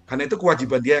 karena itu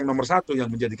kewajiban dia yang nomor satu yang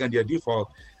menjadikan dia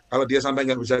default. Kalau dia sampai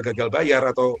nggak bisa gagal bayar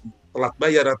atau telat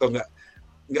bayar atau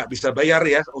nggak bisa bayar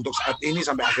ya untuk saat ini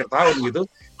sampai akhir tahun gitu,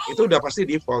 itu udah pasti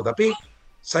default. Tapi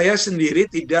saya sendiri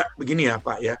tidak begini ya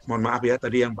Pak ya, mohon maaf ya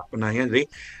tadi yang Pak penanya. Jadi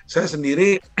saya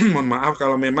sendiri mohon maaf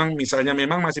kalau memang misalnya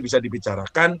memang masih bisa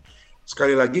dibicarakan.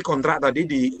 Sekali lagi kontrak tadi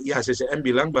di IHCCM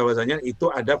bilang bahwasanya itu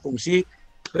ada fungsi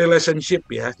relationship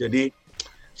ya. Jadi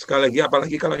sekali lagi,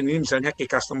 apalagi kalau ini misalnya key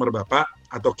customer Bapak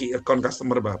atau key account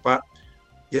customer Bapak,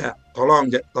 ya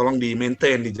tolong di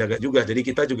maintain, dijaga juga. Jadi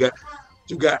kita juga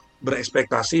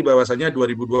berekspektasi bahwasanya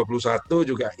 2021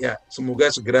 juga ya semoga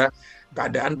segera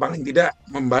keadaan paling tidak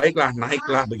membaiklah,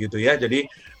 naiklah begitu ya. Jadi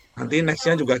nanti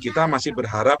nextnya juga kita masih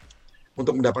berharap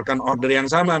untuk mendapatkan order yang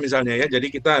sama misalnya ya. Jadi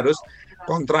kita harus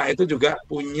kontrak itu juga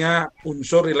punya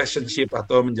unsur relationship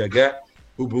atau menjaga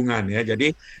hubungan ya.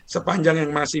 Jadi sepanjang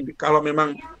yang masih kalau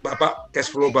memang Bapak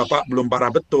cash flow Bapak belum parah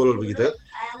betul begitu,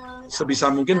 sebisa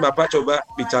mungkin Bapak coba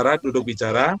duduk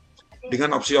bicara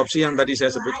dengan opsi-opsi yang tadi saya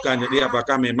sebutkan. Jadi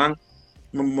apakah memang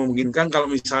memungkinkan kalau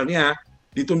misalnya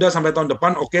ditunda sampai tahun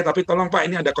depan, oke, tapi tolong Pak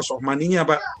ini ada cost of money-nya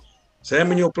Pak. Saya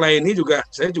menyuplai ini juga,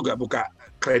 saya juga buka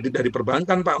kredit dari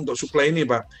perbankan Pak untuk supply ini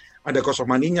Pak. Ada cost of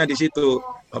money-nya di situ.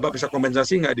 Bapak bisa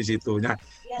kompensasi nggak di situ? Nah,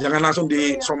 jangan langsung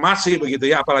disomasi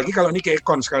begitu ya. Apalagi kalau ini ke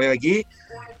ekon sekali lagi,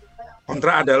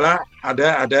 kontrak adalah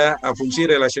ada fungsi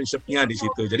relationship-nya di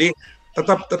situ. Jadi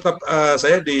tetap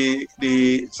saya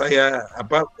saya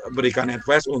berikan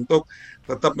advice untuk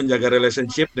tetap menjaga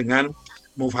relationship dengan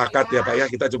mufakat ya Pak ya,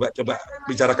 kita coba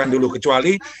bicarakan dulu,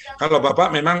 kecuali kalau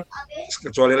Bapak memang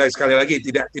sekali lagi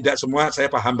tidak semua, saya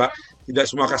paham Pak,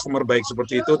 tidak semua customer baik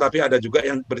seperti itu, tapi ada juga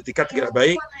yang beretikat tidak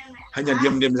baik, hanya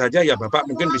diam-diam saja ya Bapak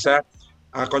mungkin bisa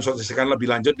konsultasikan lebih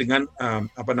lanjut dengan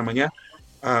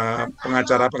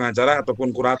pengacara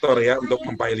ataupun kurator ya untuk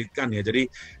mempilotkan ya. Jadi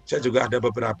saya juga ada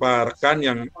beberapa rekan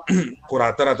yang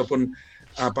kurator ataupun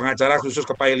pengacara khusus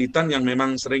kepilotan yang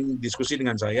memang sering diskusi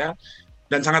dengan saya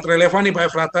dan sangat relevan nih Pak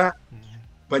Efrata.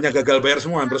 Banyak gagal bayar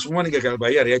semua, hampir semua nih gagal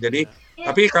bayar ya. Jadi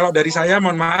tapi kalau dari saya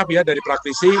mohon maaf ya, dari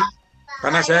praktisi,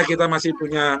 karena kita masih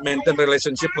punya maintain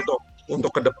relationship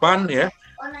untuk ke depan ya.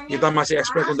 Kita masih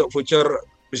expect untuk future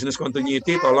business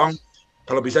continuity, tolong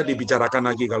kalau bisa dibicarakan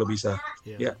lagi kalau bisa.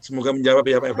 Ya, semoga menjawab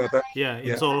ya Pak Efrata. Ya,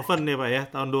 insolvent ya Pak ya.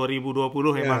 Tahun 2020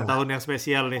 memang tahun yang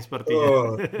spesial nih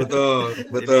sepertinya. Betul.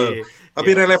 Jadi, tapi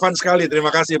relevan sekali.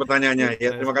 Terima kasih pertanyaannya.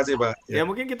 Ya, terima kasih Pak. Ya,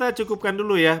 mungkin kita cukupkan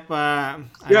dulu ya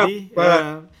Pak Ya, Andi.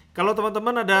 Pak. Kalau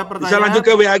teman-teman ada pertanyaan, bisa lanjut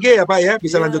ke WAG ya Pak ya.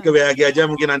 Bisa lanjut ke WAG aja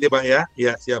mungkin nanti Pak ya.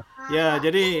 Ya, siap. Ya,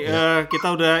 jadi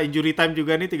kita udah injury time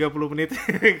juga nih 30 menit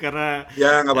karena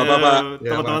ya nggak apa-apa Pak.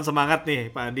 Teman-teman semangat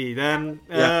nih Pak Andi, dan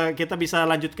kita bisa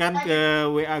lanjutkan ke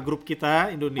WA grup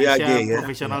kita Indonesia WAG,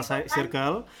 Professional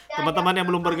Circle. Teman-teman yang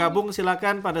belum bergabung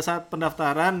silakan pada saat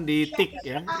pendaftaran di tik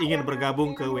ya, ingin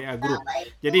bergabung ke WA grup.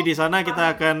 Jadi di sana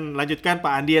kita akan lanjutkan,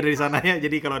 Pak Andi ada di sana ya.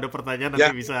 Jadi kalau ada pertanyaan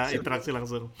nanti bisa interaksi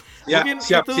langsung. Mungkin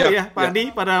siap, itu ya Pak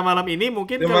Andi pada malam ini.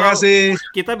 Mungkin terima kasih.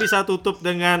 Kita bisa tutup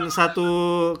dengan satu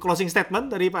closing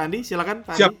statement dari Pak Andi, silakan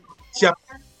Pak Andi. Siap.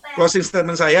 Closing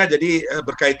statement saya jadi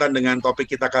berkaitan dengan topik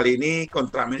kita kali ini,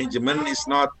 contract management is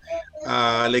not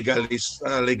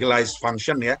legalized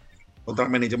function ya.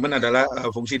 Contract management adalah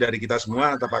fungsi dari kita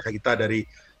semua, apakah kita dari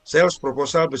sales,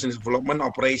 proposal, business development,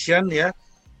 operation ya,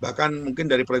 bahkan mungkin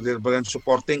dari bagian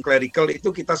supporting, clerical, itu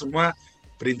kita semua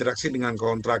berinteraksi dengan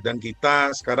kontrak, dan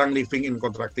kita sekarang living in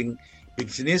contracting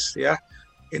business ya.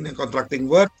 In contracting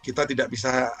world, kita tidak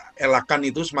bisa elakkan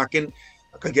itu, semakin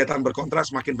kegiatan berkontrak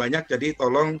semakin banyak, jadi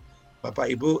tolong Bapak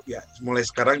Ibu ya mulai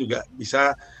sekarang juga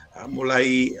bisa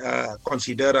mulai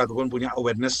consider ataupun punya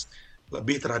awareness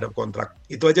lebih terhadap kontrak.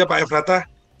 Itu aja Pak Efrata,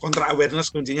 kontrak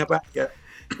awareness kuncinya Pak ya.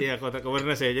 Iya, kontrak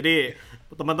awareness ya. Jadi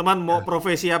teman-teman mau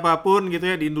profesi apapun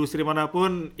gitu ya, di industri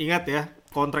manapun, ingat ya,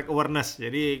 kontrak awareness.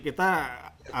 Jadi kita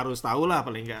harus tahu lah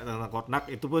paling nggak tentang kontrak,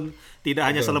 itu pun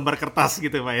tidak hanya selembar kertas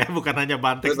gitu Pak ya, bukan hanya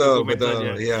bantek dokumen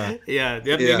saja. Iya.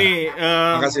 Dan ini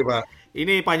makasih Pak.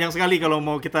 Ini panjang sekali kalau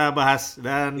mau kita bahas,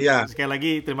 dan sekali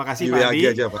lagi terima kasih Pak Andi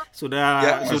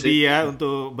sudah sudi ya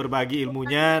untuk berbagi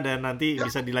ilmunya, dan nanti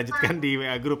bisa dilanjutkan di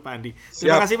WA Group Pak Andi.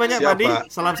 Terima kasih banyak Pak Andi.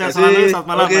 Salam sehat selalu. Selamat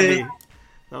malam Pak Andi.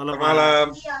 Selamat malam.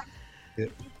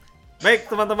 Baik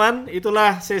teman-teman,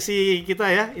 itulah sesi kita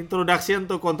ya,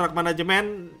 introduction to contract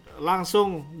management,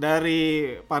 langsung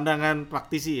dari pandangan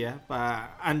praktisi ya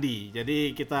Pak Andi.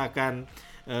 Jadi kita akan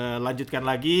lanjutkan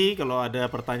lagi kalau ada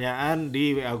pertanyaan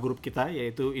di WA grup kita,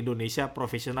 yaitu Indonesia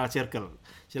Professional Circle.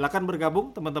 Silakan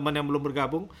bergabung teman-teman yang belum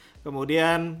bergabung.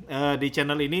 Kemudian di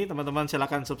channel ini teman-teman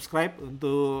silakan subscribe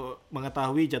untuk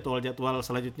mengetahui jadwal-jadwal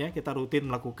selanjutnya. Kita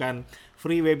rutin melakukan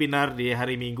free webinar di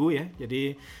hari Minggu ya.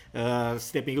 Jadi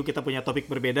setiap minggu kita punya topik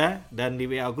berbeda, dan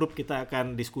di WA grup kita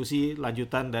akan diskusi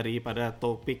lanjutan daripada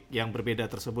topik yang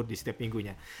berbeda tersebut di setiap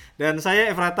minggunya. Dan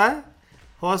saya Efrata,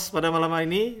 host pada malam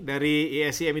ini dari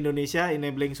ISCM Indonesia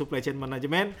Enabling Supply Chain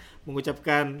Management,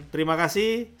 mengucapkan terima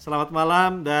kasih, selamat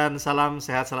malam, dan salam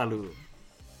sehat selalu.